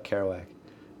say about Kerouac.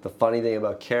 The funny thing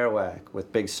about Kerouac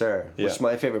with Big Sur, which is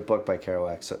my favorite book by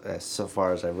Kerouac so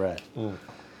far as I've read.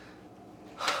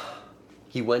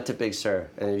 He went to Big Sur,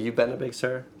 and have you been to Big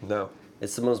Sur? No.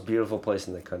 It's the most beautiful place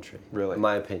in the country. Really? In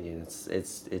my opinion,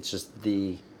 it's just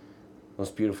the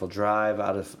most beautiful drive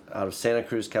out of Santa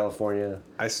Cruz, California.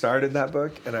 I started that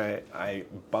book, and I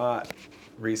bought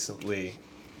recently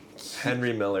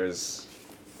Henry Miller's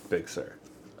Big Sur.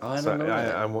 Oh, I don't know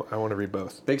that. I want to read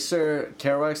both. Big Sur,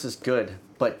 Kerouac's is good,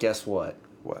 but guess what?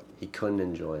 What? He couldn't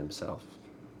enjoy himself.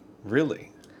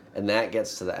 Really? And that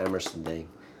gets to the Emerson thing.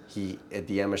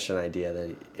 The Emerson idea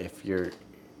that if you're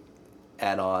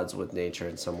at odds with nature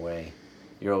in some way,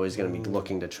 you're always going to be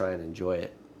looking to try and enjoy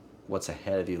it, what's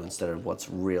ahead of you instead of what's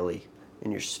really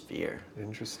in your sphere.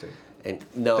 Interesting. And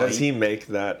no, does he make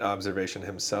that observation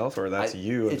himself, or that's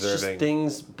you observing? It's just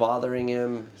things bothering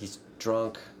him. He's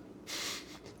drunk.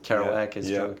 Kerouac is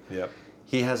drunk. Yep.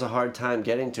 He has a hard time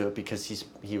getting to it because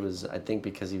he was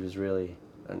really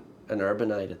an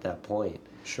urbanite at that point.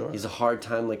 Sure. He's a hard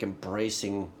time like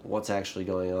embracing what's actually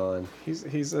going on.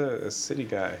 He's a city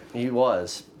guy. He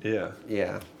was. Yeah.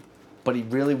 Yeah. But he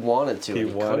really wanted to. He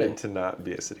wanted to not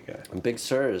be a city guy. And Big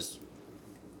Sur is,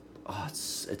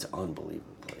 it's an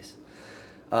unbelievable place.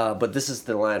 But this is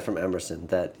the line from Emerson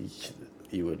that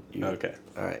you would. Okay.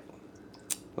 All right.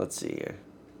 Let's see here.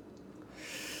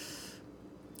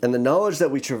 And the knowledge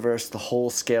that we traverse the whole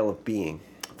scale of being,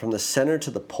 from the center to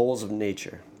the poles of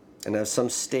nature, and have some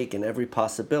stake in every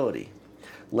possibility,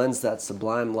 lends that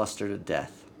sublime luster to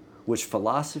death, which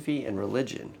philosophy and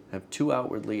religion have too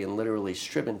outwardly and literally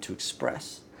striven to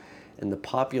express in the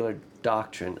popular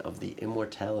doctrine of the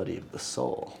immortality of the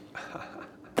soul.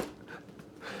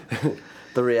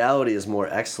 The reality is more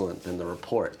excellent than the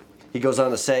report. He goes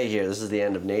on to say here, this is the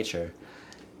end of nature,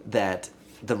 that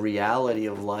the reality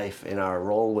of life in our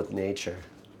role with nature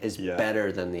is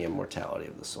better than the immortality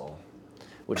of the soul.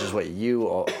 Which is what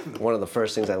one of the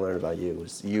first things I learned about you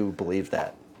was you believe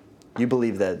that. You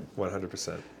believe that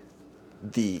 100%.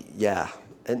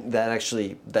 And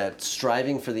that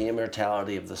striving for the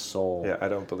immortality of the soul. Yeah, I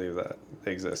don't believe that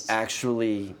exists.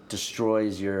 Actually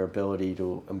destroys your ability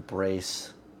to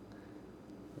embrace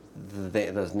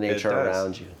the nature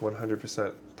around you.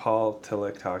 100%. Paul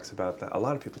Tillich talks about that. A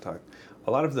lot of people talk.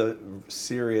 A lot of the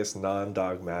serious,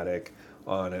 non-dogmatic,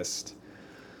 honest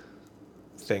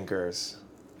thinkers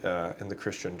in the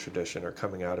Christian tradition, or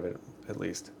coming out of it at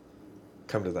least,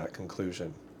 come to that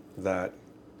conclusion that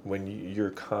when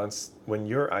your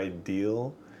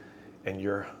ideal and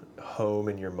your home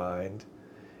in your mind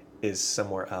is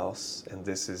somewhere else, and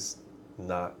this is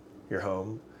not your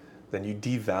home, then you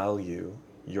devalue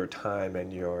your time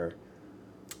and your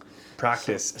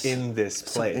practice in this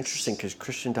place. So interesting, because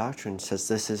Christian doctrine says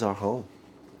this is our home.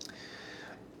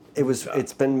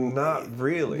 It's been not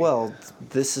really. Well,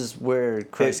 this is where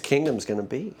Christ's kingdom's going to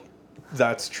be.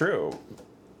 That's true,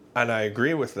 and I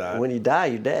agree with that. When you die,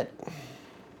 you're dead.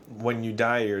 When you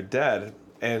die, you're dead,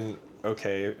 and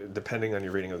okay, depending on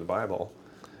your reading of the Bible,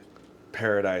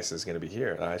 paradise is going to be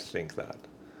here. I think that,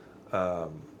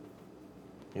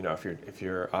 if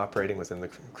you're operating within the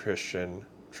Christian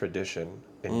tradition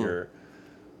and you're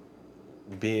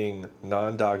being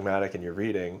non-dogmatic in your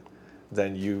reading,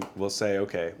 then you will say,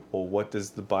 okay, well, what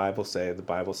does the Bible say? The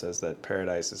Bible says that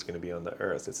paradise is going to be on the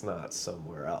earth. It's not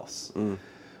somewhere else.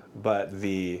 But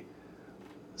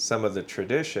some of the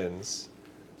traditions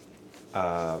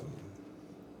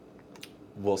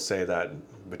will say that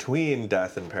between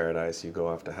death and paradise, you go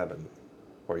off to heaven,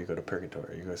 or you go to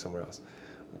purgatory, or you go somewhere else,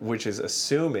 which is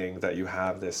assuming that you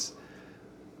have this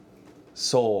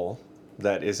soul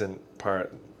that isn't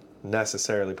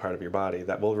necessarily part of your body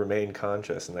that will remain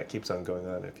conscious, and that keeps on going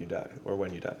on if you die or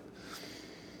when you die.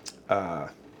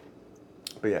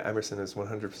 But yeah, Emerson is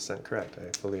 100% correct.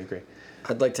 I fully agree.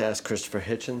 I'd like to ask Christopher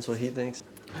Hitchens what he thinks.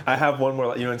 I have one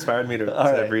more. You inspired me to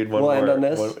right. read one We'll more. end on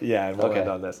this? And we'll Okay. end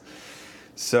on this.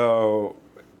 So,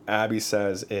 Abby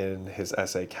says in his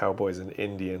essay, Cowboys and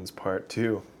Indians, Part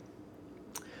 2,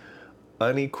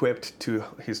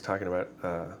 he's talking about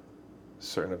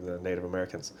certain of the Native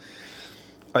Americans,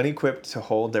 unequipped to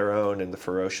hold their own in the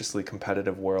ferociously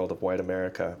competitive world of white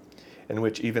America, in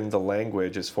which even the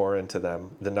language is foreign to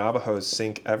them, the Navajos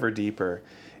sink ever deeper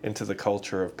into the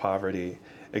culture of poverty,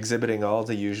 exhibiting all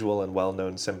the usual and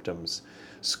well-known symptoms: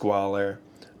 squalor,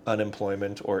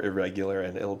 unemployment or irregular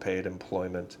and ill-paid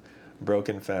employment,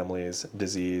 broken families,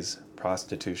 disease,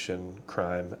 prostitution,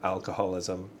 crime,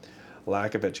 alcoholism,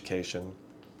 lack of education,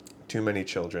 too many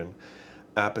children,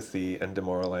 apathy and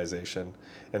demoralization,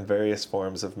 and various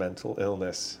forms of mental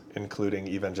illness, including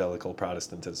evangelical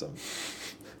Protestantism.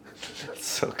 That's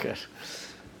so good.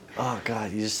 Oh,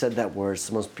 God, you just said that word. It's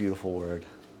the most beautiful word.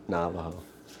 Navajo.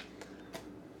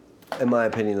 In my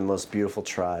opinion, the most beautiful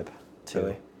tribe, too.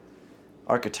 Really?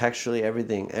 Architecturally,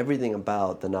 everything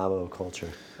about the Navajo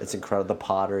culture. It's incredible. The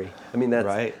pottery. I mean, that's...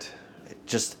 Right.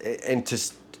 And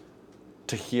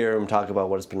to hear him talk about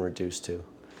what it's been reduced to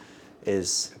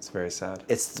It's very sad.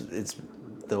 It's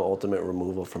the ultimate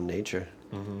removal from nature.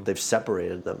 Mm-hmm. They've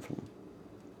separated them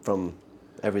from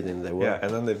everything they were. Yeah,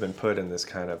 and then they've been put in this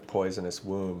kind of poisonous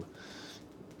womb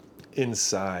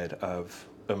inside of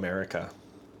America,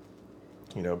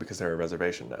 because they're a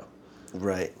reservation now.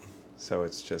 Right. So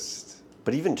it's just...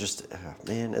 But even just,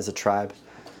 man, as a tribe,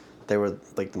 they were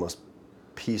like the most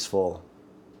peaceful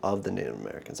of the Native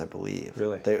Americans, I believe.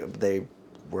 Really? They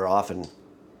were often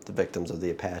the victims of the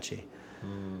Apache, I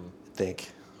think,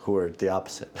 who were the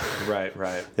opposite. Right.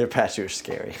 The Apache were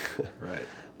scary. Right.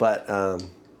 But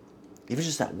even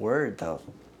just that word, though.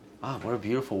 Wow, what a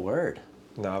beautiful word.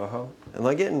 Navajo? Am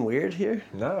I getting weird here?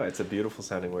 No, it's a beautiful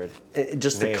sounding word.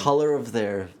 Just Name. the color of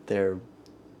their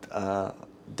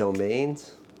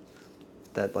domains,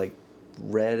 that like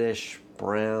reddish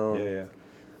brown Yeah.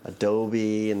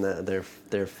 adobe, and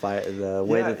the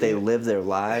way that they live their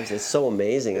lives. It's so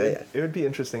amazing. It would be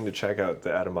interesting to check out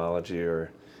the etymology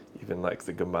or even like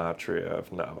the gematria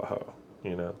of Navajo,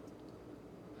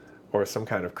 or some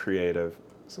kind of creative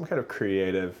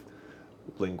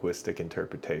linguistic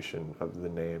interpretation of the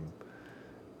name.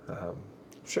 I'm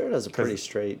sure it has a pretty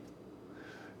straight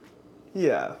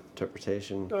Yeah.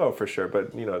 interpretation. Oh, for sure.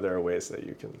 But, there are ways that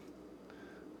you can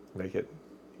make it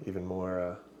even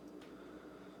more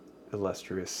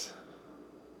illustrious.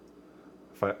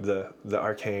 The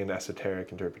arcane,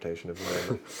 esoteric interpretation of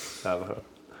the name Navajo.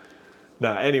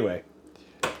 Nah, anyway.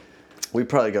 We've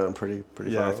probably gone pretty far.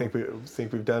 Yeah, I think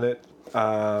we've done it.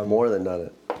 More than done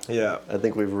it. Yeah. I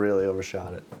think we've really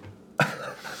overshot it.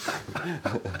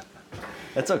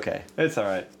 That's okay. It's all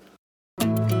right.